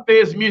 but enough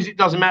beers, music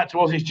doesn't matter to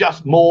us. It's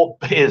just more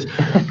beers.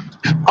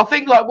 I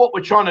think like what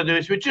we're trying to do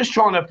is we're just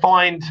trying to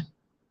find.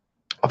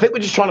 I think we're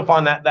just trying to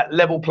find that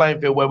level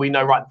playing field where we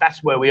know, right,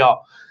 that's where we are.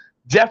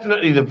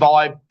 Definitely the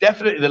vibe,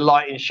 definitely the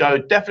lighting show,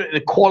 definitely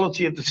the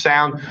quality of the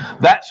sound.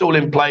 That's all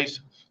in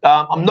place.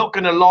 I'm not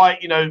going to lie,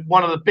 you know,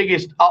 one of the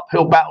biggest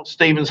uphill battles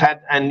Stephen's had,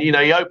 and, you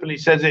know, he openly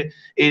says it,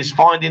 is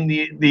finding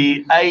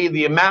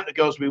the amount of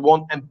girls we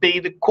want, and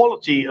B, the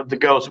quality of the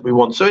girls that we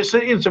want. So it's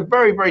a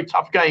very, very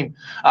tough game.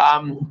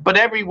 But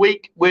every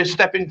week we're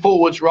stepping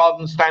forwards rather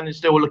than standing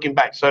still or looking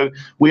back. So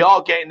we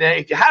are getting there.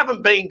 If you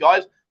haven't been,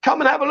 guys,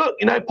 come and have a look,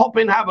 you know, pop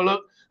in, have a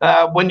look.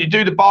 When you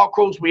do the bar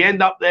crawls, we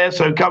end up there.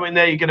 So come in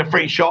there, you get a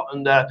free shot,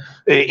 and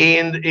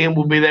Ian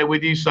will be there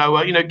with you.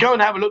 So, you know, go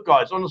and have a look,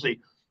 guys,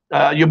 honestly.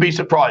 You'll be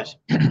surprised.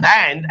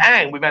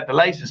 And we've had the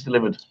lasers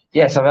delivered.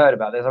 Yes, I've heard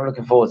about this. I'm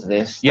looking forward to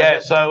this. Yeah,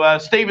 so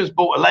Stephen's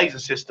bought a laser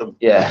system.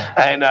 Yeah.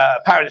 And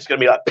apparently it's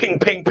going to be like ping,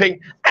 ping, ping,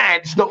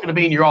 and it's not going to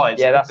be in your eyes.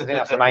 Yeah, that's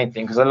the main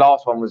thing, because the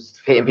last one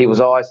was hitting people's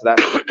eyes, so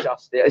that's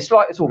just it. It's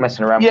like it's all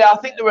messing around. Yeah, I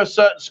think there were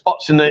certain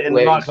spots in the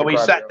nightclub where we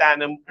sat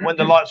down, and when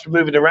the lights were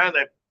moving around,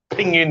 they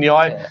ping you in the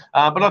eye.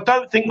 Yeah. But I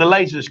don't think the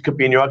lasers could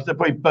be in your eyes, because they'll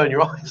probably burn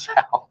your eyes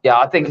out. Yeah,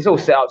 I think it's all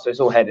set up, so it's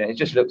all heading. It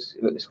just looks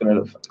going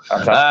to look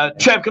fantastic.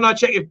 Trev, can I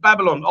check if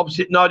Babylon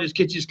opposite Nadia's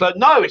kitchen is closed?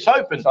 No, it's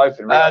open. It's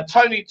open.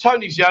 Really.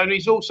 Tony's the owner.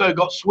 He's also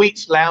got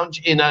Sweets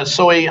Lounge in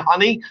Soy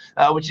Honey,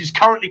 which is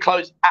currently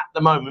closed at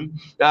the moment.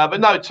 But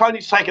no,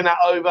 Tony's taken that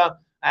over.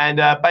 And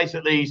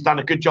basically, he's done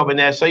a good job in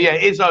there. So, yeah,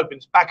 it is open.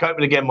 It's back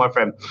open again, my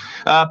friend.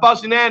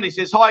 Buzzing Andy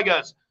says, hi,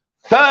 guys.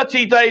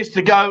 30 days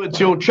to go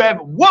until Trev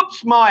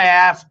whoops my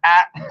ass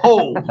at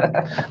pool.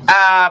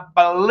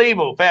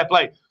 Unbelievable. Fair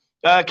play.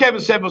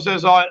 Kevin Semple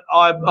says, I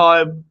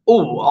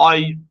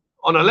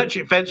on an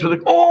electric fence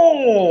with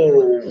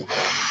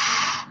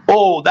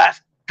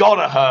that's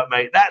gotta hurt,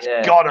 mate. That's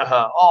gotta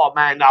hurt. Oh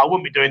man, no, I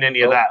wouldn't be doing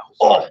any of that.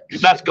 Oh,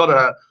 that's gotta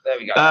hurt. There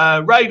we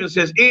go. Raven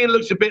says, Ian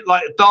looks a bit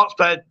like a darts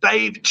player,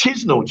 Dave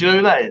Chisnell. Do you know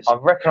who that is? I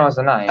recognise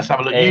the name. Let's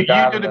have a look. You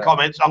do the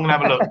comments. I'm gonna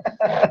have a look.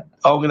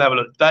 I'm gonna have a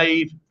look.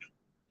 Dave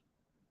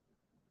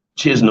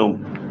Chisnell.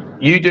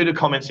 You do the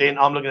comments in.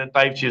 I'm looking at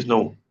Dave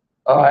Chisnell.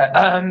 All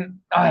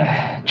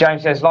right.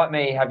 James says, like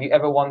me, have you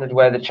ever wondered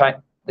where the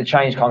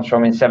change comes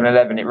from in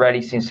 7-Eleven? It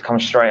rarely seems to come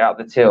straight out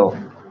the till.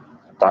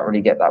 Don't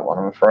really get that one,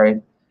 I'm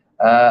afraid.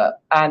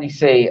 Andy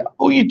C.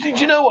 Oh,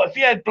 did you know what? If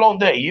you had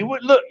blonde hair, you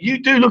would look. You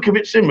do look a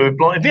bit similar with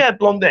blonde. If you had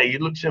blonde hair,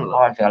 you'd look similar.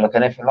 I think I look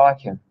anything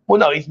like him. Well,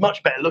 no, he's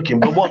much better looking.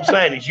 But what I'm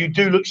saying is, you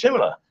do look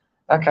similar.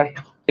 Okay,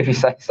 if you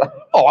say so.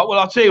 All right. Well,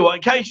 I'll tell you what.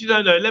 In case you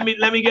don't know, let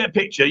me get a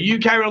picture. You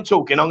carry on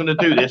talking. I'm going to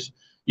do this.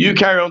 You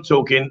carry on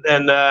talking,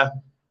 and.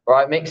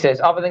 Right, Mick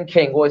says, other than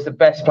King, what is the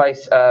best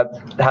place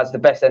has the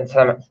best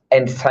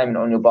entertainment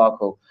on your bar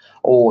crawl?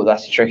 Oh,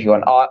 that's a tricky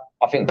one. I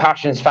think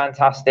Passion's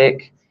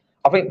fantastic.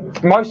 I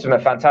think most of them are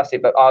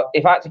fantastic, but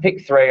if I had to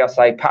pick three, I'd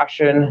say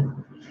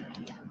Passion,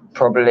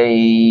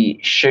 probably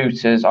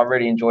Shooters. I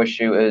really enjoy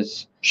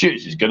Shooters.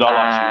 Shooters is good. I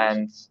like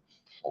Shooters.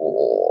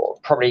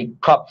 And probably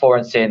Club 4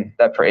 and Sin.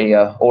 They're pretty.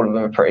 All of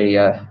them are pretty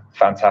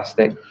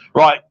fantastic.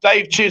 Right,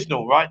 Dave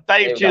Chisnell. Right,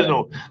 Dave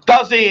Chisnell.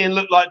 Does Ian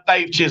look like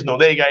Dave Chisnell?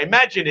 There you go.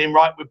 Imagine him,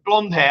 right, with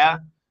blonde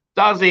hair.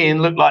 Does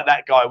Ian look like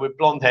that guy with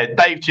blonde hair?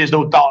 Dave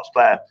Chisnell, darts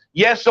player.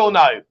 Yes or no?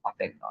 I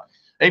think no.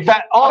 In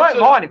fact, I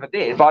don't mind if I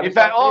did. But in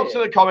fact, answer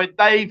the comment,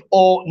 Dave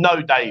or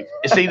no Dave.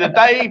 It's either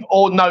Dave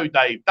or no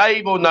Dave.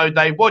 Dave or no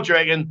Dave. What do you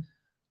reckon?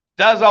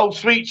 Does old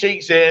Sweet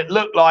Cheeks here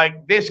look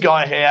like this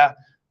guy here?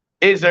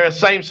 Is there a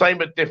same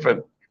but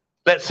different?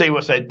 Let's see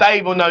what's said.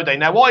 Dave or no Dave?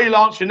 Now, while you're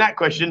answering that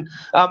question,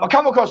 I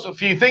come across a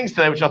few things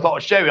today which I thought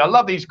I'd share with you. I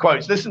love these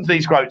quotes. Listen to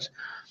these quotes.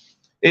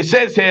 It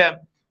says here,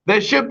 there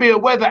should be a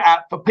weather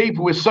app for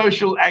people with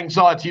social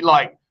anxiety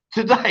like,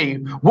 today,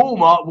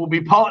 Walmart will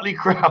be partly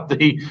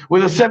crowded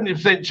with a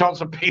 70% chance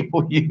of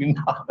people you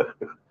know.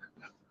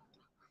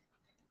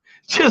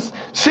 Just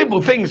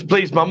simple things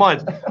please my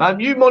mind.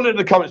 You monitor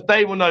the comments,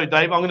 Dave or no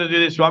Dave. I'm going to do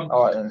this one.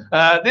 All right,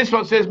 then. This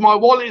one says, my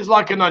wallet is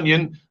like an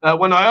onion.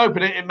 When I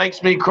open it, it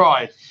makes me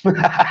cry.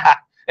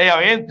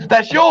 Hey, Ian,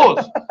 that's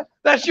yours.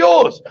 That's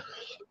yours.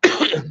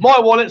 My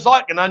wallet's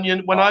like an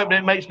onion. When I open it,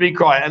 it makes me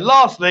cry. And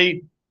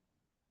lastly,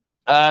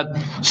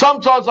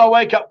 sometimes I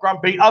wake up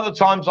grumpy. Other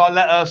times I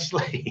let her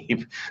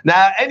sleep.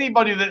 Now,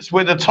 anybody that's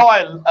with a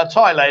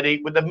Thai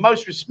lady, with the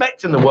most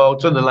respect in the world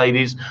to the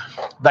ladies,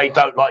 they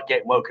don't like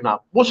getting woken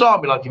up. What's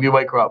Army like if you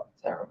wake her up?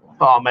 Terrible.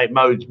 Oh, mate,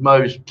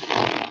 Mo's.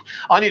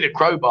 I need a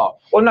crowbar.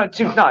 Well, no.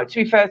 To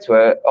be fair to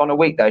her, on a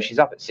weekday she's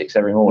up at 6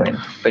 every morning,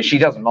 but she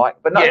doesn't like.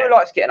 But no, who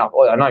likes getting up?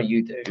 Oh, I know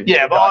you do.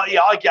 Yeah, but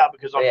I get up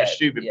because I'm just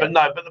stupid. Yeah. But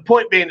no, but the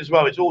point being as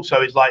well is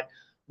like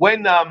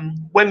when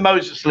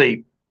Mo's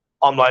asleep,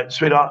 I'm like,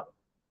 sweetheart,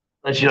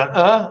 and she's like,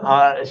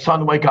 it's time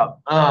to wake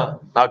up.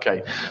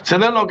 Okay. So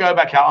then I'll go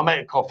back out. I'll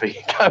make a coffee.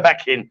 Go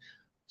back in,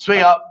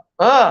 sweetheart.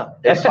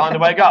 It's time to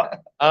wake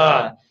up.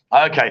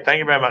 Okay, thank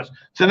you very much.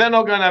 So then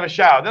I'll go and have a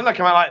shower. Then I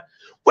come out like,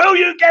 will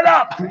you get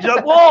up? She's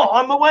like, what?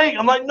 I'm awake.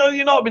 I'm like, no,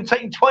 you're not. I've been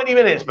taking 20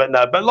 minutes. But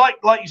no, but like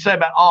you say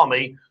about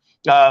Army,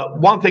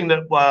 one thing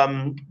that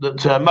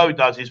Mo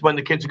does is when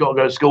the kids have got to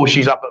go to school,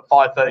 she's up at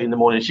 5:30 in the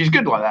morning. She's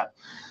good like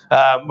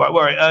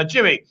that.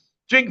 Jimmy,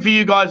 drink for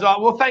you guys.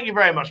 Well, thank you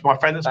very much, my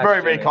friend. That's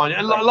very, very kind.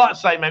 And like I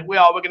say, mate, we're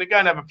going to go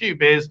and have a few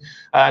beers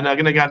and I'm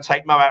going to go and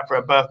take Mo out for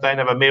her birthday and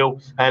have a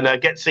meal and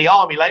get to see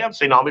Army later. I've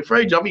seen Army for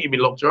ages. I think you've been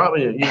locked her up,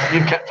 haven't you?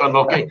 You've kept on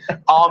locking.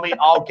 Army,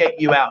 I'll get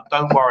you out.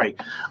 Don't worry.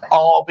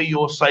 I'll be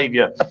your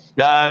saviour.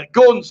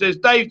 Gordon says,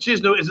 Dave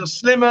Chisnell is a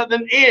slimmer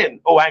than Ian.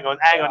 Oh, hang on.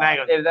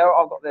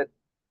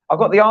 I've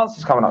got the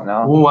answers coming up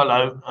now. Oh,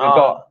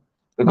 hello.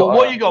 We've got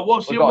what you got?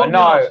 What's your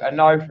a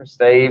no from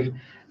Steve,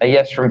 a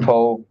yes from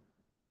Paul,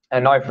 a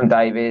no from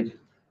David,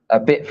 a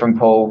bit from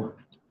Paul.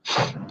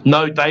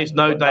 No days.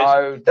 There's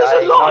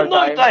a lot of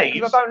no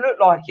days. I don't look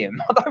like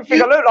him. I don't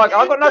think I look like him.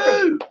 I've got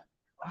nothing.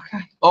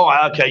 Okay. All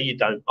right. Okay, you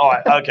don't. All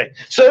right. Okay.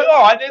 So,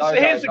 all right.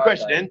 Here's the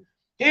question.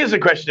 Here's the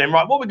question.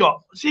 Right. What we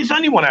got? See, it's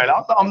only one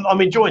out.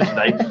 I'm enjoying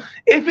today.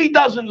 If he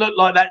doesn't look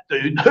like that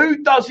dude, who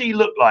does he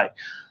look like?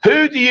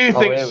 Who do you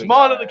think?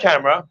 Smile at the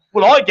camera.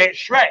 Well, I get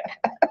Shrek.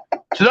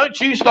 So don't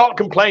you start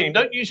complaining.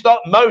 Don't you start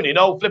moaning.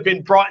 Oh,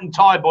 flipping Brighton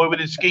Thai boy with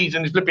his skis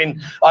and his flipping.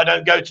 I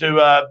don't go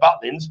to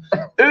Butlins.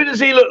 Who does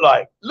he look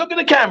like? Look at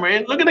the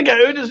camera. Look at the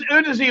camera.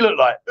 Who does he look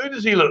like? Who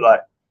does he look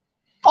like?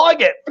 I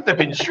get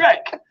flipping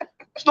Shrek.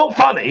 It's not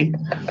funny.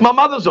 My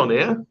mother's on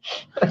here.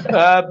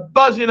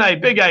 Buzzing A,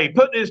 Big A.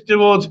 Put this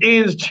towards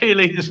Ian's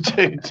cheerleaders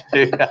too.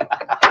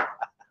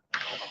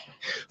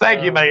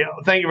 Thank you, mate.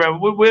 Thank you very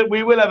much.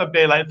 We will have a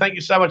beer later. Thank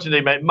you so much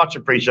indeed, mate. Much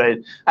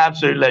appreciated.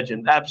 Absolute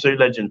legend. Absolute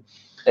legend.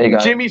 There you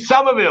go. Jimmy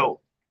Somerville.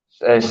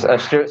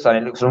 Stuart's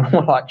saying it looks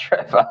more like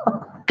Trevor.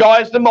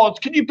 Guys, the mods,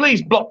 can you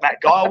please block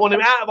that guy? I want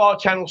him out of our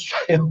channel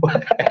straight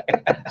away.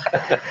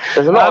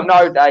 There's a lot of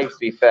no days, to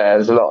be fair.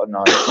 There's a lot of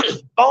no.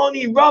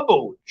 Barney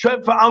Rubble.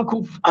 Trevor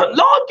Uncle.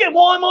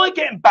 Why am I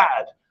getting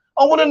bad?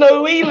 I want to know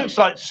who he looks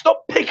like.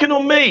 Stop picking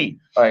on me.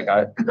 There you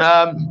go.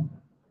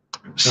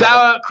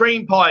 Sour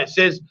Cream Pie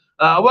says,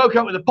 I woke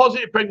up with a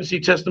positive pregnancy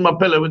test on my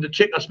pillow with the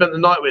chick I spent the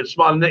night with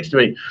smiling next to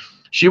me.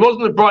 She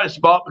wasn't the brightest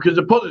spot because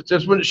the positive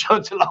test wouldn't show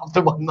until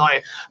after one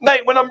night.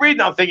 Mate, when I'm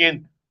reading, I'm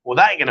thinking, well,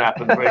 that ain't going to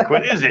happen very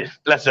quick, is it?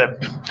 Bless her.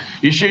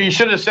 You should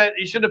have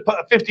put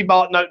a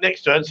 50-baht note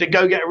next to her and said,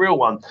 go get a real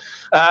one.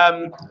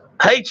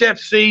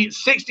 HFC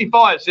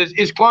 65 says,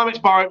 is Climax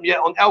Bar open yet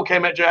on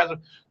LK Metro?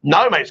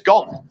 No, mate, it's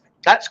gone.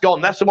 That's gone.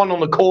 That's the one on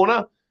the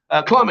corner.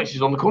 Climax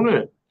is on the corner,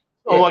 isn't it?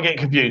 Yeah. Oh, I get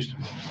confused.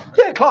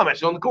 Yeah, Climax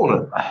is on the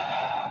corner.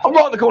 I'm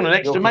right on the corner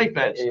next to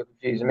Mayfair's. You're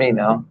confusing me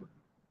now.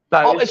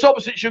 No, it's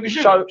opposite Sugar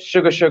Sugar.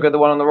 Sugar, the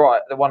one on the right.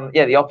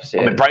 The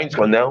opposite. My brain's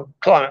gone now.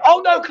 Climax.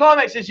 Oh, no,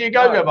 Climax is your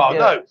go-go bar. Yeah.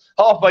 No,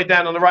 halfway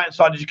down on the right-hand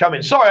side as you come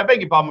in. Sorry, I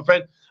beg your pardon, my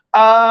friend.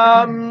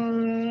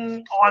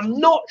 I'm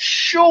not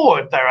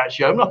sure if they're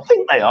actually open. I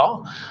think they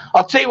are.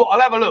 I'll tell you what,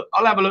 I'll have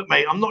a look,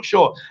 mate. I'm not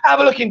sure. Have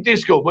a look in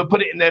Discord. We'll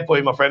put it in there for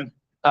you, my friend.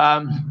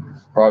 Right,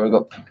 we've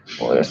got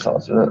what it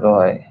starts to look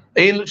like.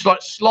 Ian looks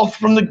like Sloth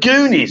from the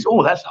Goonies.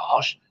 Oh, that's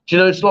harsh. Do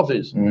you know who Sloth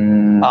is?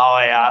 Mm. Oh,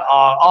 yeah.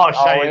 I'll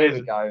show you here this.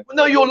 We go.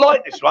 No, you'll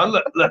like this one.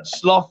 Look,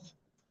 Sloth,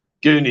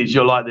 Goonies,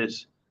 you'll like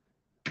this.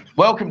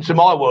 Welcome to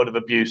my world of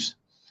abuse.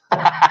 Oh,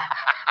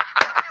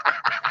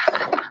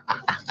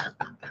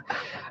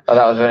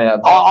 that was really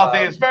I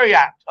think it's very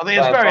apt. I think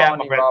it's very apt,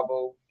 my friend.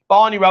 Rubble.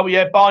 Barney Rubble,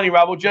 yeah, Barney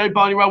Rubble. Joe,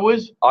 Barney Rubble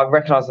is? I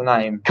recognise the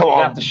name. Come on.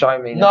 You have to show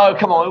me. No,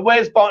 come on.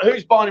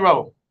 Who's Barney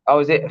Rubble? Oh,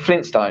 is it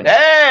Flintstone?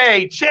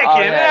 Hey, check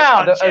him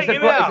out. Is it the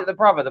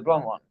brother, the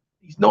blonde one?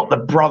 He's not the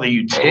brother,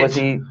 you tit. Was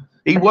he?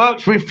 He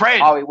works with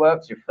Fred. Oh, he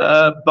works with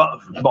Fred. But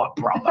my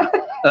brother.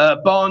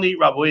 Barney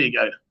Rubble.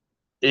 Here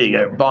you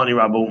go. Barney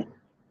Rubble.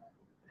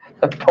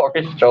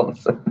 Boris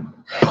Johnson.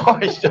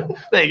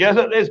 There you go.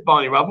 Look, there's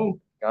Barney Rubble.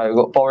 We've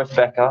got Boris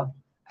Becker.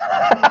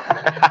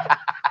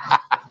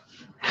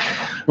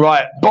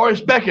 Right,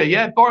 Boris Becker,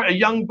 yeah, a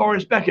young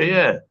Boris Becker,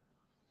 yeah.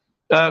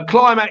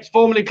 Climax,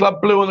 formerly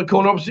Club Blue on the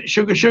corner opposite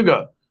Sugar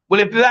Sugar. Well,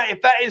 if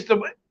that is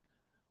the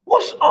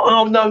what's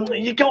oh no,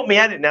 you got me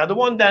at it now. The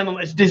one down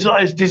on it's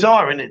Desire,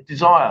 isn't it?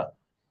 Desire.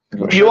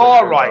 You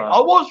are right.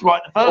 I was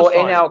right the first or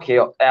time. in Alkay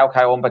on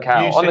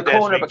Bacau, on the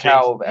corner of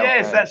Bacau.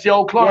 Yes, that's the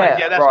old Climax.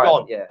 Yeah, that's right,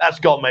 gone. Yeah. That's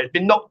gone, mate. It's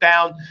been knocked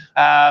down,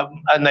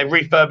 and they're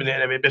refurbing it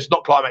and everything, but it's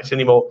not Climax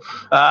anymore.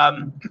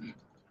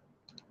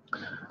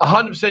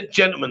 100%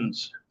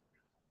 gentlemen's.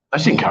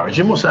 That's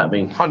encouraging. What's that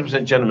mean?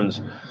 100% gentlemen's.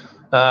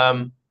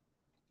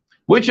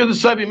 Which of the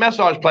Soviet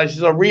massage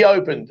places are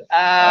reopened?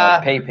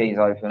 PP's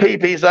open.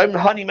 PP's open.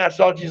 Honey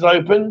Massage is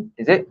open.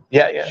 Is it?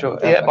 Yeah. Sure.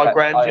 Yeah, by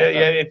Grand.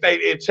 Yeah.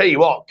 If tell you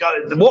what,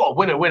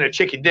 what a winner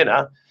chicken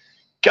dinner.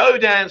 Go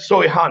down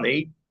Soy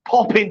Honey,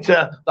 pop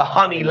into the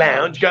Honey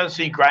Lounge, go and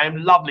see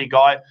Graham, lovely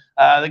guy.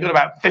 They've got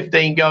about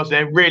 15 girls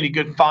there, really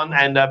good fun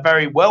and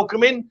very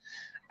welcoming.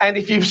 And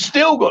if you've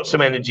still got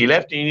some energy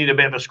left and you need a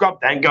bit of a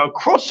scrub down, go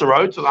across the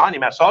road to the Honey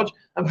Massage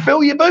and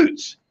fill your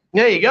boots.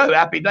 There you go.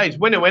 Happy days.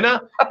 Winner.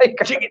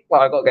 Chicken.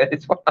 Well, I've got to get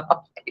this one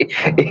up.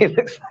 He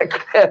looks like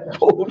Claire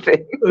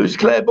Balding. Who's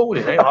Claire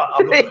Balding? You got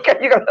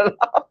to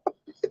laugh.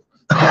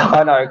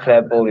 I know who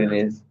Claire Balding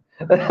is.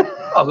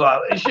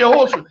 Is she a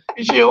horse?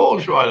 Is she a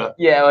horse rider?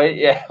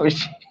 Yeah.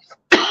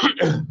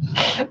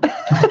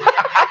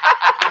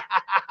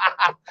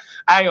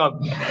 Hang on,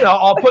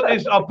 I'll put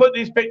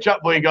this picture up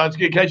for you guys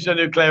in case you don't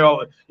know Claire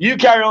Balding. You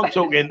carry on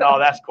talking. Oh,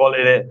 that's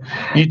quality there.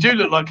 You do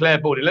look like Claire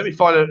Balding. Let me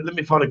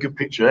find a good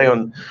picture. Hang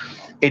on,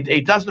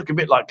 it does look a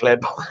bit like Claire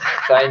Balding.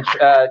 Saying,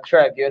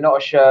 Trev, you're not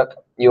a shirk.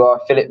 You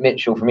are Philip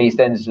Mitchell from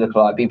EastEnders. Look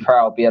like. Be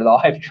proud. Be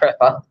alive,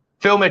 Trevor.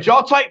 Phil Mitchell.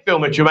 I'll take Phil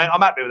Mitchell, mate.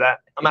 I'm happy with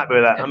that. Like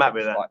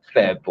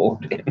Claire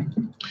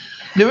Balding.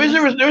 There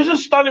is a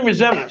stunning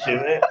resemblance in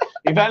it.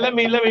 In fact, let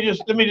me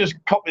just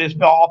copy this.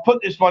 I'll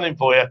put this one in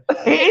for you.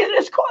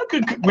 It's quite a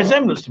good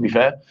resemblance, to be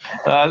fair.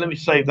 Let me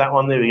save that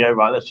one. There we go.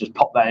 Right, let's just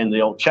pop that in the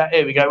old chat.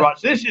 Here we go. Right,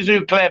 so this is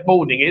who Claire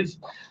Balding is.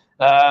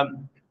 Where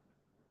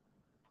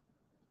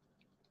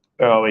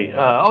are we?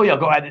 Oh yeah,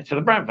 I've got to add it to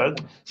the Bramford.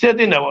 See, I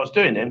didn't know what I was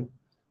doing then.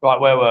 Right,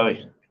 where were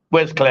we?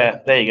 Where's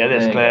Claire? There you go.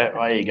 There's Claire.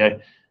 Right, here you go.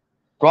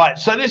 Right,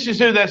 so this is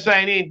who they're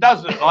saying Ian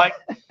does look like.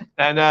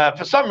 And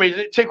for some reason,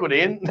 it tickled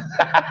Ian.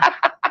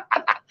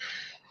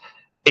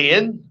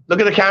 Ian, look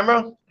at the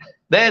camera.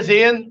 There's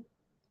Ian.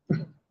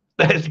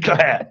 There's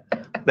Claire.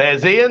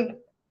 There's Ian.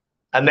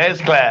 And there's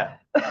Claire.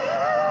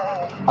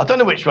 I don't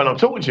know which one I'm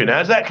talking to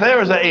now. Is that Claire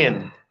or is that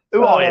Ian?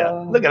 Who are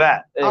you? Look at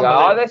that.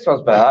 Oh, this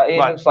one's better.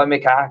 Ian looks like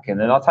Mick Hacken,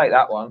 and I'll take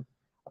that one.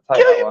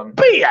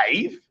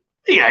 Behave.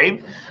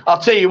 I'll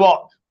tell you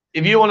what.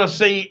 If you want to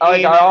see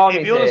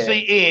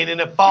Ian in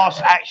a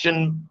fast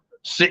action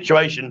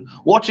situation,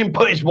 watch him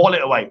put his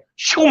wallet away.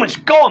 Sean, it's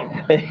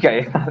gone. There you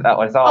go. That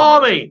was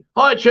Army.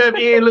 Hi, Trev.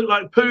 Ian look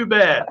like Pooh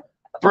Bear.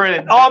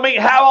 Brilliant. Army,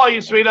 how are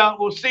you, sweetheart?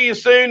 We'll see you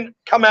soon.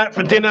 Come out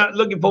for dinner.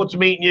 Looking forward to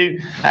meeting you.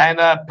 And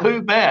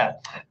Pooh Bear.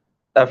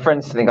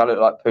 Friends think I look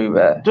like Pooh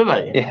Bear. Do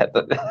they? Yeah.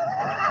 Do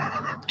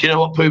you know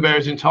what Pooh Bear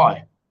is in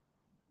Thai?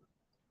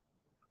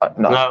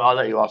 No, I'll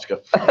let you ask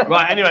her.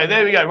 Right, anyway,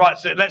 there we go. Right,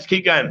 so let's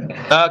keep going.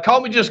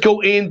 Can't we just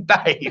call Ian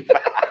Dave?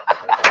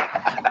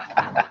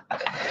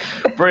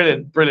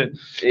 Brilliant. Do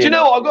you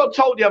know what? I got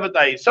told the other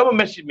day, someone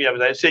messaged me the other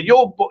day and said,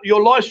 your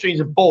live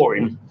streams are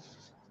boring.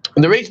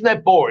 And the reason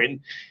they're boring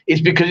is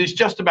because it's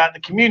just about the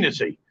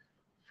community.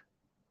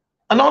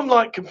 And I'm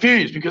like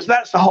confused because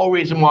that's the whole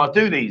reason why I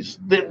do these.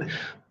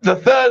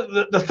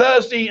 The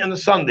Thursday and the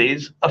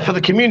Sundays are for the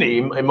community,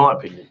 in my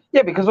opinion.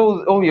 Yeah, because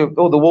all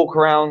the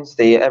walk-arounds,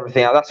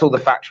 everything else, that's all the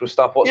factual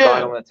stuff, what's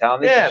going on in the town.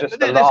 This is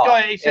just this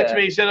guy, he said to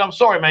me, he said, I'm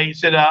sorry, mate. He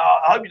said, I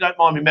hope you don't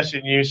mind me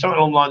messaging you. Something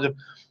along the lines of,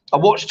 I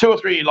watched 2 or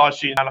 3 of your live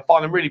streams and I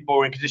find them really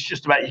boring because it's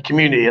just about your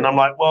community. And I'm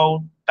like,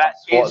 well,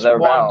 that's what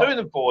I'm doing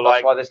them for.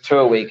 That's why there's 2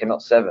 a week and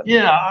not 7.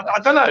 Yeah, I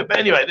don't know. But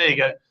anyway, there you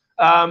go.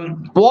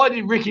 Why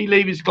did Ricky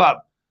leave his club?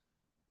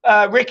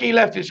 Ricky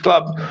left his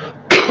club.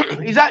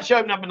 He's actually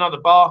opened up another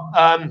bar.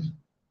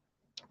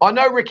 I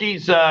know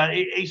Ricky's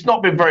he's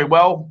not been very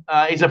well.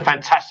 He's a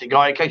fantastic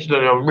guy. In case you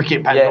don't know, Ricky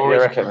at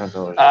Pandora's.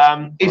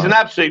 He's an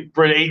absolute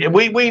brilliant.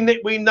 We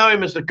know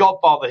him as the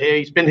Godfather here.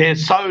 He's been here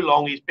so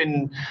long. He's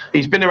been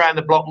around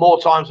the block more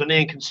times than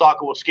Ian can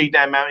cycle or ski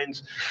down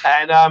mountains.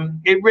 And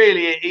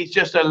he's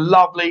just a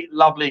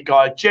lovely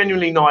guy.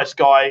 Genuinely nice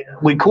guy.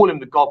 We call him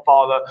the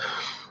Godfather.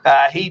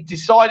 He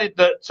decided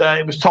that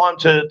it was time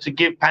to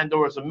give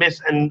Pandora's a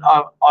miss, and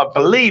I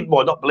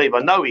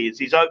know he is.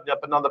 He's opened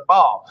up another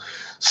bar.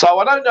 So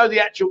I don't know the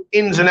actual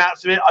ins and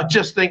outs of it. I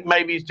just think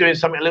maybe he's doing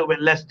something a little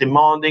bit less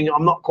demanding.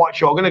 I'm not quite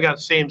sure. I'm going to go and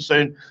see him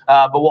soon.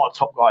 But what a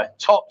top guy.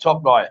 Top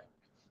guy.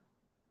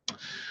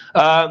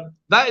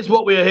 That is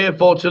what we are here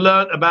for, to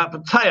learn about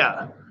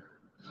Pattaya.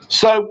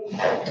 So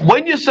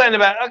when you're saying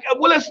about,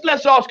 well,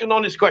 let's ask an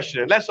honest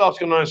question.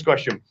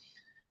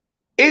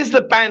 Is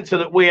the banter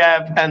that we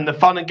have and the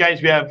fun and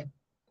games we have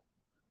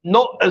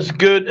not as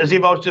good as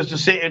if I was just to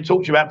sit here and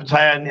talk to you about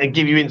Pattaya and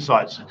give you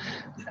insights?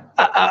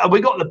 Have we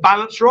got the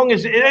balance wrong?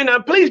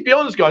 Please be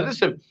honest, guys.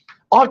 Listen,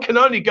 I can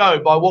only go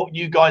by what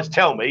you guys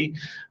tell me.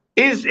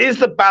 Is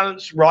the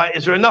balance right?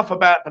 Is there enough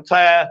about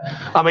Pattaya?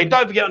 I mean,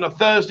 don't forget on a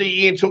Thursday,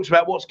 Ian talks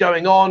about what's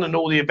going on and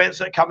all the events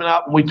that are coming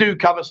up, and we do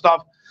cover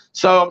stuff.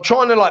 So I'm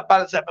trying to like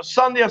balance that. But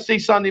Sunday, I see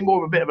Sunday more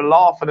of a bit of a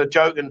laugh and a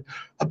joke and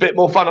a bit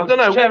more fun. I don't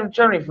know.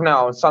 Generally from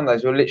now on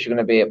Sundays, we're literally going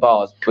to be at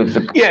bars. With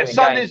the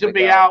Sundays will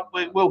be out.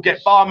 We'll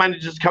get bar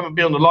managers to come and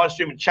be on the live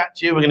stream and chat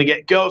to you. We're going to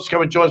get girls to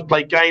come and join us,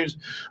 play games.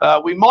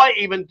 We might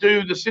even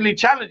do the silly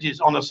challenges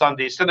on a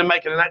Sunday. Instead of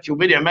making an actual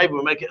video, maybe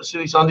we'll make it a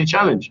silly Sunday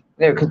challenge.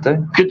 Yeah, we could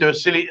do. Could do a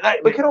silly...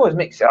 We could always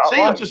mix it up. See,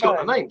 I've just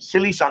got the name.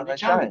 Silly Sunday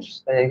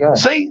Challenge. There you go.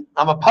 See,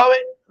 I'm a poet.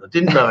 I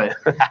didn't know it.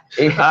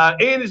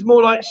 Ian is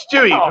more like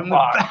Stewie from the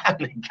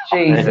family.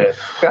 Jesus.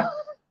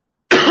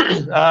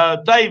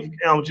 Dave,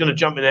 I'm just going to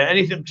jump in there.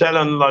 Anything to tell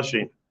on the live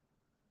stream?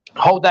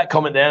 Hold that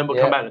comment there and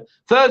we'll come back.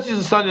 Thursdays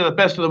and Sundays are the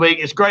best of the week.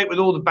 It's great with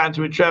all the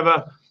banter with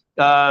Trevor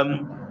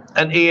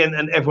and Ian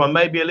and everyone.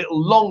 Maybe a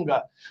little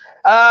longer.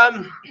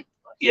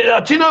 Yeah,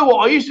 do you know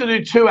what? I used to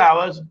do 2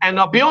 hours, and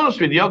I'll be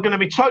honest with you, I'm going to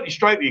be totally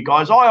straight with you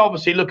guys. I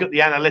obviously look at the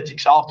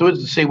analytics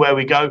afterwards to see where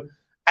we go.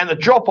 And the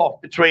drop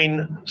off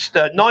between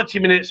 90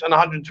 minutes and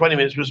 120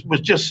 minutes was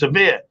just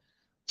severe.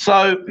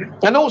 So,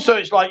 and also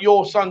it's like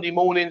your Sunday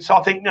morning. So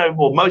I think,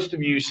 most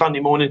of you Sunday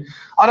morning,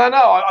 I don't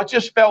know. I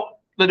just felt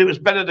that it was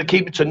better to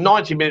keep it to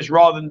 90 minutes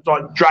rather than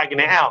like dragging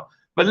it out.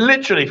 But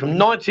literally from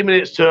 90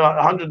 minutes to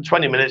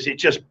 120 minutes, it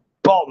just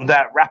bottomed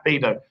out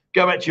rapido.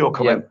 Go back to your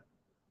comment.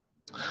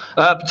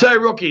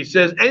 Pattaya Rocky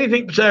says,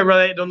 anything Pattaya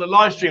related on the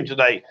live stream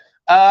today?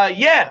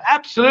 Yeah,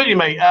 absolutely,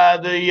 mate.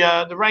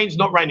 The rain's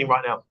not raining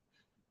right now.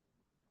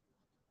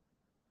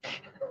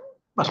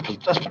 That's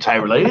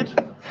Pattaya related.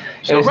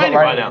 It's not raining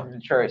right now.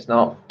 Sure, it's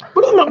not.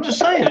 Well, I'm just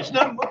saying. It's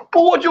not.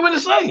 Well, what do you want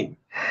to say?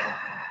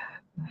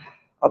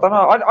 I don't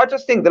know. I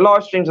just think the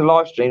live streams are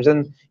live streams,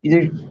 and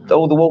you do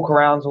all the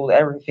walkarounds,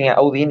 everything,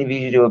 all the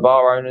interviews you do with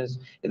bar owners.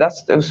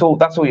 That's all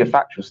your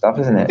factual stuff,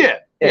 isn't it?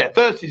 Yeah.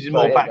 Thursdays is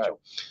more factual.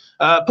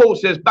 Paul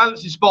says,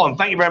 balance is spot on.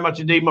 Thank you very much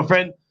indeed, my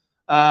friend.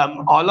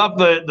 I love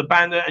the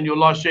banner and your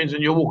live streams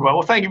and your walkabout.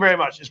 Well, thank you very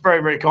much. It's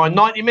very, very kind.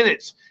 90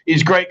 minutes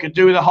is great. Could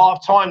do with a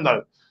half time,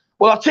 though.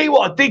 Well, I'll tell you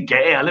what I did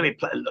get here. Let me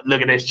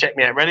look at this. Check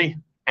me out. Ready?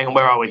 Hang on.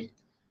 Where are we?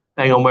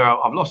 Hang on.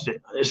 I've lost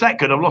it. It's that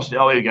good. I've lost it.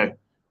 Oh, here we go.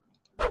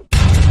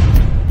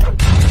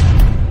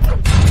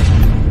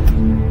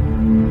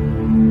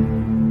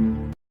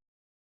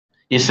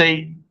 You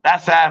see,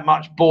 that's how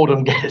much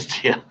boredom gets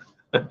to you.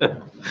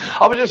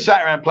 I was just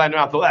sat around playing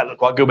around. I thought that looked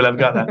quite good. We'll have a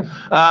go at that.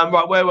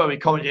 Right, where were we?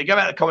 Comment. Go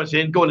back to the comments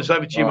in. Go on, it's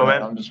over to you, my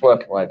man. I'm just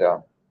working my way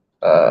down.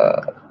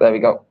 There we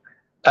go.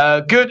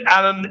 Good,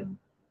 Alan.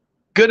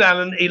 Good,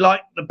 Alan. He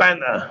liked the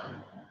banter.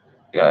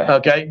 Yeah.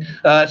 Okay.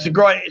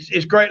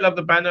 It's great. Love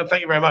the banter.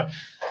 Thank you very much.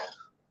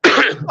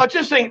 I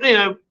just think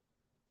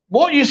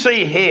what you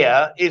see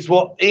here is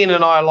what Ian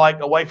and I are like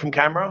away from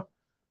camera.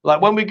 Like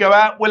when we go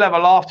out, we'll have a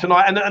laugh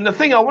tonight. And the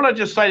thing I want to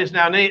just say this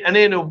now, and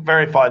Ian will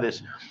verify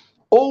this.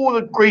 All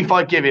the grief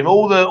I give him,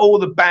 all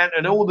the banter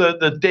and all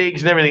the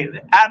digs and everything,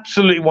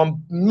 absolutely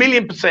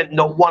 1,000,000%,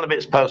 not one of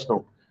it's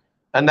personal.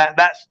 And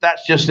that's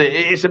just it.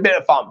 It's a bit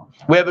of fun.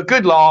 We have a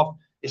good laugh.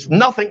 It's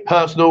nothing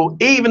personal,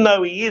 even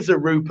though he is a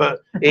Rupert.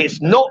 It's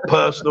not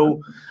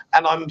personal,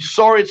 and I'm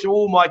sorry to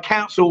all my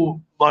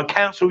council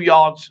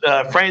yards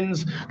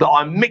friends that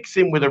I'm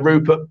mixing with a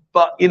Rupert.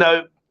 But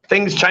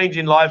things change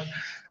in life,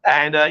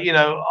 and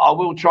I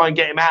will try and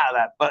get him out of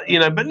that. But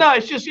no,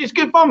 it's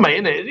good fun,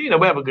 mate, isn't it?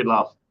 We have a good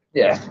laugh.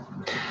 Yeah.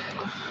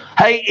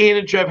 Hey, Ian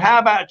and Trev, how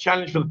about a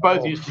challenge for the both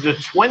of you to do a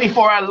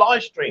 24-hour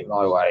live stream?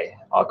 No way.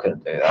 I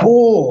couldn't do that.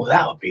 Oh,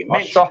 that would be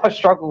immense. I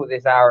struggle with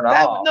this hour and a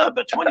half. No,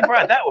 but 24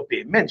 hours, that would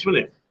be immense,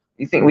 wouldn't it?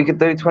 You think we could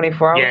do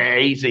 24 hours? Yeah,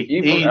 easy.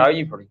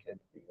 You probably could.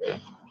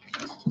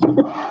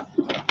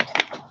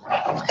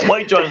 What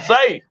are you trying to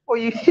say?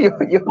 Well,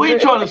 what are you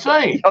trying to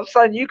say? I'm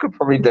saying you could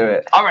probably do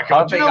it. I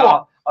reckon. Do you know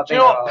what?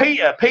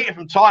 Peter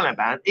from Thailand,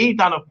 man, he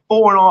done a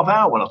 4.5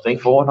 hour one, I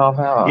think. 4.5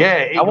 hours.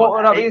 Yeah. And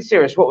what? I'm being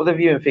serious. What were the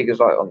viewing figures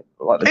like on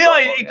like?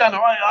 He done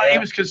all right. Yeah. He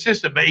was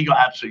consistent, but he got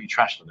absolutely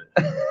trashed on it.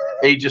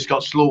 He just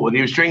got slaughtered.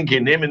 He was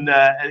drinking him and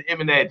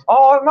Ed.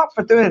 Oh, I'm up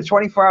for doing a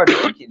 24-hour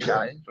drinking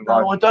challenge.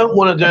 No, I don't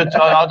want to do it.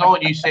 I don't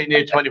want you sitting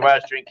here 24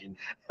 hours drinking.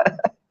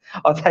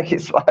 I'll take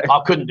it slow.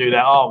 I couldn't do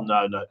that. Oh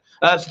no.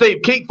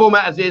 Steve, keep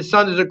format as is.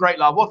 Sundays are great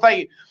love. Well,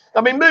 thank you. I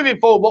mean, moving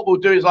forward, what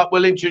we'll do is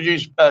we'll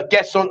introduce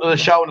guests onto the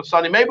show on a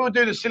Sunday. Maybe we'll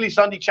do the Silly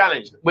Sunday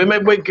Challenge.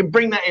 Maybe we can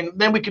bring that in.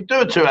 Then we could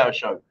do a 2-hour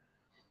show.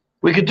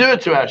 We could do a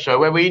 2-hour show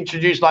where we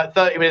introduce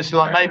 30 minutes.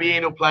 And maybe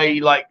Ian will play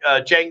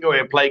Jenga, or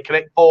he'll play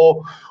Connect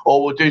 4,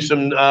 or we'll do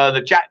some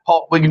the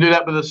jackpot. We can do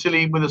that with a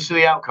silly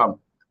outcome.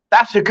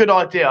 That's a good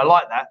idea. I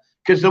like that,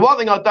 because the one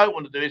thing I don't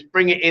want to do is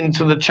bring it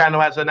into the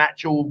channel as an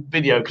actual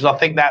video, because I don't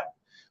think that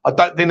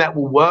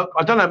will work.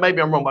 I don't know. Maybe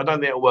I'm wrong, but I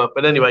don't think it'll work.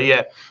 But anyway,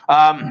 yeah.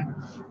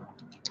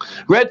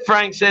 Red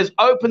Frank says,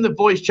 open the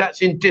voice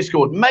chats in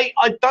Discord. Mate,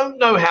 I don't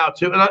know how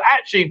to. And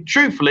actually,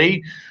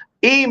 truthfully,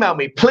 email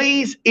me.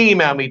 Please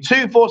email me,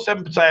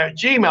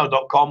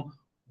 247pattaya@gmail.com.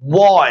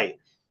 Why?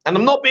 And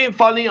I'm not being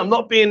funny. I'm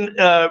not being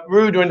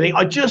rude or anything.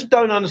 I just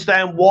don't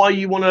understand why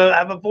you want to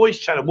have a voice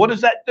channel. What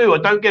does that do? I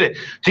don't get it.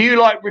 Do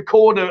you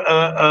record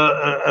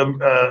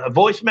a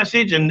voice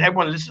message and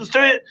everyone listens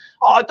to it?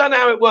 I don't know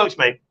how it works,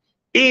 mate.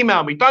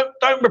 Email me.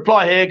 Don't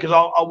reply here, because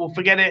I will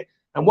forget it.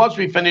 And once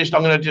we've finished,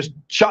 I'm going to just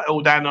shut it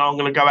all down, and I'm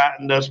going to go out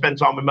and spend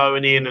time with Mo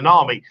and Ian and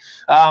Army.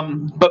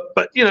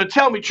 But you know,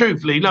 tell me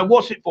truthfully, you know,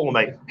 what's it for,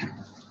 mate?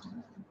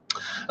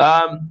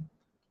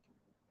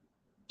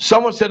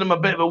 Someone said I'm a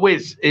bit of a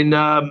whiz in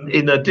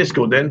the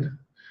Discord then.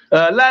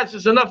 Lads,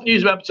 there's enough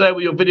news about Pattaya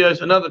with your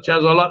videos and other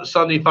channels. I like the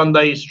Sunday Fun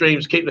Days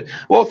streams. Keep it.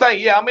 Well, thank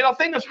you. Yeah, I mean, I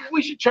think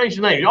we should change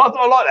the name.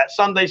 I like that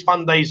Sundays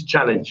Fun Days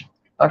challenge.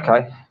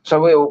 Okay. So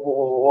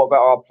what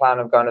about our plan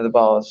of going to the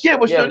bars? Yeah,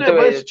 we'll still do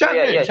it. Let's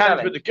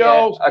challenge with the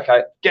girls. Yeah,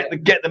 okay.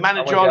 Get the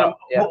manager on.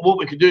 And what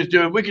we could do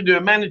is we could do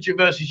a manager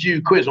versus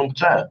you quiz on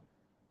Pattaya.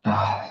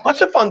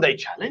 That's a fun day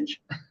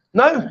challenge.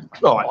 No?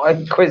 All right. Why are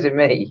you quizzing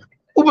me?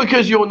 Well,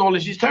 because your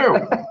knowledge is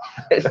terrible.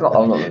 It's not.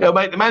 It'll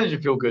make the manager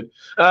feel good.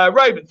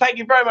 Raven, thank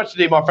you very much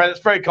indeed, my friend. It's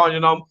very kind.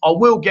 And I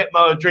will get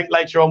Mo a drink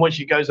later on when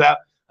she goes out.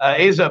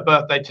 It is her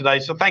birthday today.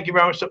 So thank you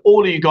very much to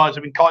all of you guys who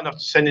have been kind enough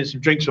to send in some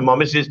drinks for my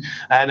missus.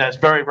 And it's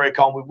very, very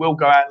kind. We will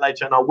go out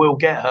later and I will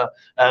get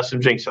her some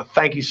drinks. So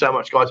thank you so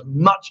much, guys.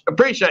 Much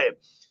appreciated.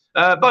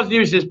 Buzz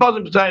News says, Buzz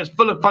and Pattaya is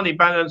full of funny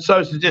banter and so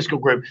is the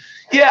Discord group.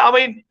 Yeah, I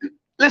mean,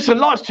 listen,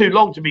 life's too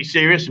long to be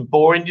serious and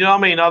boring. You know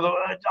what I mean?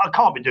 I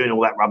can't be doing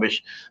all that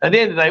rubbish. At the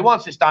end of the day,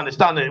 once it's done, it's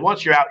done. And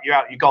once you're out,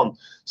 you're gone.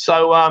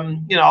 So,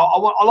 you know,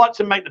 I like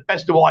to make the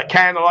best of what I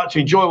can. I like to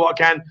enjoy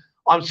what I can.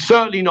 I'm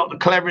certainly not the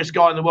cleverest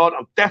guy in the world.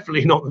 I'm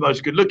definitely not the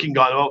most good-looking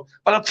guy in the world.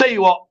 But I'll tell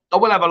you what, I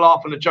will have a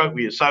laugh and a joke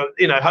with you. So,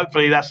 you know,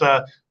 hopefully that's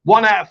a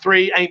 1 out of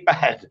 3 ain't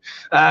bad.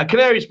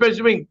 Canary spreads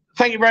the wing.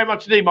 Thank you very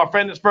much indeed, my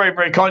friend. That's very,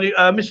 very kind of you.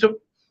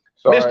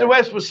 Mr.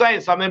 West was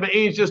saying something, but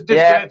he's just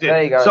disconnected. Yeah,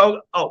 there you go.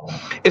 So,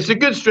 it's a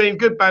good stream,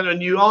 good banner,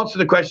 and you answer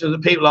the questions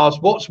that people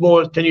ask. What's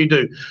more can you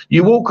do?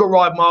 You walk or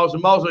ride miles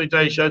and miles on your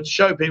daily show to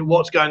show people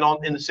what's going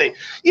on in the sea.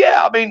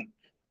 Yeah, I mean,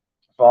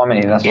 I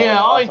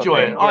enjoy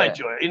it. I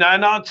enjoy it. You know,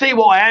 and I'll tell you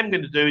what I am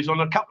going to do is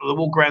on a couple of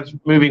the walk arounds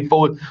moving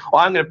forward,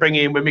 I'm going to bring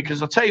in with me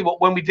because I'll tell you what,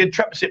 when we did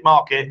Trepasit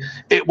Market,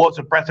 it was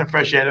a breath of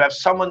fresh air to have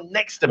someone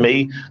next to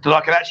me that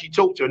I could actually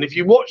talk to. And if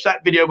you watch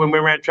that video when we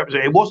were around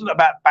Trepasit, it wasn't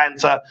about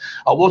banter.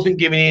 I wasn't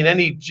giving in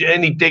any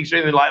digs or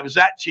anything like that. It was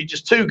actually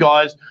just two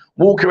guys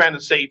walking around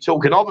the city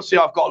talking. Obviously,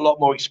 I've got a lot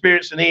more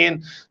experience than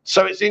Ian,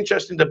 so it's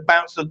interesting to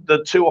bounce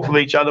the two off of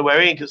each other where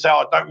Ian can say, oh,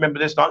 I don't remember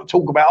this, and I can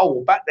talk about, oh,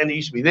 well, back then it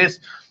used to be this.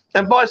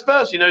 And vice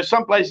versa, you know,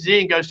 some places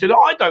Ian goes to that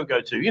I don't go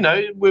to. You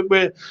know,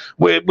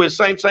 we're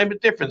same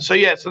but different. So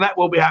yeah, so that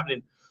will be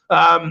happening.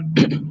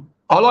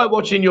 I like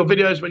watching your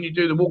videos when you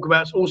do the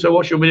walkabouts. Also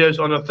watch your videos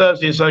on a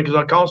Thursday and Sunday because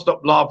I can't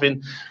stop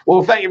laughing.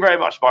 Well, thank you very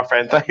much, my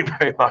friend. Thank you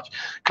very much.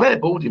 Claire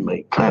Balding,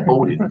 mate. Claire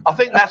Balding. I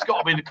think that's got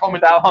to be the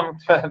comment. That one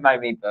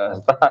made me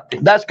burst.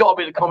 That's got to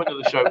be the comment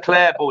of the show.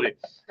 Claire Balding.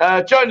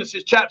 Jonas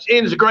says, chaps,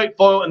 Ian is a great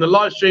foil and the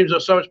live streams are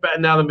so much better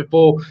now than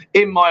before.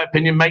 In my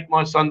opinion, make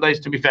my Sundays,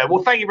 to be fair.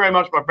 Well, thank you very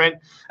much, my friend.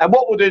 And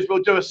what we'll do is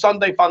we'll do a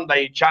Sunday Fun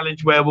Day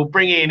challenge where we'll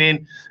bring Ian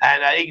in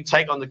and he can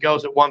take on the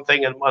girls at one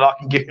thing and I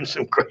can give him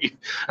some grief.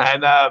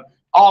 And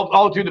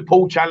I'll do the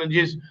pool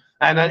challenges.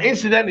 And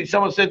incidentally,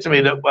 someone said to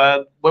me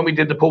that when we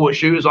did the pool at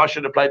Shooters, I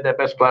should have played their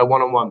best player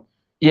one-on-one.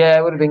 Yeah,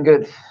 it would have been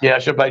good. Yeah, I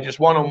should play just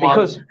one-on-one.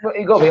 Because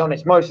you've got to be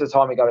honest, most of the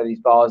time we go to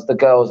these bars, the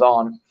girls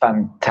aren't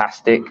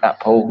fantastic at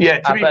pool. Yeah,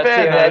 to be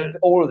fair,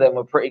 all of them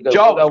were pretty good.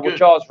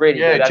 Jar's really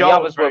good. And the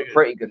others were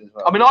pretty good as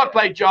well. I mean, I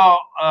played Jar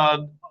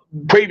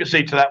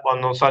previously to that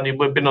one on Sunday.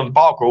 We've been on the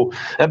bar crawl.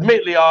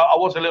 Admittedly, I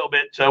was a little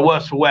bit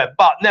worse for wear,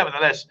 but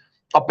nevertheless,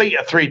 I beat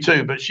her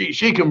 3-2, but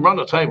she can run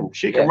the table.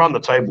 She can run the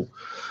table.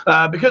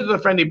 Because of the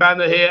friendly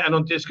banner here and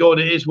on Discord,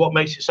 it is what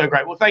makes it so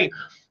great. Well, thank you.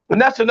 And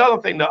that's another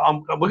thing that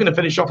we're going to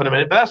finish off in a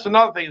minute, but that's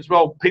another thing as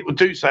well people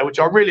do say, which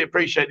I really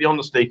appreciate the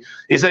honesty,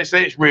 is they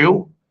say it's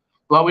real.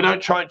 Like, we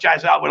don't try and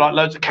jazz it up with like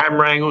loads of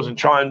camera angles and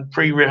try and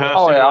pre-rehearse.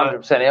 Oh, yeah,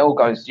 100%. It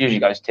all usually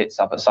goes tits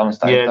up at some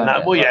stage. Yeah,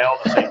 no, well, yeah,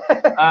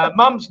 obviously.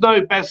 Mum's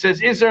No Best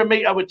says, is there a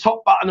meter with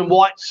top button and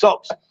white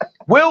socks?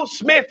 Will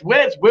Smith,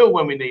 where's Will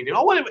when we need him?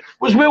 Oh,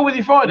 was Will with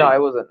you Friday? No, it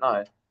wasn't,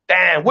 no.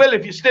 Damn, Will,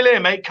 if you're still here,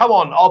 mate, come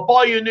on. I'll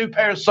buy you a new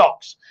pair of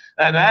socks.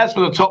 And as for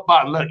the top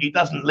button, look, he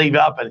doesn't leave it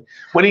up.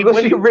 When he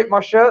ripped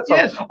my shirt off.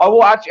 Yes.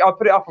 I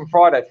put it up on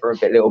Friday for a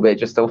little bit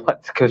just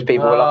because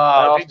people were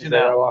like,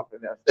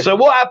 so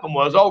what happened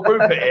was, old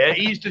Rupert here,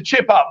 he used to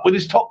chip up with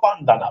his top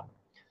button done up.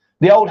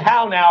 The old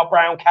how now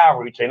brown cow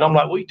routine. I'm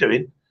like, what are you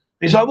doing?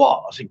 He's like,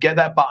 what? I said, get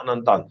that button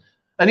undone.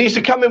 And he used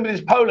to come in with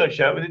his polo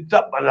shirt with his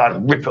up and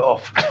I'd rip it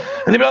off.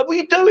 And they'd be like, what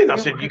are you doing? I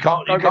said, you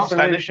can't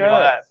stand this shit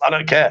like that. I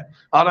don't care.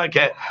 I don't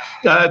care.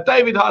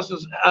 David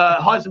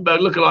Heisenberg,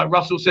 looking like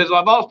Russell, says,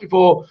 I've asked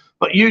before,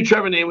 but you,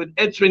 Trevor, and Ian with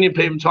Ed Sweeney and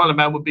Peter from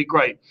Thailand would be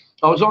great.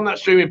 I was on that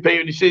stream with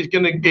Peter and he says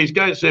he's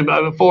going soon, but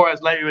over 4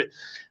 hours later.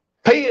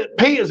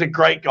 Peter's a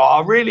great guy.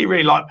 I really,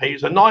 really like Peter.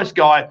 He's a nice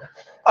guy.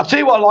 I'll tell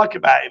you what I like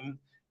about him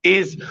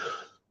is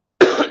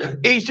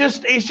he's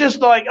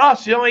just like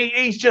us, you know.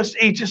 He's just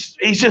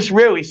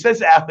real. He says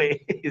it how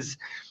it is,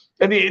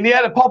 and he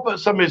had a pop at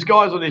some of his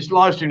guys on his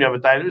live stream the other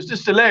day, and it was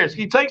just hilarious.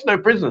 He takes no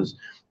prisoners.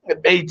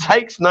 He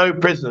takes no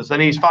prisoners,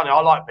 and he's funny. I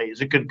like Pete.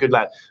 He's a good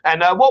lad.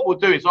 And what we'll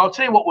do is, I'll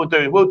tell you what we'll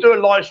do. We'll do a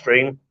live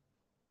stream,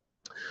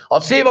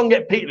 I'll see if I can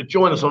get Peter to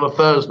join us on a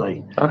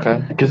Thursday.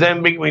 Okay. Because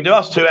then we can do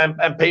us two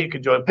and Peter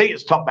can join.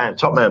 Peter's top man,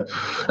 top man.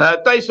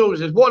 Dave Silver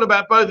says, what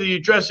about both of you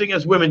dressing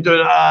as women doing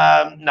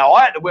no,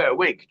 I had to wear a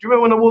wig. Do you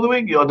remember when I wore the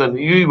wig? I don't know.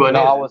 You weren't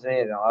No, here. I wasn't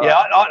here. No. Yeah,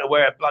 I had to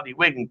wear a bloody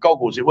wig and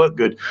goggles. It worked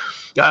good.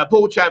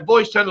 Paul Chan,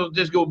 voice channels on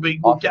Discord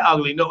will get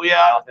ugly. No,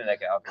 yeah. I think they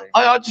get ugly.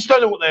 I just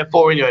don't know what they're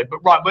for anyway. But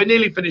right, we're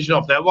nearly finishing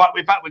off now. Right,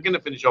 in fact, we're going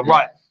to finish off.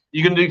 Right,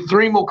 you can do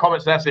 3 more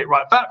comments. That's it.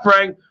 Right, Fat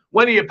Frank,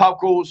 when are your pub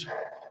calls?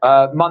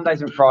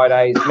 Mondays and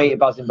Fridays, meet at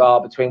Buzzing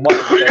Bar between 1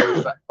 and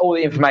 2. But all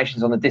the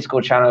information's on the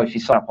Discord channel if you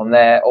sign up on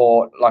there.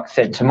 Or, like I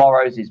said,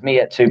 tomorrow's is meet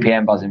at 2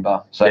 p.m. Buzzing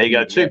Bar. So there you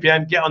go, 2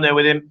 p.m. Get on there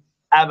with him.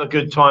 Have a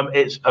good time.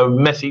 It's a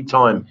messy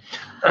time.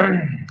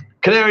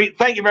 Canary,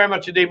 thank you very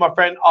much indeed, my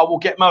friend. I will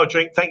get Mo a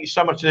drink. Thank you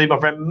so much indeed, my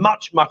friend.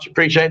 Much, much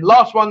appreciated.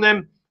 Last one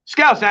then.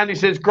 Scouse Andy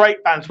says,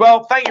 great bands.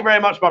 Well, thank you very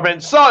much, my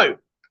friend. So,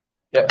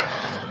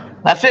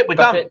 that's it. We're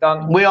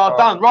done. We are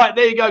done. Right,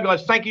 there you go,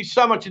 guys. Thank you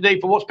so much indeed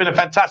for what's been a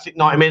fantastic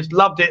 90 minutes.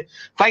 Loved it.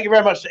 Thank you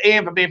very much to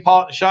Ian for being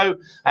part of the show.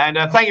 And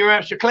thank you very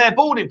much to Claire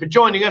Balding for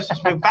joining us. It's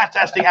been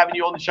fantastic having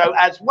you on the show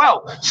as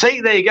well.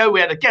 See, there you go. We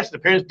had a guest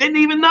appearance. Didn't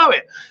even know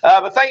it.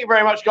 But thank you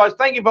very much, guys.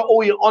 Thank you for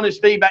all your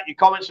honest feedback, your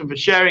comments, and for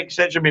sharing,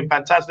 etc. Been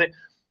fantastic.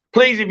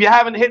 Please, if you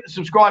haven't, hit the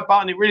subscribe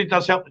button. It really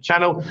does help the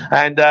channel,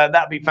 and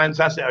that'd be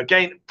fantastic.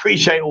 Again,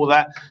 appreciate all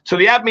that. To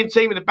the admin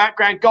team in the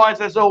background,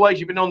 guys, as always,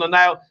 you've been on the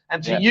nail.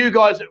 And to you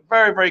guys that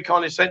very, very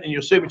kindly sent in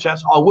your super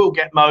chats, I will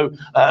get Mo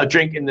a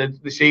drink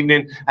this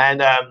evening,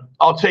 and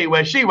I'll tell you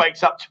where she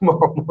wakes up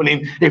tomorrow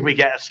morning if we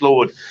get her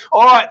slaughtered.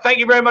 All right, thank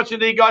you very much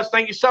indeed, guys.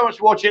 Thank you so much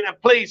for watching, and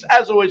please,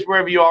 as always,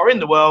 wherever you are in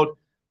the world,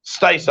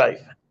 stay safe.